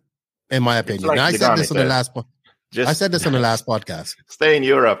over there, in my opinion. Like I said this on the last podcast. Stay in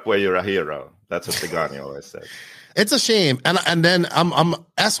Europe where you're a hero. That's what Pagani always said. It's a shame. And then I'm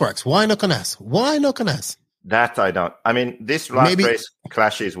S-Works. Why no Canas? Why no Canas? That I don't. I mean, this last race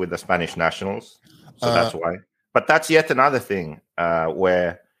clashes with the Spanish nationals. So that's why. But that's yet another thing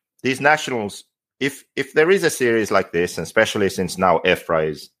where these nationals, if there is a series like this, and especially since now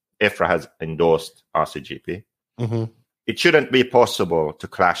EFRA has endorsed RCGP, it shouldn't be possible to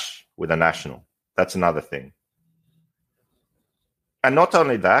clash with a national. That's another thing. And not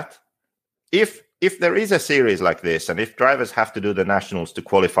only that, if there is a series like this, and if drivers have to do the nationals to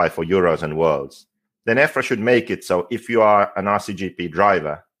qualify for Euros and Worlds, then EFRA should make it so if you are an RCGP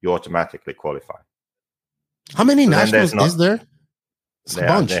driver, you automatically qualify. How many nationals is there?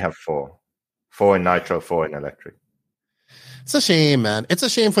 They have 4. 4 in nitro, 4 in electric. It's a shame, man. It's a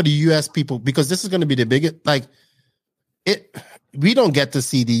shame for the US people, because this is going to be the biggest, we don't get to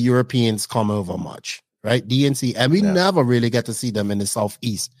see the Europeans come over much, right? DNC, and we never really get to see them in the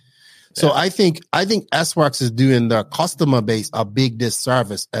Southeast. So I think S-Works is doing their customer base a big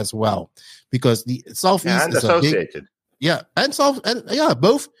disservice as well, because the Southeast and is Associated.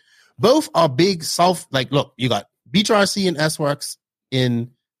 Both are big South. Like, look, you got BRC and S-Works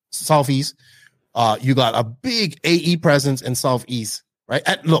in Southeast. You got a big AE presence in Southeast, right?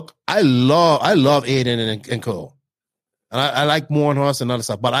 And look, I love Aiden and Cole, and I like Morenhorst and other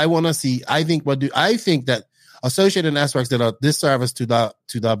stuff. But I want to see. I think that Associated and S-Works did a disservice to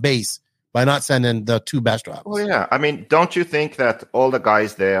the base by not sending the 2 best drivers. Well, yeah. I mean, don't you think that all the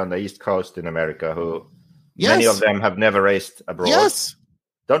guys there on the East Coast in America, who many of them have never raced abroad,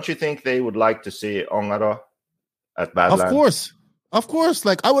 don't you think they would like to see Ongaro at Badlands? Of course.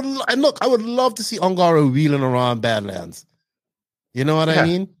 Like, I would love to see Ongaro wheeling around Badlands. You know what I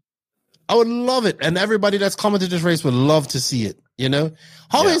mean? I would love it, and everybody that's commented this race would love to see it. You know,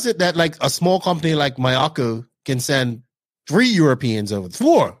 how is it that like a small company like Mayako can send 3 Europeans over,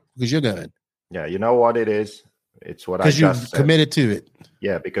 4, because you're going? Yeah, you know what it is. It's what I just just said. Committed to it.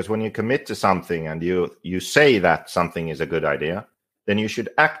 Yeah, because when you commit to something and you say that something is a good idea, then you should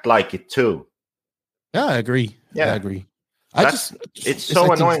act like it too. Yeah, I agree. Yeah. I agree. It's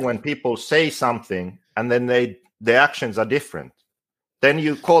so annoying when people say something and then their actions are different. Then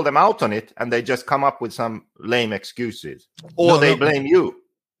you call them out on it and they just come up with some lame excuses. Or they blame you.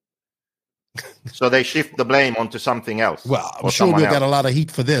 So they shift the blame onto something else. Well, I'm sure we'll get a lot of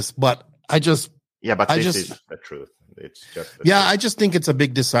heat for this, but this is the truth. It's just I just think it's a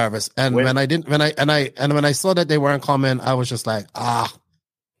big disservice. And when I saw that they weren't comment, I was just like,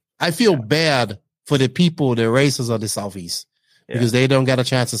 I feel bad for the people, the racers of the Southeast, because they don't get a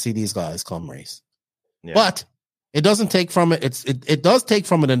chance to see these guys come race. Yeah. But it doesn't take from it. It does take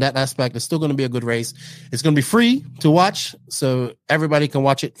from it in that aspect. It's still going to be a good race. It's going to be free to watch, so everybody can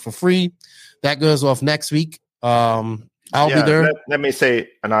watch it for free. That goes off next week. I'll be there. Let me say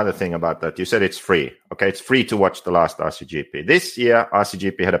another thing about that. You said it's free. Okay, it's free to watch the last RCGP. This year,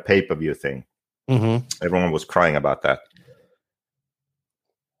 RCGP had a pay-per-view thing. Mm-hmm. Everyone was crying about that.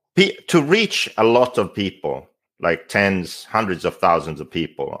 To reach a lot of people, like tens, hundreds of thousands of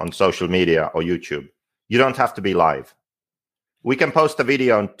people on social media or YouTube, you don't have to be live. We can post a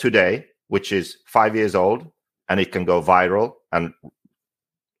video today, which is 5 years old, and it can go viral, and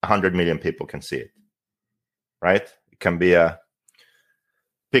 100 million people can see it. Right? It can be a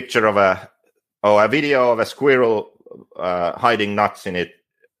picture of a video of a squirrel hiding nuts in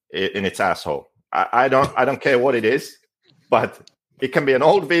its asshole. I don't care what it is, but it can be an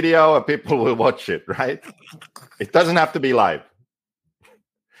old video and people will watch it, right? It doesn't have to be live.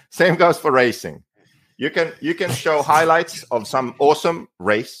 Same goes for racing. You can show highlights of some awesome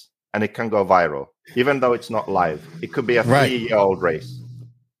race and it can go viral, even though it's not live. It could be a 3-year-old race.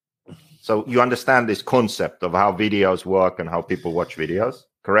 So you understand this concept of how videos work and how people watch videos,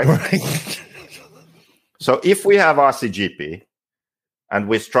 correct? Right. So if we have RCGP and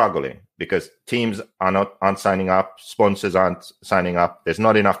we're struggling because teams aren't signing up, sponsors aren't signing up, there's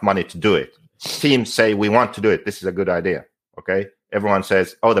not enough money to do it. Teams say, we want to do it. This is a good idea. Okay. Everyone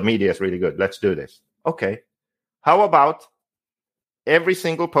says, oh, the media is really good. Let's do this. Okay. How about every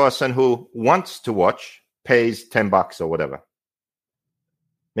single person who wants to watch pays $10 or whatever?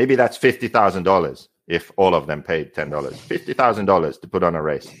 Maybe that's $50,000 if all of them paid $10. $50,000 to put on a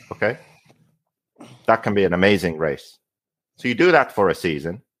race. Okay. That can be an amazing race. So you do that for a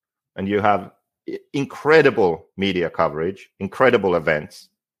season and you have incredible media coverage, incredible events.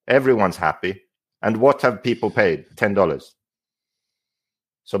 Everyone's happy. And what have people paid? $10.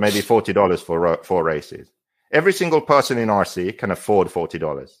 So maybe $40 for 4 races. Every single person in RC can afford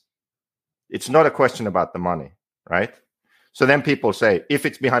 $40. It's not a question about the money, right? So then people say, if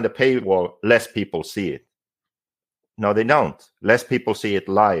it's behind a paywall, less people see it. No, they don't. Less people see it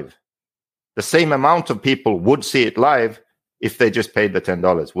live. The same amount of people would see it live if they just paid the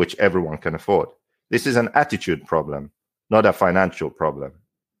 $10, which everyone can afford. This is an attitude problem, not a financial problem.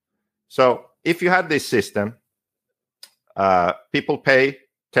 So if you had this system, people pay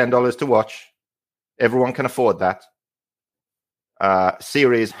 $10 to watch. Everyone can afford that.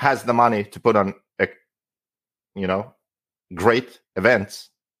 Series has the money to put on, great events.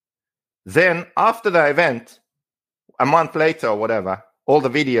 Then after the event, a month later or whatever, all the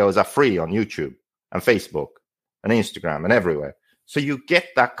videos are free on YouTube and Facebook and Instagram and everywhere. So you get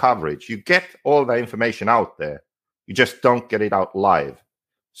that coverage. You get all the information out there. You just don't get it out live.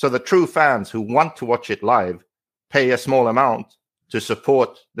 So the true fans who want to watch it live pay a small amount to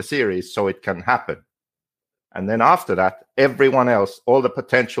support the series so it can happen. And then after that, everyone else, all the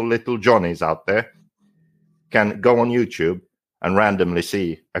potential little Johnnies out there, can go on YouTube and randomly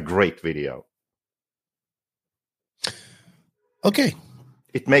see a great video. Okay.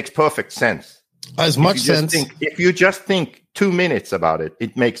 It makes perfect sense. As much sense. If you just think 2 minutes about it,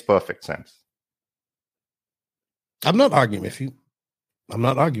 it makes perfect sense. I'm not arguing with you.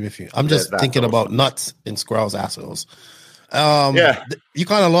 I'm just thinking about nuts in squirrels' assholes. You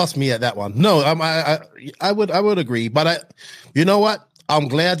kind of lost me at that one. No, I would agree, but you know what? I'm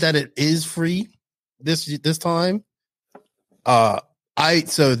glad that it is free this time. I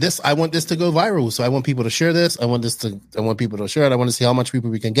want this to go viral. So I want people to share this. I want people to share it. I want to see how much people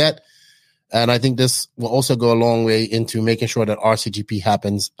we can get. And I think this will also go a long way into making sure that RCGP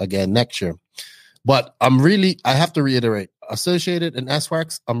happens again next year. But I have to reiterate, Associated and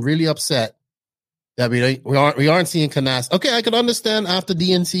SWAX, I'm really upset that we aren't seeing Canas. Okay, I could understand after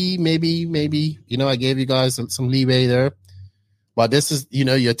DNC, maybe, I gave you guys some leeway there. But this is,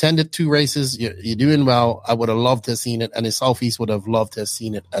 you attended 2 races. You're doing well. I would have loved to have seen it. And the Southeast would have loved to have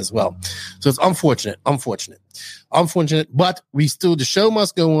seen it as well. So it's unfortunate. But the show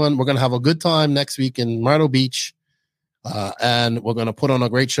must go on. We're going to have a good time next week in Myrtle Beach. And we're going to put on a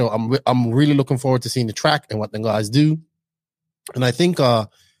great show. I'm really looking forward to seeing the track and what the guys do. And I think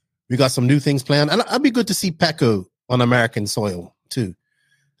we got some new things planned. And it'd be good to see Pecco on American soil too,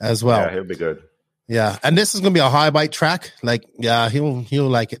 as well. Yeah, he'll be good. Yeah, and this is going to be a high bite track. Like, yeah, he'll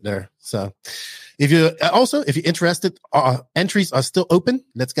like it there. So, if you're interested, entries are still open.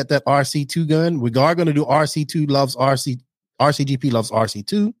 Let's get that RC2 going. We are going to do RC2 loves RC, RCGP loves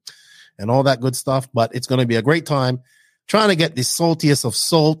RC2, and all that good stuff. But it's going to be a great time trying to get the saltiest of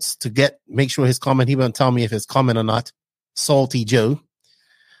salts to make sure his comment. He won't tell me if it's comment or not. Salty Joe,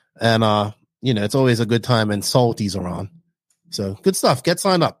 and it's always a good time when salties are on. So good stuff. Get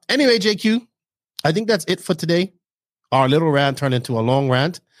signed up. Anyway, JQ, I think that's it for today. Our little rant turned into a long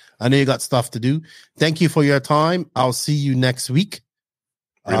rant. I know you got stuff to do. Thank you for your time. I'll see you next week.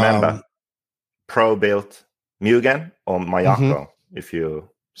 Remember, Pro built Mugen or Mayako if you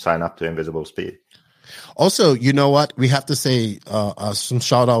sign up to Invisible Speed. Also, you know what? We have to say some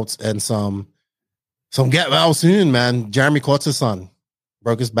shout outs and some get well soon, man. Jeremy Quartz's son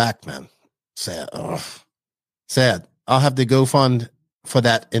broke his back, man. Sad. Ugh. Sad. I'll have the GoFund for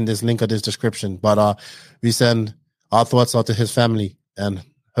that in this link of this description. But we send our thoughts out to his family, and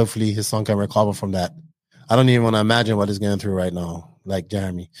hopefully his son can recover from that. I don't even want to imagine what he's going through right now, like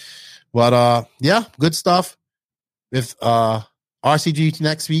Jeremy. But yeah, good stuff. With RCGP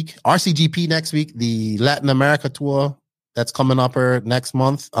next week, the Latin America tour that's coming up next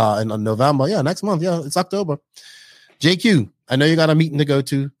month in November. Yeah, next month. Yeah, it's October. JQ, I know you got a meeting to go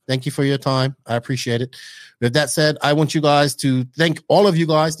to. Thank you for your time. I appreciate it. With that said, I want you guys to thank all of you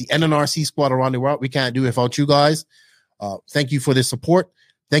guys, the NNRC squad around the world. We can't do it without you guys. Thank you for the support.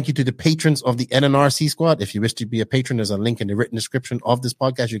 Thank you to the patrons of the NNRC squad. If you wish to be a patron, there's a link in the written description of this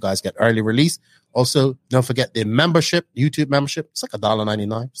podcast. You guys get early release. Also, don't forget the membership, YouTube membership. It's like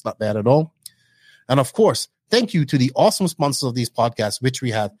 $1.99. It's not bad at all. And of course, thank you to the awesome sponsors of these podcasts, which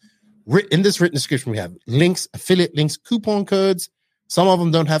we have in this written description. We have links, affiliate links, coupon codes. Some of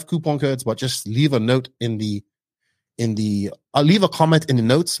them don't have coupon codes, but just leave a note leave a comment in the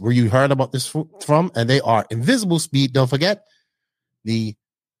notes where you heard about this from, and they are Invisible Speed. Don't forget the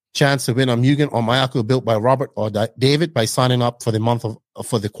chance to win a Mugen or Mayako built by Robert or David by signing up for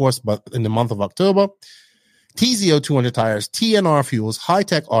the course, but in the month of October. TZO 200 tires, TNR fuels, High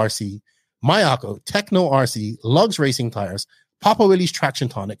Tech RC, Mayako, Techno RC, Lugs Racing tires, Papa Willie's Traction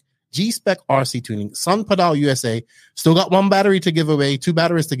Tonic, G-Spec RC tuning, Sun Pedal USA. Still got 1 battery to give away, 2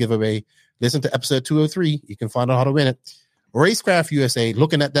 batteries to give away. Listen to episode 203. You can find out how to win it. Racecraft USA,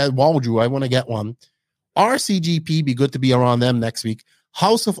 looking at that wall, Drew. I want to get one. RCGP, be good to be around them next week.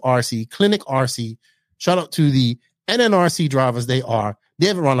 House of RC, Clinic RC. Shout out to the NNRC drivers. They are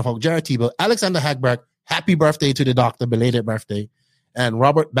David Ronafog, Jared Tebow, Alexander Hagberg. Happy birthday to the doctor, belated birthday. And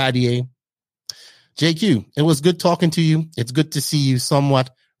Robert Badier. JQ, it was good talking to you. It's good to see you somewhat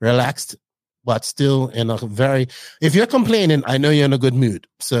relaxed, but still in a very... If you're complaining, I know you're in a good mood.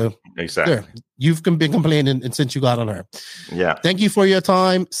 So exactly, sure, you've been complaining and since you got on her. Yeah. Thank you for your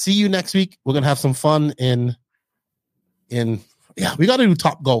time. See you next week. We're gonna have some fun in we got to do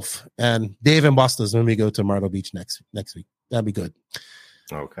Top Golf and Dave and Buster's when we go to Myrtle Beach next week. That'd be good.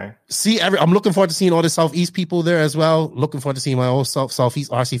 Okay. I'm looking forward to seeing all the Southeast people there as well. Looking forward to seeing my old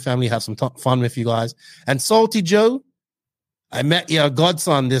Southeast RC family. Have some fun with you guys. And Salty Joe, I met your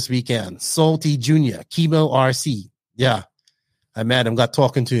godson this weekend, Salty Jr., Chemo RC. Yeah, I met him, got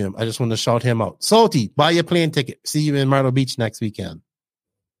talking to him. I just want to shout him out. Salty, buy your plane ticket. See you in Myrtle Beach next weekend.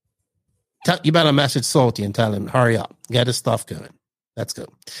 You better message Salty and tell him, hurry up. Get his stuff going. Let's go.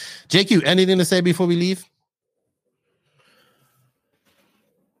 JQ, anything to say before we leave?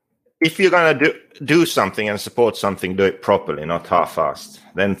 If you're going to do something and support something, do it properly, not half-assed.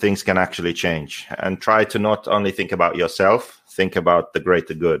 Then things can actually change. And try to not only think about yourself, think about the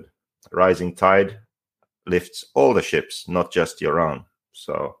greater good. Rising tide lifts all the ships, not just your own.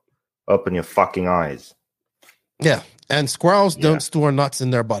 So open your fucking eyes. Yeah, and squirrels don't store nuts in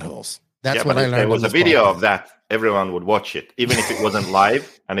their buttholes. That's what I learned. If there was a video of that, everyone would watch it, even if it wasn't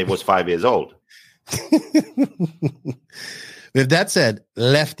live and it was 5 years old. With that said,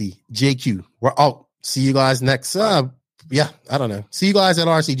 Lefty, JQ, we're out. See you guys next. I don't know. See you guys at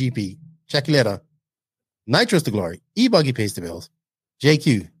RCGP. Check you later. Nitro's the glory. E-Buggy pays the bills.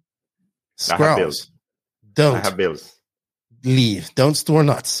 JQ, squirrels, I have bills. Leave. Don't store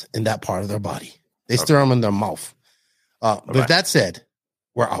nuts in that part of their body. They store them in their mouth. With that said,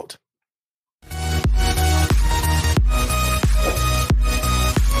 we're out.